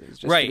her bases.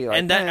 Just Right, To be like,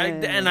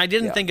 and I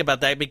didn't yeah. think about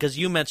that because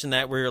you mentioned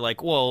that where you're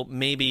like, well,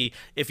 maybe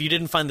if you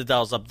didn't find the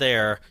dolls up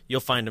there,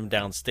 you'll find them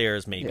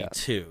downstairs maybe Yeah.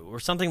 too, or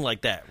something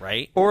like that,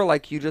 right? Or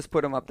you just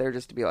put them up there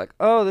just to be like,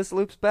 oh, this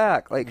loops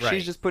back. Right.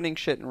 She's just putting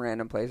shit in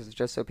random places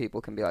just so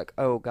people can be like,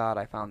 oh, God,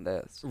 I found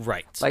this.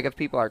 Right. If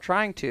people are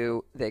trying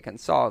to, they can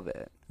solve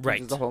it. Right.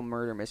 Which is the whole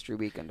murder mystery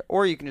weekend.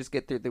 Or you can just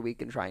get through the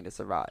weekend trying to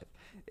survive.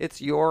 It's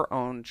your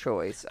own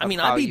choice. I mean,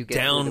 how I'd be you get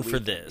through down the for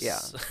weekend. this.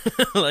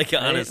 Yeah.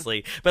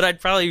 Honestly. But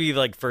I'd probably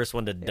be first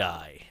one to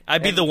die.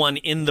 I'd be the one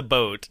in the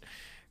boat,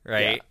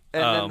 right?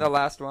 Yeah. And then the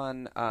last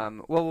one,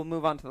 we'll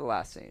move on to the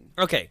last scene.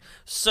 Okay,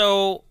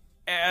 so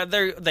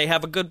they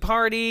have a good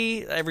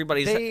party.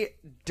 Everybody's They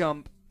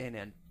dump an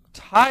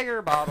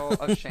entire bottle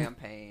of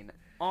champagne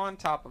on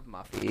top of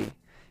Muffy.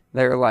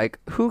 They're like,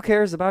 who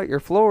cares about your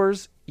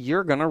floors?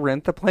 You're going to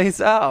rent the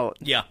place out.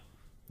 yeah.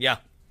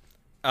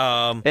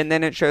 And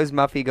then it shows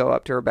Muffy go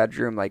up to her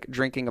bedroom,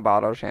 drinking a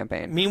bottle of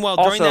champagne. Meanwhile,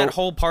 Also, during that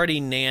whole party,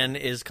 Nan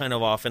is kind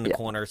of off in the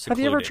corner, have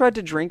secluded. you ever tried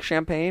to drink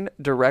champagne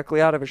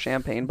directly out of a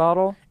champagne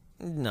bottle?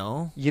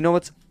 No. You know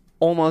what's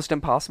almost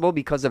impossible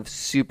because of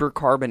super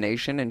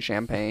carbonation in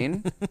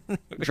champagne.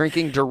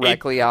 Drinking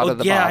directly out of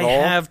the bottle. Yeah,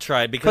 I have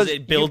tried because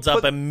it builds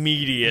up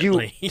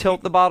immediately. You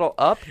tilt the bottle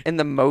up, and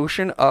the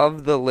motion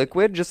of the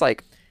liquid just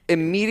like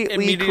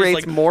immediately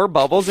creates more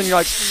bubbles, and you're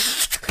like,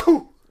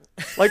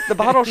 like the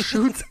bottle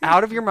shoots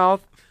out of your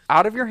mouth,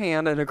 out of your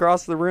hand, and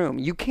across the room.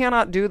 You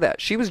cannot do that.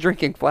 She was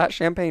drinking flat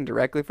champagne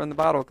directly from the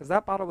bottle because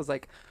that bottle was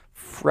like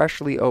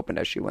freshly opened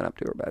as she went up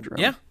to her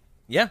bedroom.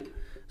 Yeah.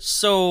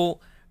 So,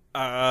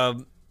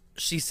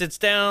 she sits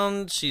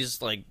down.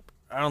 She's like,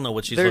 I don't know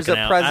what she's There's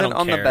looking a at. present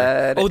on the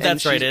bed. Oh,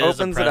 that's right. It is a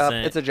opens it up.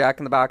 present. It's a Jack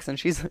in the Box, and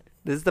this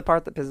is the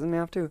part that pisses me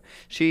off too.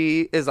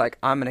 She is like,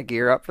 I'm gonna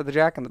gear up for the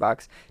Jack in the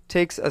Box.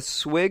 Takes a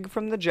swig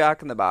from the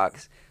Jack in the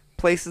Box,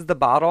 places the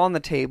bottle on the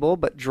table,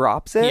 but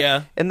drops it.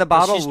 Yeah, and the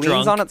bottle she's leans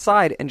drunk. on its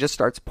side and just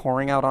starts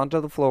pouring out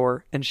onto the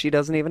floor, and she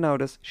doesn't even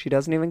notice. She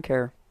doesn't even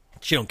care.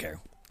 She don't care.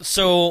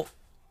 So,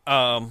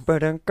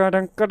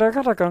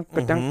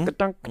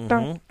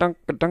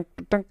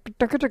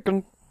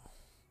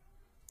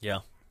 yeah.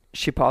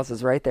 She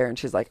pauses right there, and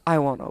she's like, I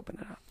won't open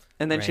it up.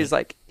 And then Right. she's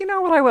like, you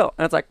know what, I will.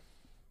 And it's like,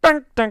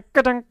 dunk, dunk,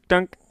 dunk,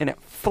 dunk, and it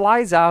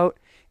flies out,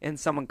 and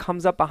someone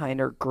comes up behind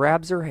her,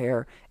 grabs her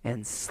hair,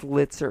 and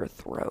slits her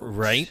throat.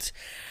 Right.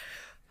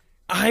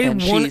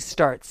 She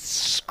starts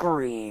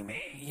screaming.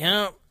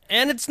 Yeah,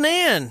 and it's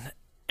Nan.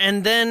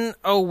 And then,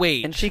 oh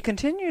wait. And she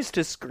continues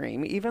to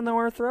scream, even though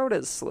her throat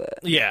is slit.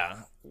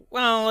 Yeah.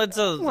 Well,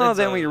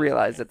 Then we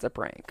realize it's a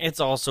prank. It's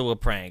also a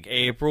prank.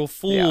 April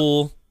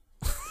Fool.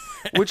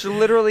 Which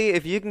literally,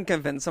 if you can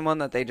convince someone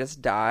that they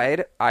just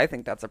died, I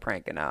think that's a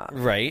prank enough.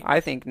 Right. I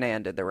think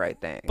Nan did the right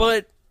thing.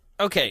 But,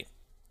 okay.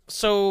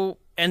 So,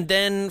 and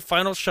then,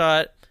 final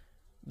shot,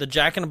 the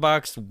Jack in the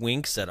Box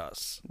winks at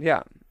us.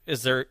 Yeah.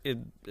 Is there...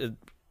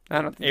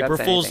 I don't think April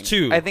that's Fool's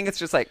anything. 2. I think it's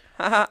just like,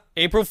 haha.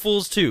 April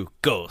Fool's 2.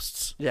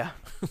 Ghosts. Yeah.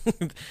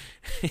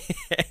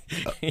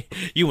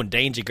 You in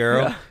danger,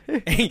 girl.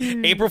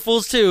 April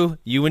Fool's 2.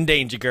 You in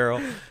danger,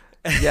 girl.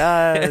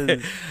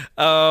 Yes.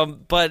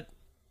 But,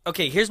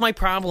 okay, here's my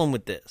problem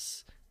with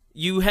this.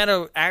 You had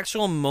an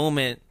actual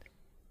moment,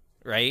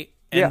 right?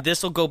 And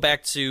this will go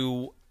back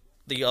to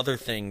the other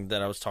thing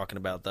that I was talking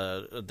about,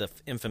 the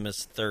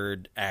infamous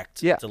third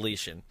act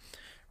deletion,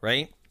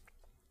 right?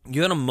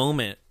 You had a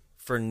moment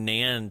for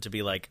Nan to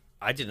be like,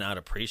 I did not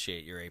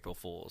appreciate your April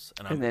Fools,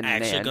 and I'm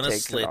actually going to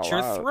slit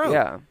your throat.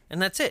 Yeah.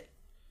 And that's it,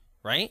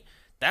 right?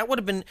 That would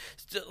have been,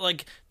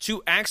 like,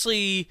 to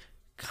actually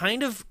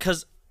kind of,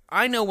 because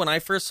I know when I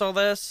first saw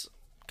this,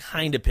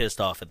 kind of pissed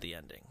off at the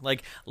ending.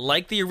 Like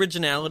the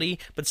originality,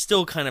 but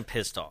still kind of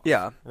pissed off.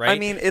 Yeah. Right? I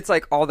mean, it's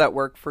like all that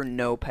work for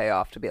no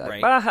payoff to be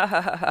like,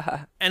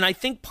 right. And I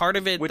think part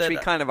of it... Which we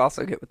kind of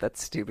also get with that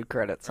stupid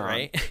credit song.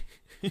 Right?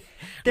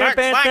 Looks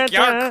like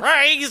you're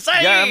crazy!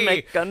 You're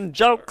making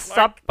jokes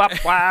up.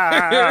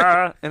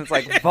 And it's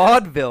like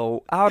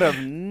vaudeville out of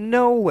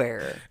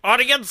nowhere.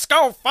 Audience,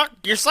 go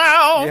fuck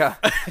yourself! Yeah.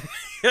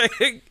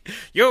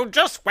 You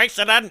just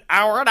wasted an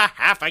hour and a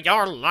half of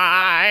your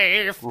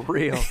life!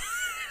 Real.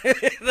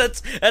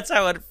 That's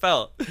how it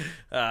felt.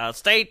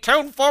 Stay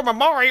tuned for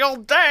Memorial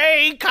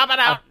Day coming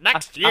out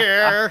next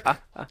year.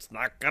 It's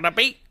not gonna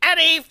be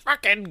any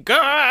fucking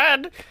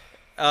good.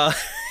 But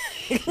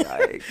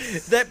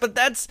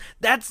that's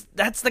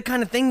the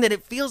kind of thing that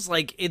it feels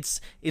like. It's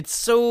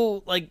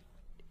so like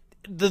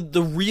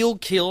the real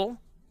kill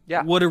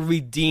would have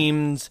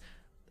redeemed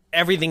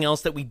everything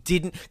else that we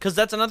didn't, because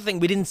that's another thing,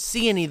 we didn't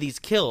see any of these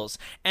kills,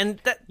 and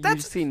that's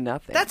you see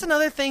nothing. That's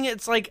another thing.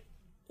 It's like,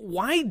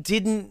 why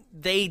didn't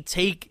they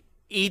take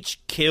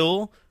each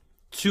kill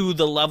to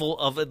the level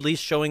of at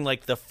least showing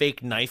like the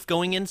fake knife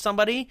going in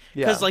somebody?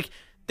 Because like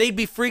they'd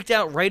be freaked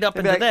out right up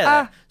into like,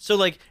 that. So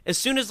like as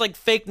soon as like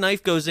fake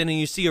knife goes in and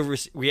you see a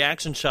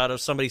reaction shot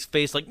of somebody's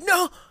face, like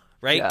no,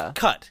 right? Yeah.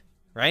 Cut,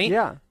 right?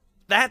 Yeah.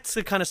 That's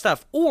the kind of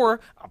stuff. Or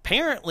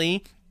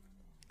apparently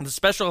the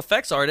special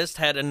effects artist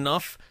had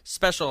enough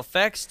special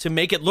effects to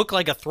make it look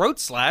like a throat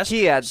slash.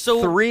 He had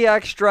 3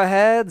 extra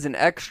heads, an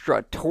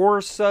extra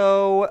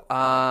torso,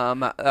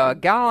 a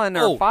gallon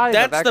or 5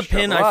 that's of extra the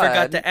pin blood. I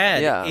forgot to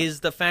add, Yeah.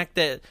 is the fact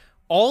that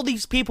all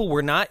these people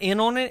were not in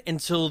on it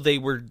until they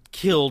were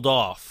killed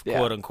off,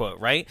 quote unquote,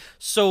 right?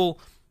 So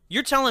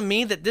you're telling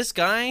me that this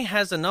guy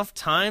has enough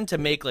time to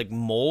make like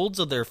molds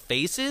of their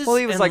faces? Well,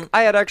 he was and, like,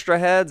 I had extra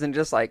heads and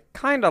just like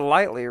kind of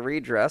lightly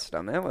redressed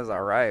them. It was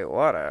all right,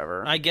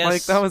 whatever. I guess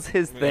like that was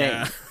his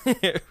thing,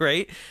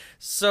 right?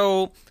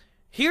 So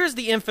here's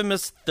the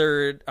infamous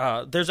third.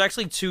 There's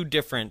actually 2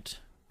 different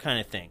kind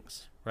of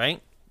things, right?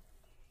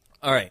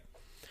 All right.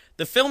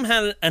 The film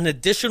had an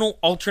additional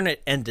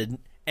alternate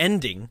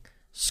ending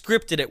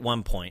scripted at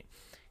one point.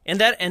 In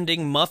that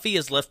ending, Muffy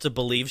is left to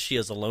believe she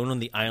is alone on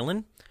the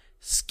island.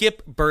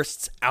 Skip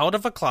bursts out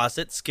of a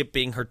closet, Skip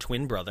being her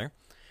twin brother,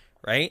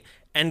 right?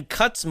 And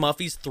cuts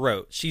Muffy's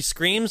throat. She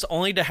screams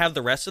only to have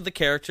the rest of the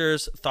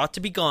characters, thought to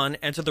be gone,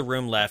 enter the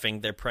room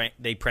laughing.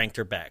 They pranked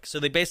her back. So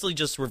they basically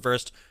just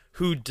reversed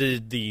who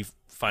did the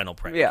final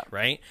prank,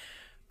 right?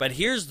 But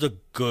here's the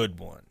good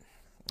one,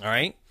 all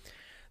right?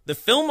 The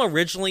film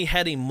originally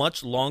had a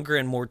much longer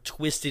and more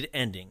twisted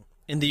ending.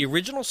 In the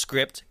original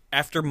script,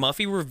 after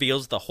Muffy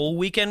reveals the whole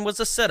weekend was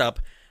a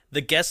setup,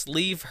 the guests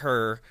leave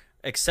her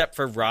except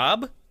for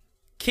Rob,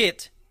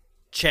 Kit,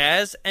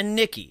 Chaz, and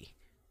Nikki.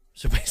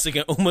 So basically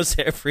almost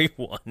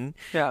everyone,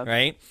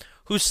 right?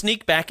 Who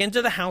sneak back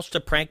into the house to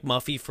prank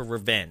Muffy for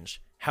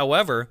revenge.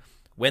 However,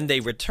 when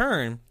they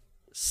return,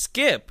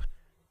 Skip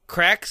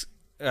cracks,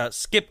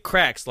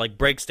 like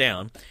breaks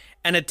down,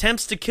 and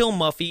attempts to kill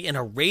Muffy in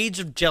a rage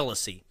of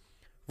jealousy.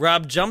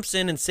 Rob jumps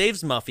in and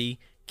saves Muffy,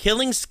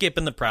 killing Skip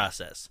in the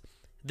process.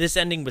 This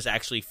ending was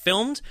actually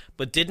filmed,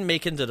 but didn't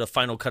make it into the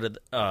final cut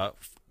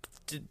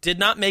did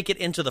not make it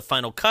into the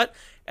final cut,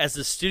 as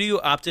the studio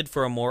opted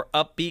for a more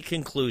upbeat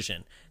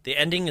conclusion. The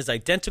ending is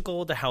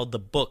identical to how the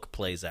book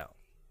plays out.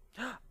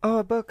 Oh,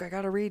 a book I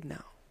gotta read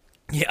now.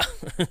 Yeah.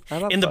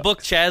 In the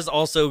book, Chaz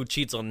also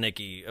cheats on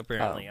Nikki,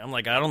 apparently. I'm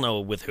like, I don't know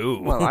with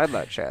who. Well, I'd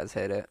let Chaz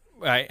hit it.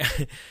 Right.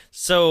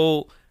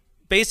 So,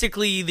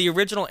 basically, the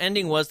original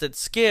ending was that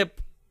Skip,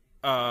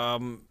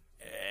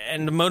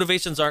 and the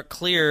motivations aren't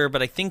clear,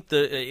 but I think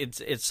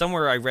it's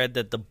somewhere I read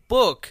that the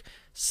book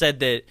said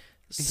that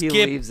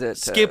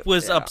Skip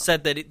was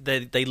upset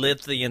that they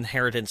left the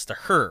inheritance to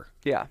her.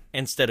 Yeah.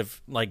 Instead of,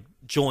 like,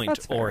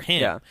 Joint or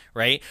him,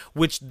 right?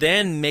 Which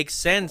then makes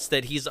sense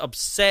that he's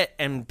upset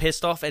and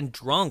pissed off and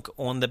drunk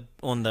on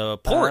the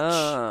porch,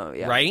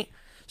 right?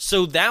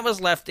 So that was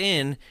left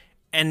in,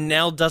 and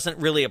now doesn't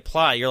really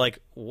apply. You're like,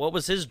 what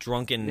was his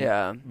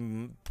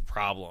drunken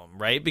problem,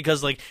 right?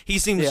 Because, like, he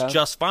seems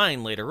just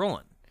fine later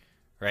on,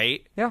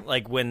 right? Yeah.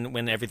 Like,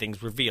 when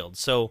everything's revealed.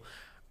 So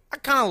I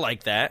kind of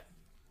like that.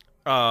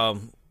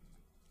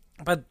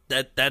 But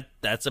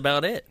that's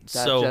about it.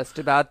 That just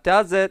about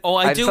does it. Oh,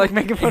 I do just like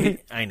making funny.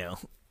 I know.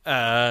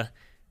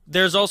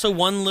 There's also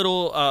one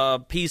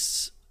little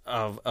piece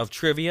of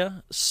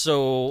trivia.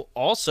 So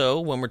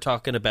also, when we're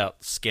talking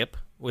about Skip,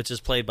 which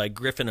is played by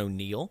Griffin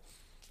O'Neill,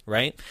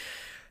 right?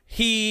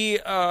 He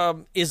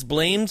is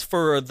blamed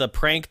for the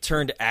prank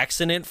turned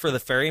accident for the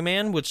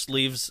ferryman, which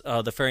leaves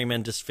the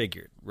ferryman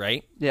disfigured,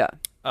 right? Yeah.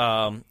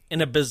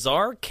 In a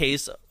bizarre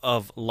case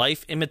of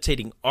life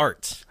imitating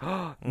art.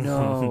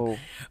 No.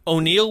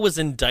 O'Neill was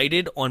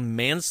indicted on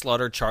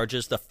manslaughter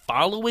charges the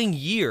following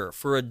year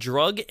for a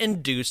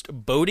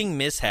drug-induced boating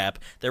mishap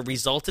that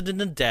resulted in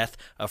the death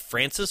of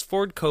Francis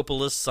Ford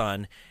Coppola's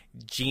son,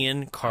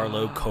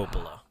 Giancarlo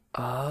Coppola.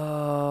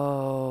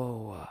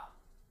 Oh.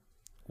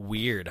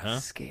 Weird, huh?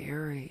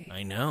 Scary.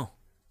 I know.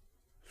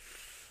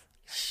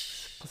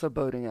 Also,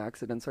 boating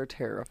accidents are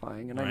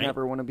terrifying, and Right. I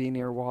never want to be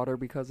near water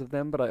because of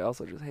them, but I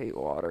also just hate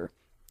water.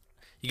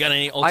 You got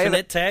any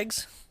alternate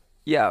tags?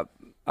 Yeah.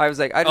 I was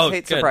like, I just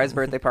hate good. surprise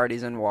birthday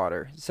parties in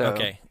water. So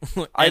Okay.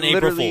 I And April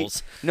literally,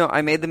 Fools. No,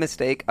 I made the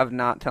mistake of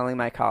not telling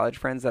my college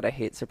friends that I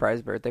hate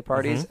surprise birthday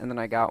parties, Mm-hmm. and then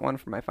I got one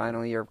for my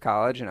final year of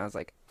college, and I was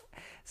like,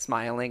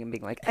 smiling and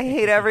being like, I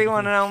hate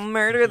everyone and I'll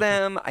murder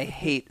them. I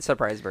hate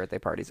surprise birthday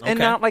parties. And Okay.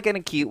 not like in a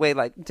cute way,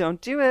 like,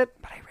 don't do it,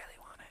 but I really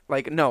want it.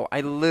 Like, no,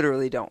 I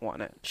literally don't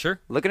want it. Sure.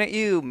 Looking at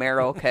you,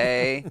 Meryl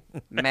Kay,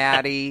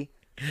 Maddie,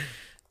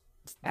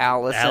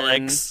 Allison.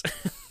 Alex.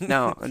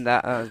 No, and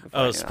that was before,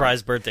 Oh, you know.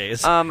 surprise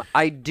birthdays.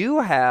 I do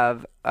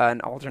have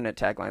an alternate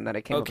tagline that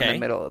I came up in Okay. the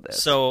middle of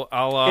this. So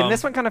I'll. And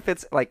this one kind of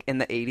fits like in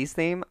the 80s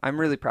theme.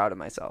 I'm really proud of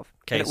myself.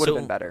 Okay, And it would have so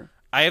been better.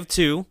 I have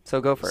two. So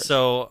go first.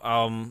 So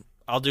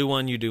I'll do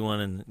one, you do one,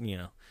 and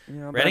Yeah,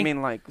 but Ready? I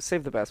mean, like,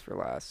 save the best for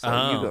last. So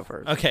you go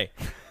first. Okay.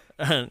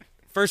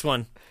 First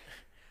one.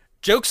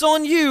 Joke's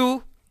on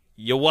you.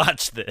 You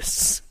watch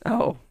this.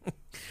 Oh.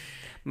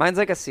 Mine's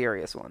like a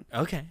serious one.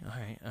 Okay.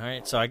 All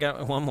right. So I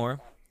got one more.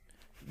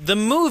 The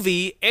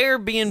movie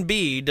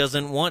Airbnb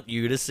doesn't want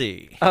you to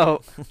see.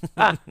 Oh.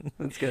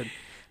 That's good.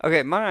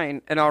 Okay,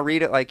 mine, and I'll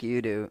read it like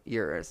you do,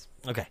 yours.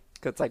 Okay.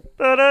 'Cause it's like,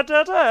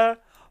 ba-da-da-da,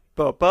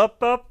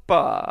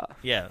 ba-ba-ba-ba.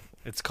 Yeah.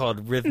 It's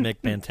called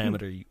rhythmic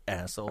pentameter, you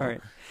asshole. All right.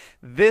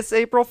 This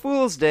April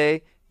Fool's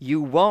Day, you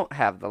won't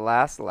have the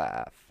last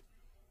laugh.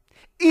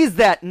 Is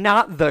that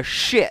not the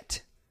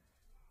shit?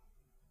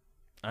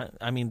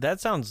 I mean,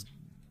 that sounds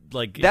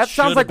like it That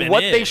sounds should like have been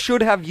what it. they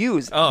should have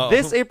used. Oh.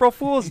 This April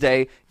Fool's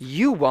Day,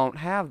 you won't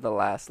have the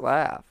last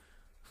laugh.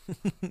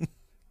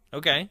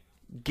 Okay.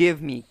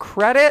 Give me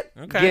credit.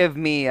 Okay. Give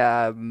me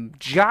a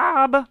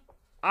job.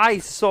 I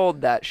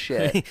sold that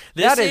shit.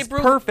 That is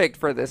perfect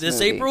for this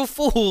movie. April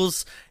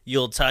Fool's,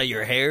 you'll tie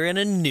your hair in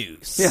a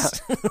noose.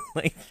 Yeah.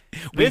 Like,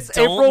 we This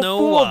don't April know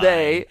Fool why.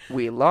 Day,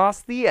 we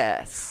lost the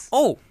S.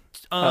 Oh,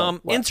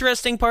 what?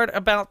 interesting part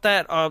about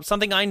that,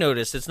 something I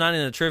noticed, it's not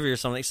in the trivia or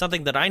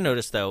something that I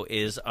noticed, though,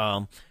 is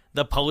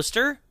the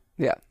poster,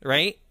 Yeah.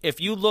 right? If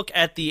you look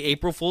at the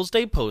April Fool's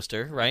Day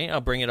poster, right? I'll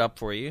bring it up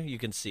for you. You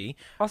can see.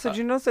 Also, did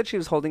you notice that she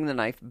was holding the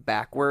knife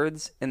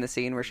backwards in the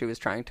scene where she was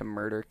trying to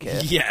murder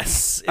Kit?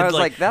 Yes. I was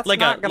like, that's like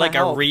not a gonna like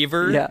help. a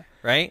reaver, Yeah.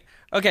 right?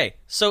 Okay,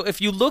 so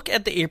if you look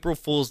at the April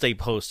Fool's Day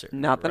poster,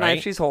 Not the right?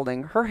 knife she's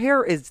holding. Her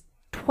hair is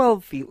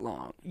 12 feet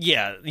long.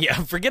 Yeah.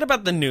 Forget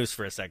about the noose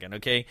for a second,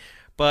 okay?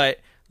 But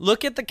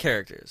look at the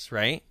characters,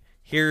 right?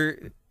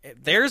 Here,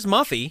 there's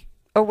Muffy,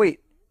 Oh, wait.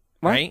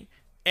 What? right?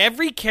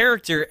 Every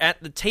character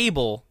at the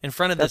table in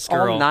front of That's this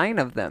girl all 9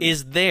 of them.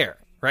 is there,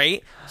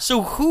 right?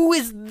 So who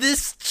is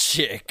this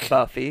chick?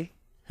 Buffy.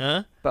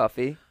 Huh?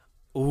 Buffy.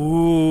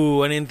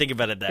 Ooh, I didn't think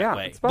about it that Yeah,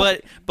 way. it's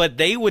Buffy. But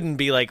they wouldn't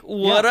be like,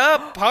 "What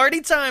up? Party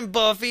time,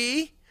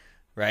 Buffy."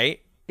 Right?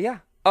 Yeah.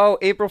 Oh,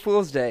 April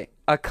Fool's Day.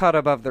 A cut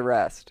above the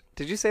rest.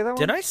 Did you say that one?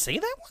 Did I say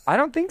that one? I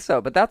don't think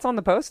so, but that's on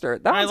the poster.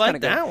 That I one's like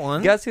kinda that good.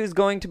 one. Guess who's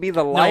going to be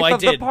the No, life I of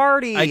did. the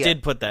party? I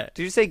did put that.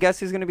 Did you say guess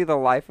who's going to be the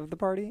life of the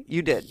party?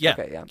 You did. Yeah.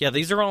 Okay, yeah. Yeah,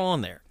 these are all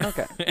on there.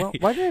 Okay. Well,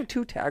 why do they have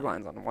two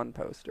taglines on one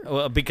poster?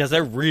 Well, because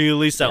they're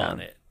really selling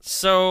Yeah. it.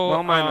 So,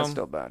 Well, mine is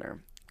still better.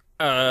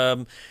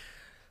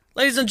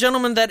 Ladies and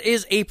gentlemen, that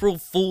is April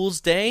Fool's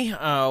Day.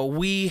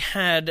 We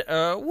had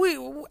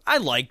I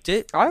liked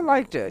it. I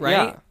liked it.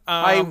 Right?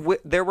 Yeah.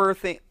 There were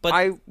things. but-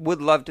 I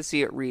would love to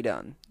see it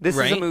redone. This is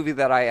a Right? movie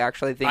that I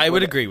actually think I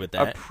would agree with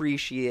that.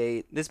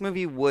 Appreciate. This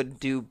movie would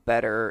do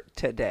better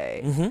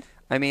today. Mm-hmm.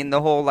 I mean,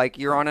 the whole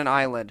you're on an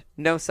island,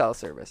 no cell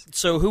service.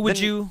 So who would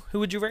you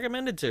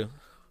recommend it to?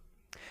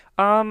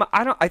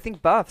 I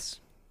think Buffs,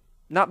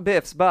 not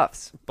Biffs.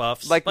 Buffs.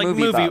 Buffs, Like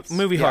movie buffs.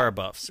 movie Yeah. horror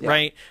buffs, Yeah.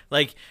 right?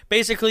 Like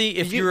basically,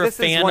 if you're a this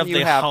is fan one of you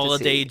the have to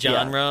holiday see.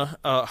 genre,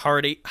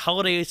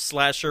 holiday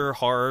slasher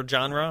horror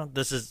genre,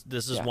 this is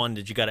one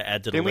that you got to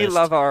add to the And list. we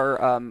love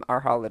our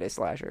holiday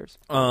slashers.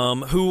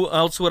 Who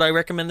else would I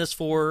recommend this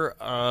for?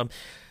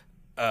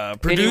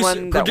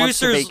 Anyone that wants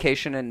to producers.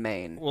 vacation in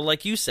Maine. Well,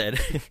 like you said,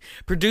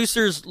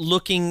 producers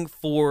looking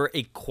for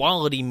a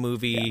quality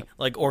movie,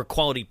 or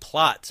quality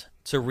plot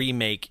to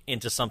remake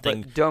into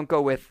something. But don't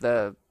go with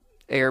the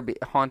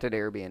haunted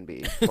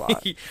Airbnb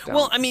plot.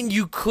 Well, I mean,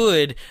 you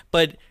could,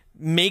 but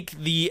make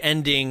the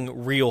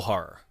ending real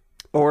horror.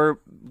 Or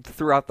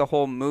throughout the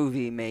whole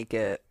movie, make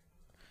it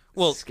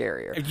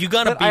scarier. You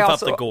got to But beef I up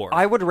also- the gore.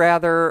 I would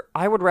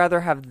rather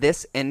have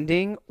this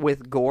ending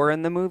with gore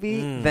in the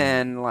movie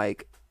than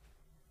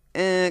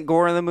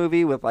gore in the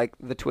movie with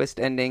the twist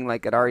ending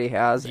like it already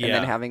has, and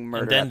then having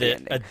murder And then at the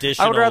the ending.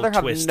 additional I would rather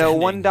have twist no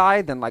ending. one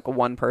die than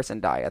one person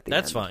die at the end.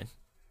 That's fine.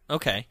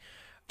 Okay.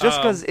 Just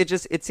because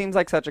it seems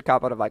like such a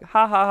cop out of ha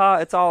ha ha,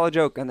 it's all a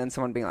joke, and then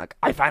someone being like,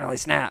 I finally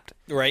snapped.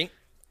 Right.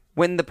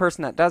 When the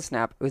person that does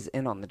snap was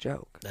in on the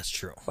joke, That's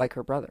true. like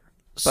her brother.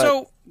 But,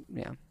 So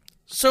yeah.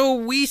 So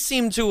we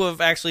seem to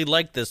have actually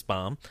liked this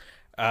bomb,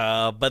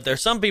 but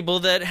there's some people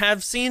that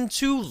have seemed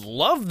to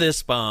love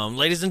this bomb.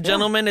 Ladies and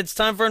gentlemen, it's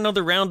time for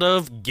another round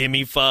of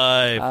Gimme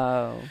 5.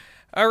 Oh.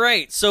 All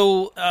right,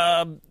 so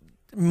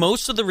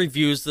most of the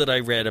reviews that I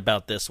read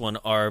about this one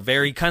are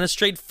very kind of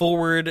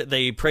straightforward.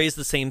 They praise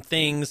the same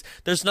things.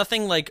 There's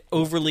nothing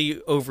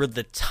overly over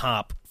the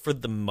top for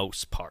the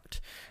most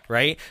part,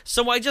 right?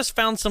 So I just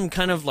found some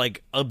kind of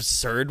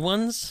absurd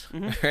ones,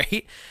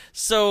 right?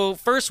 So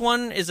first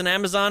one is an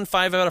Amazon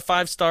 5 out of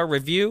 5 star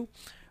review,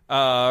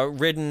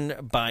 written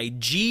by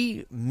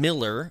G.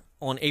 Miller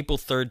on April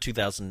 3rd,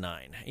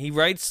 2009. He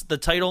writes the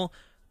title,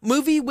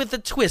 Movie with a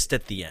Twist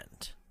at the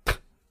End.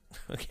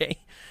 Okay.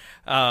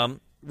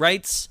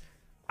 Writes,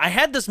 I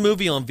had this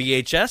movie on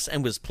VHS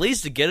and was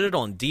pleased to get it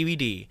on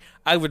DVD.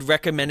 I would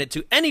recommend it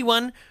to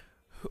anyone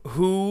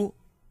who...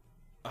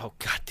 Oh,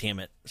 God damn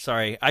it.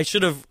 Sorry. I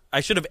should have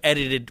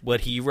edited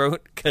what he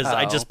wrote because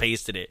I just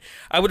pasted it.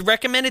 I would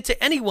recommend it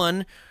to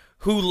anyone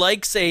who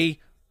likes a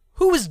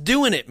Who is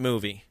Doing It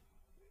movie.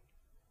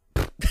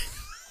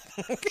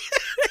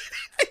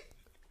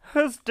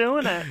 Who's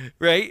doing it?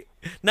 Right?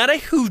 Not a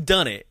who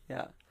done it.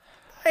 Yeah.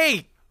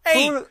 Hey,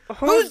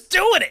 who's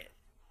doing it?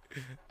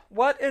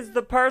 What is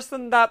the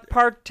person that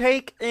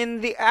partake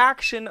in the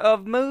action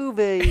of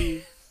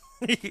movie?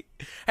 Hey,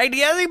 does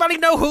anybody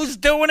know who's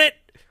doing it?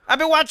 I've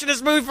been watching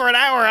this movie for an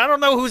hour. I don't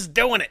know who's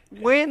doing it.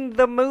 When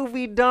the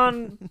movie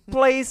done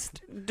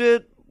placed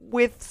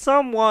with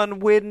someone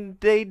when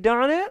they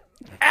done it?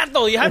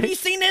 Ethel, have you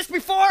seen this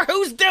before?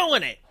 Who's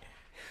doing it?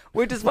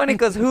 Which is funny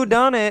because who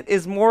done it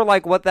is more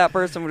like what that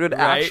person would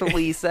Right.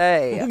 actually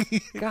say.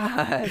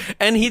 God.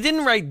 And he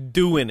didn't write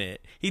doing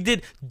it. He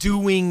did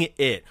doing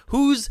it.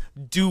 Who's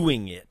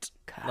doing it?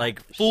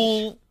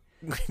 Full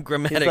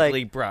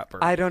grammatically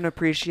proper. I don't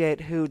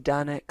appreciate who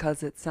done it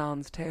because it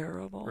sounds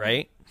terrible.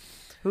 Right?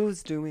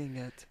 Who's doing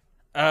it?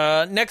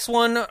 Next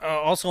one,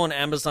 also on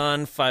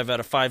Amazon, 5 out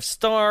of 5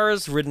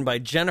 stars, written by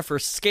Jennifer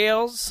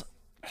Scales.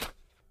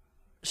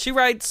 She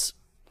writes,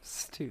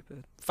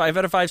 Stupid. 5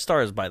 out of 5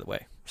 stars, by the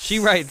way. She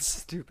writes,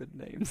 Stupid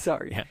name.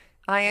 Sorry. Yeah.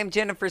 I am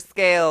Jennifer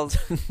Scales.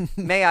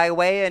 May I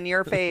weigh in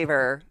your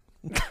favor?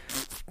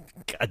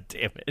 God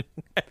damn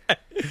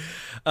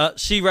it.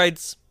 She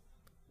writes,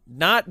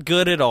 not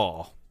good at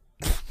all.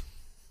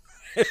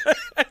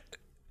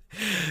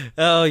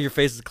 Oh, your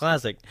face is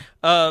classic.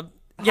 Yeah.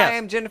 I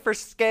am Jennifer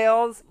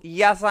Scales.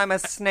 Yes, I'm a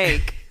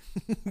snake.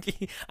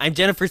 I'm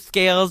Jennifer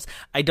Scales.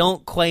 I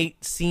don't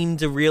quite seem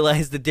to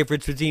realize the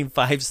difference between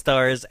 5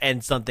 stars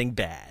and something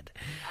bad.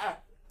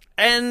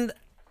 And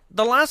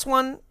the last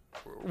one,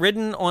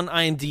 written on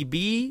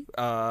IMDb,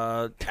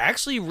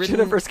 actually written...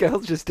 Jennifer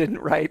Scales just didn't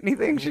write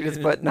anything. She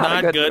just put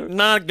not a good movie.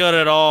 Not good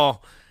at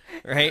all.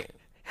 Right?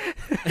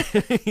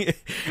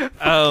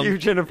 You,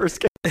 Jennifer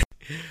Scales.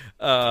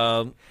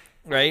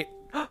 Right?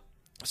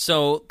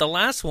 So the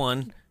last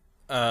one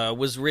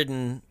was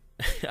written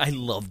I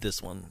love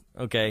this one.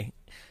 Okay.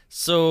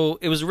 So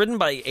it was written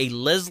by a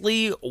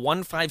Leslie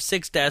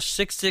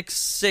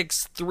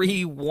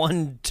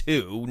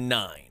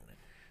 156-666-3129.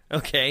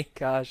 Okay.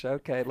 Gosh,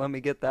 okay, let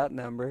me get that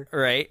number.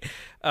 Right.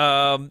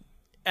 And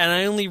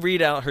I only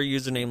read out her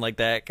username like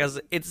that because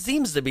it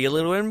seems to be a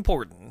little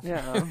important.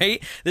 Yeah.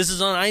 Right? This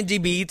is on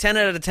IMDb, 10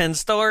 out of 10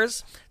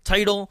 stars.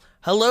 Title,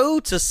 Hello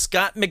to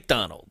Scott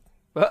McDonald.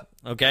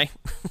 Okay.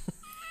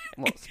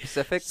 A little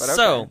specific, but okay.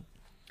 So,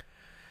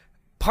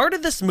 part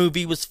of this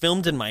movie was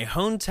filmed in my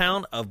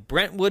hometown of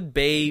Brentwood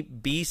Bay,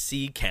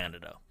 BC,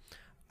 Canada.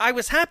 I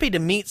was happy to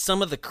meet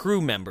some of the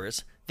crew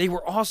members. They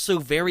were also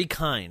very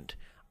kind.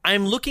 I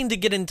am looking to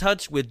get in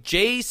touch with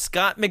J.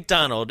 Scott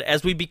McDonald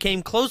as we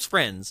became close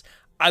friends.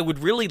 I would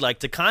really like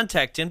to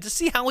contact him to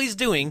see how he's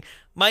doing.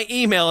 My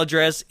email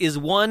address is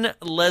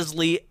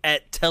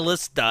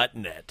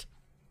oneleslie@telus.net.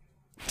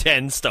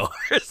 10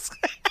 stars.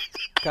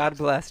 God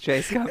bless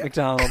J. Scott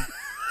McDonald.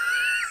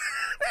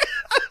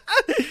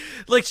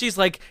 Like, she's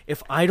like,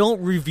 if I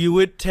don't review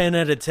it 10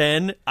 out of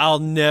 10, I'll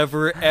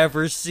never,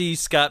 ever see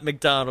Scott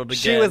McDonald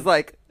again. She was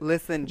like,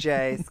 listen,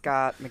 J.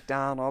 Scott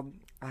McDonald,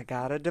 I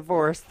got a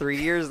divorce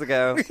 3 years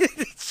ago.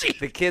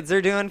 The kids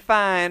are doing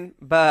fine,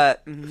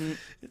 but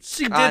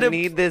she did I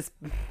need this.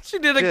 She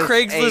did a just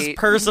Craigslist ate.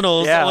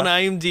 personals Yeah. on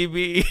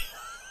IMDb.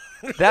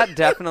 That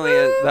definitely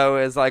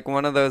is like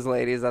one of those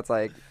ladies that's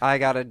like, I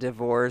got a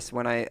divorce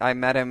when I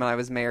met him and I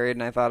was married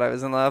and I thought I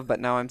was in love, but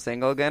now I'm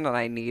single again and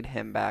I need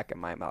him back in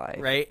my life.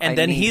 Right, and and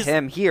then need he's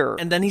him here.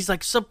 And then he's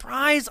like,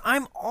 surprise,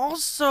 I'm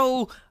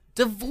also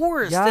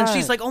divorced. Yeah. And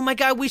she's like, oh my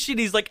God, we should.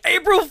 He's like,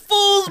 April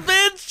Fool's,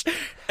 bitch.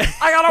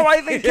 I got a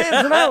wife and kids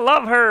and I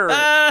love her.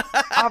 I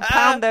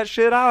pound that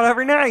shit out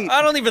every night.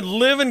 I don't even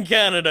live in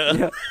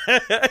Canada.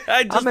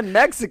 I'm in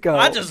Mexico.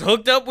 I just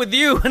hooked up with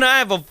you and I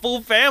have a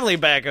full family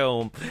back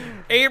home.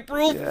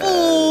 April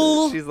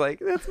Fool. She's like,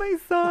 that's my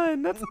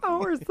son. That's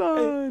our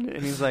son.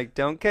 And he's like,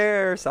 don't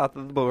care. South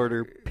of the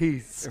border.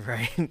 Peace.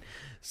 Right.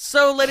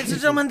 So, ladies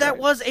and gentlemen, that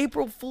was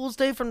April Fool's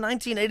Day from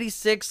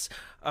 1986.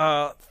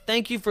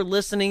 Thank you for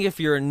listening. If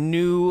you're a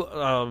new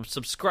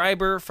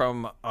subscriber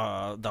from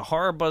the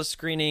Horror Buzz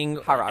screening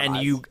and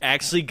you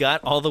actually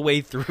got all the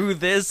way through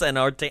this and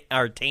our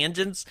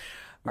tangents,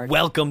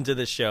 welcome to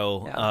the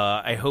show.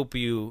 Yeah. I hope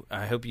you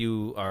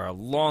are a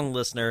long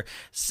listener.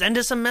 Send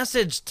us a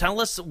message. Tell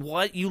us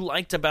what you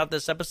liked about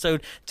this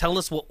episode. Tell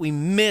us what we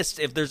missed.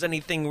 If there's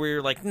anything where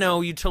you're like,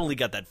 no, you totally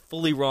got that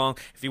fully wrong.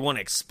 If you want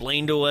to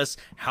explain to us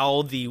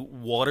how the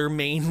water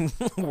main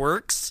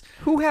works.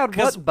 Who had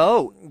what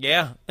boat?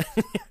 Yeah.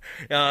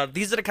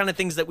 These are the kind of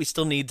things that we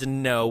still need to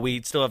know.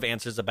 We still have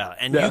answers about.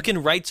 And you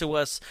can write to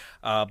us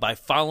by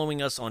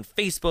following us on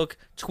Facebook,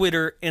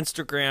 Twitter,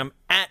 Instagram,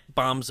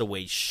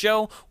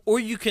 @BombsAwayShow, or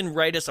you can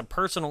write us a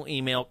personal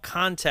email,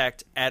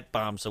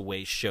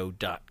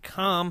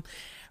 contact@bombsawayshow.com.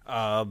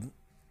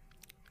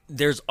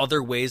 There's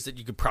other ways that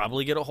you could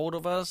probably get a hold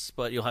of us,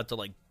 but you'll have to,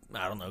 like,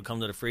 I don't know, come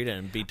to the Frida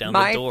and beat down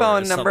My the door.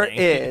 phone or number something.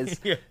 is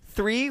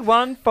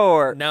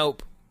 314.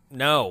 Nope.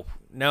 No.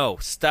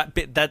 Stop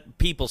that.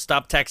 People,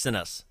 stop texting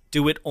us.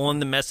 Do it on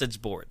the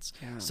message boards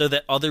so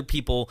that other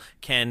people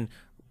can,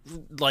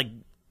 like,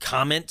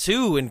 comment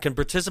too and can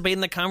participate in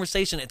the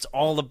conversation. It's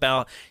all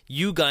about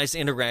you guys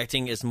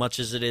interacting as much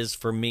as it is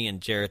for me and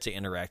Jared to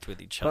interact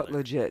with each other. But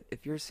legit,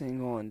 if you're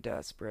single and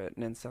desperate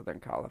and in Southern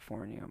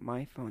California,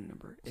 my phone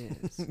number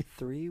is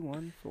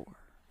 314.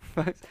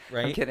 Right?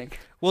 I'm kidding.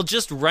 Well,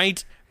 just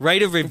write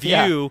a review.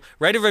 Yeah.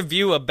 Write a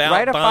review about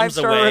Write a Bombs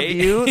 5-star Away.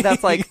 review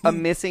that's like a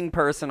missing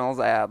personals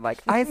ad. Like,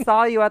 I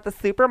saw you at the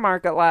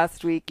supermarket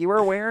last week. You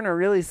were wearing a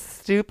really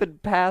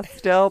stupid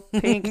pastel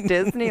pink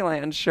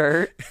Disneyland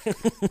shirt.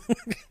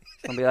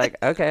 I'll be like,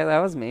 okay, that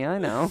was me. I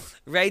know.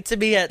 Write to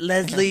me at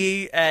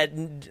Leslie at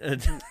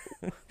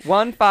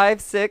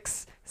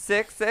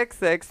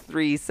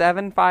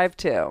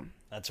 156-666-3752.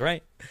 That's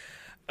right.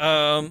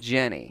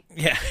 Jenny.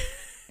 Yeah.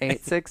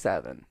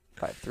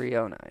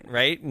 867-5309.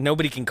 Right?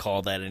 Nobody can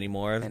call that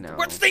anymore. I know.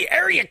 What's the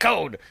area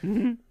code?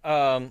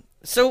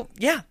 So,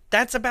 yeah,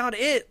 that's about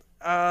it.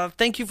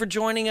 Thank you for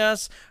joining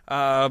us.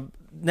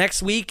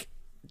 Next week,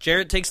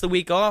 Jarrett takes the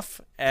week off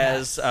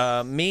as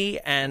me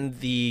and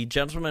the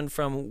gentleman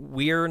from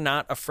We're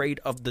Not Afraid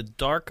of the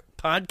Dark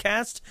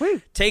podcast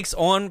takes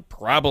on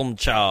Problem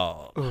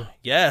Child.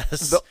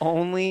 Yes. The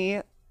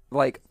only,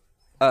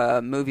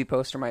 movie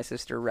poster my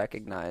sister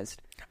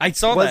recognized I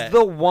saw was that.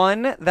 the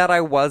one that I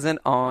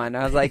wasn't on.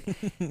 I was like,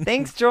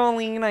 thanks,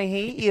 Jolene. I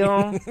hate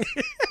you.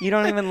 You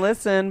don't even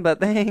listen, but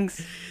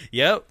thanks.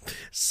 Yep.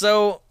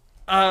 So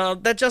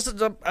that just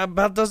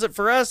about does it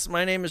for us.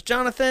 My name is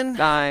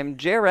Jonathan. I'm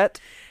Jarrett.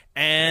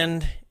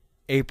 And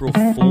April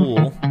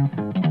Fool.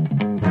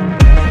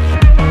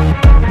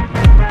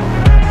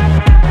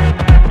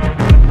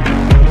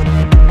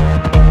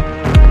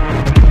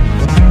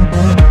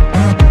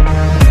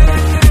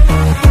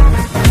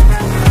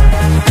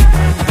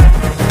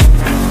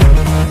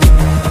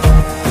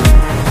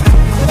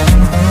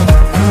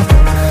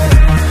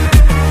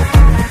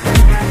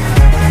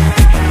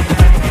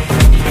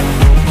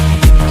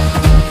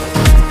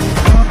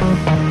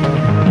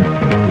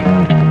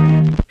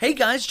 Hey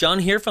guys, John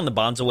here from the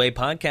Bonds Away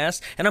podcast,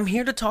 and I'm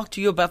here to talk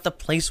to you about the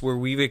place where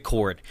we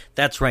record.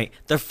 That's right,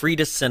 the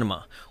Frida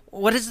Cinema.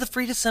 What is the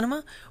Frida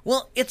Cinema?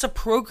 Well, it's a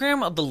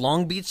program of the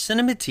Long Beach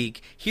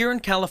Cinematheque here in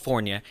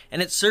California,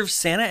 and it serves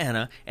Santa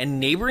Ana and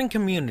neighboring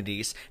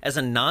communities as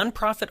a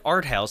non-profit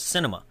art house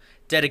cinema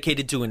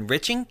dedicated to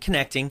enriching,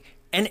 connecting,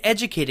 and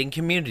educating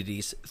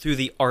communities through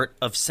the art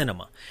of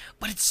cinema.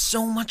 But it's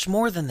so much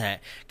more than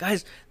that.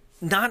 Guys,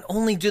 not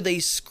only do they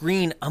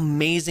screen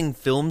amazing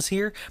films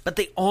here, but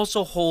they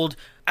also hold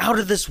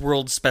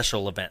out-of-this-world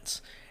special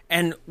events.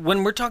 And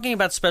when we're talking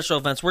about special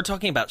events, we're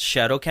talking about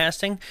shadow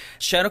casting.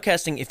 Shadow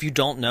casting, if you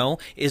don't know,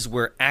 is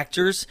where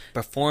actors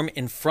perform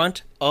in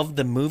front of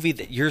the movie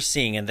that you're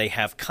seeing, and they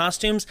have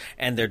costumes,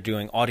 and they're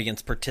doing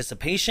audience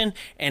participation,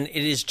 and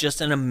it is just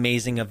an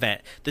amazing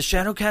event. The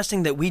shadow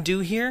casting that we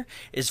do here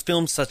is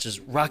films such as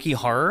Rocky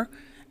Horror,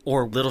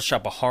 or Little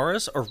Shop of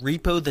Horrors, or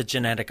Repo the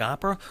Genetic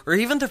Opera, or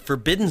even The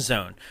Forbidden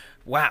Zone.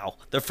 Wow,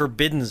 The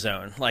Forbidden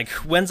Zone. Like,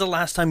 when's the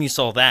last time you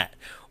saw that?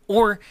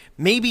 Or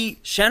maybe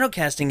shadow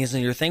casting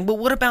isn't your thing, but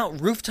what about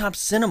rooftop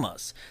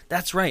cinemas?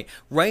 That's right.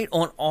 Right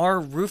on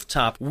our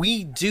rooftop,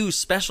 we do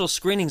special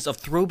screenings of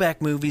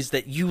throwback movies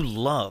that you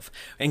love,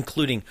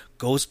 including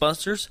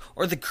Ghostbusters,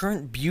 or the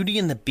current Beauty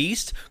and the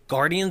Beast,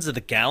 Guardians of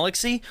the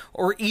Galaxy,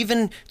 or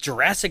even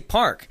Jurassic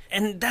Park.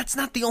 And that's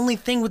not the only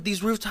thing with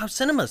these rooftop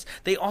cinemas.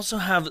 They also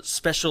have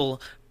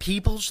special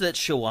people that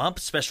show up,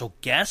 special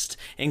guests,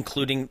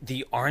 including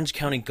the Orange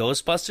County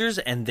Ghostbusters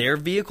and their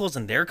vehicles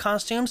and their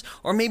costumes,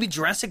 or maybe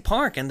Jurassic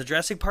Park and the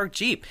Jurassic Park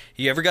Jeep.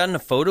 You ever gotten a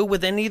photo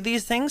with any of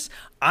these things?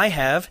 I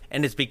have,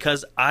 and it's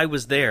because I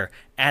was there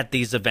at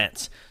these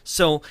events.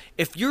 So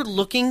if you're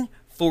looking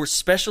for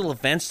special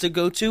events to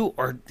go to,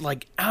 or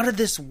like out of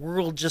this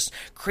world, just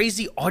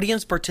crazy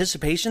audience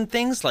participation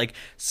things like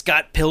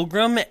Scott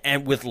Pilgrim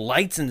and with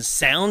lights and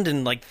sound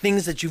and like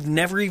things that you've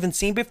never even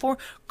seen before,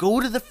 go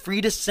to the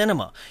Frida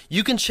Cinema.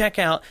 You can check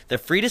out the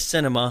Frida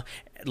Cinema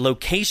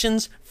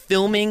locations,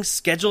 filming,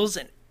 schedules,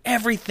 and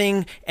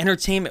everything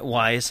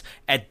entertainment-wise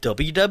at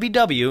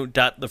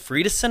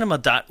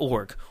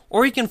www.thefridacinema.org.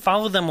 Or you can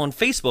follow them on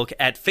Facebook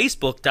at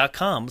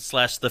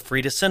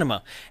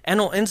facebook.com/thefridacinema, and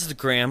on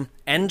Instagram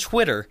and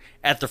Twitter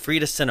at the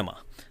Frida Cinema.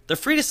 The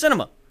Frida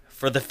Cinema,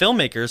 for the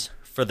filmmakers,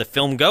 for the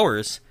film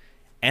goers,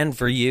 and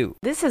for you.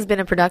 This has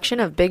been a production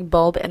of Big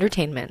Bulb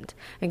Entertainment,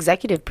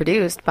 executive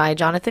produced by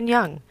Jonathan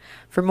Young.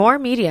 For more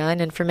media and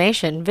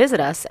information, visit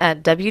us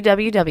at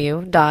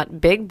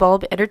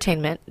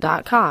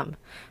www.bigbulbentertainment.com.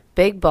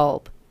 Big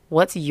Bulb,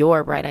 what's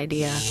your bright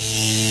idea?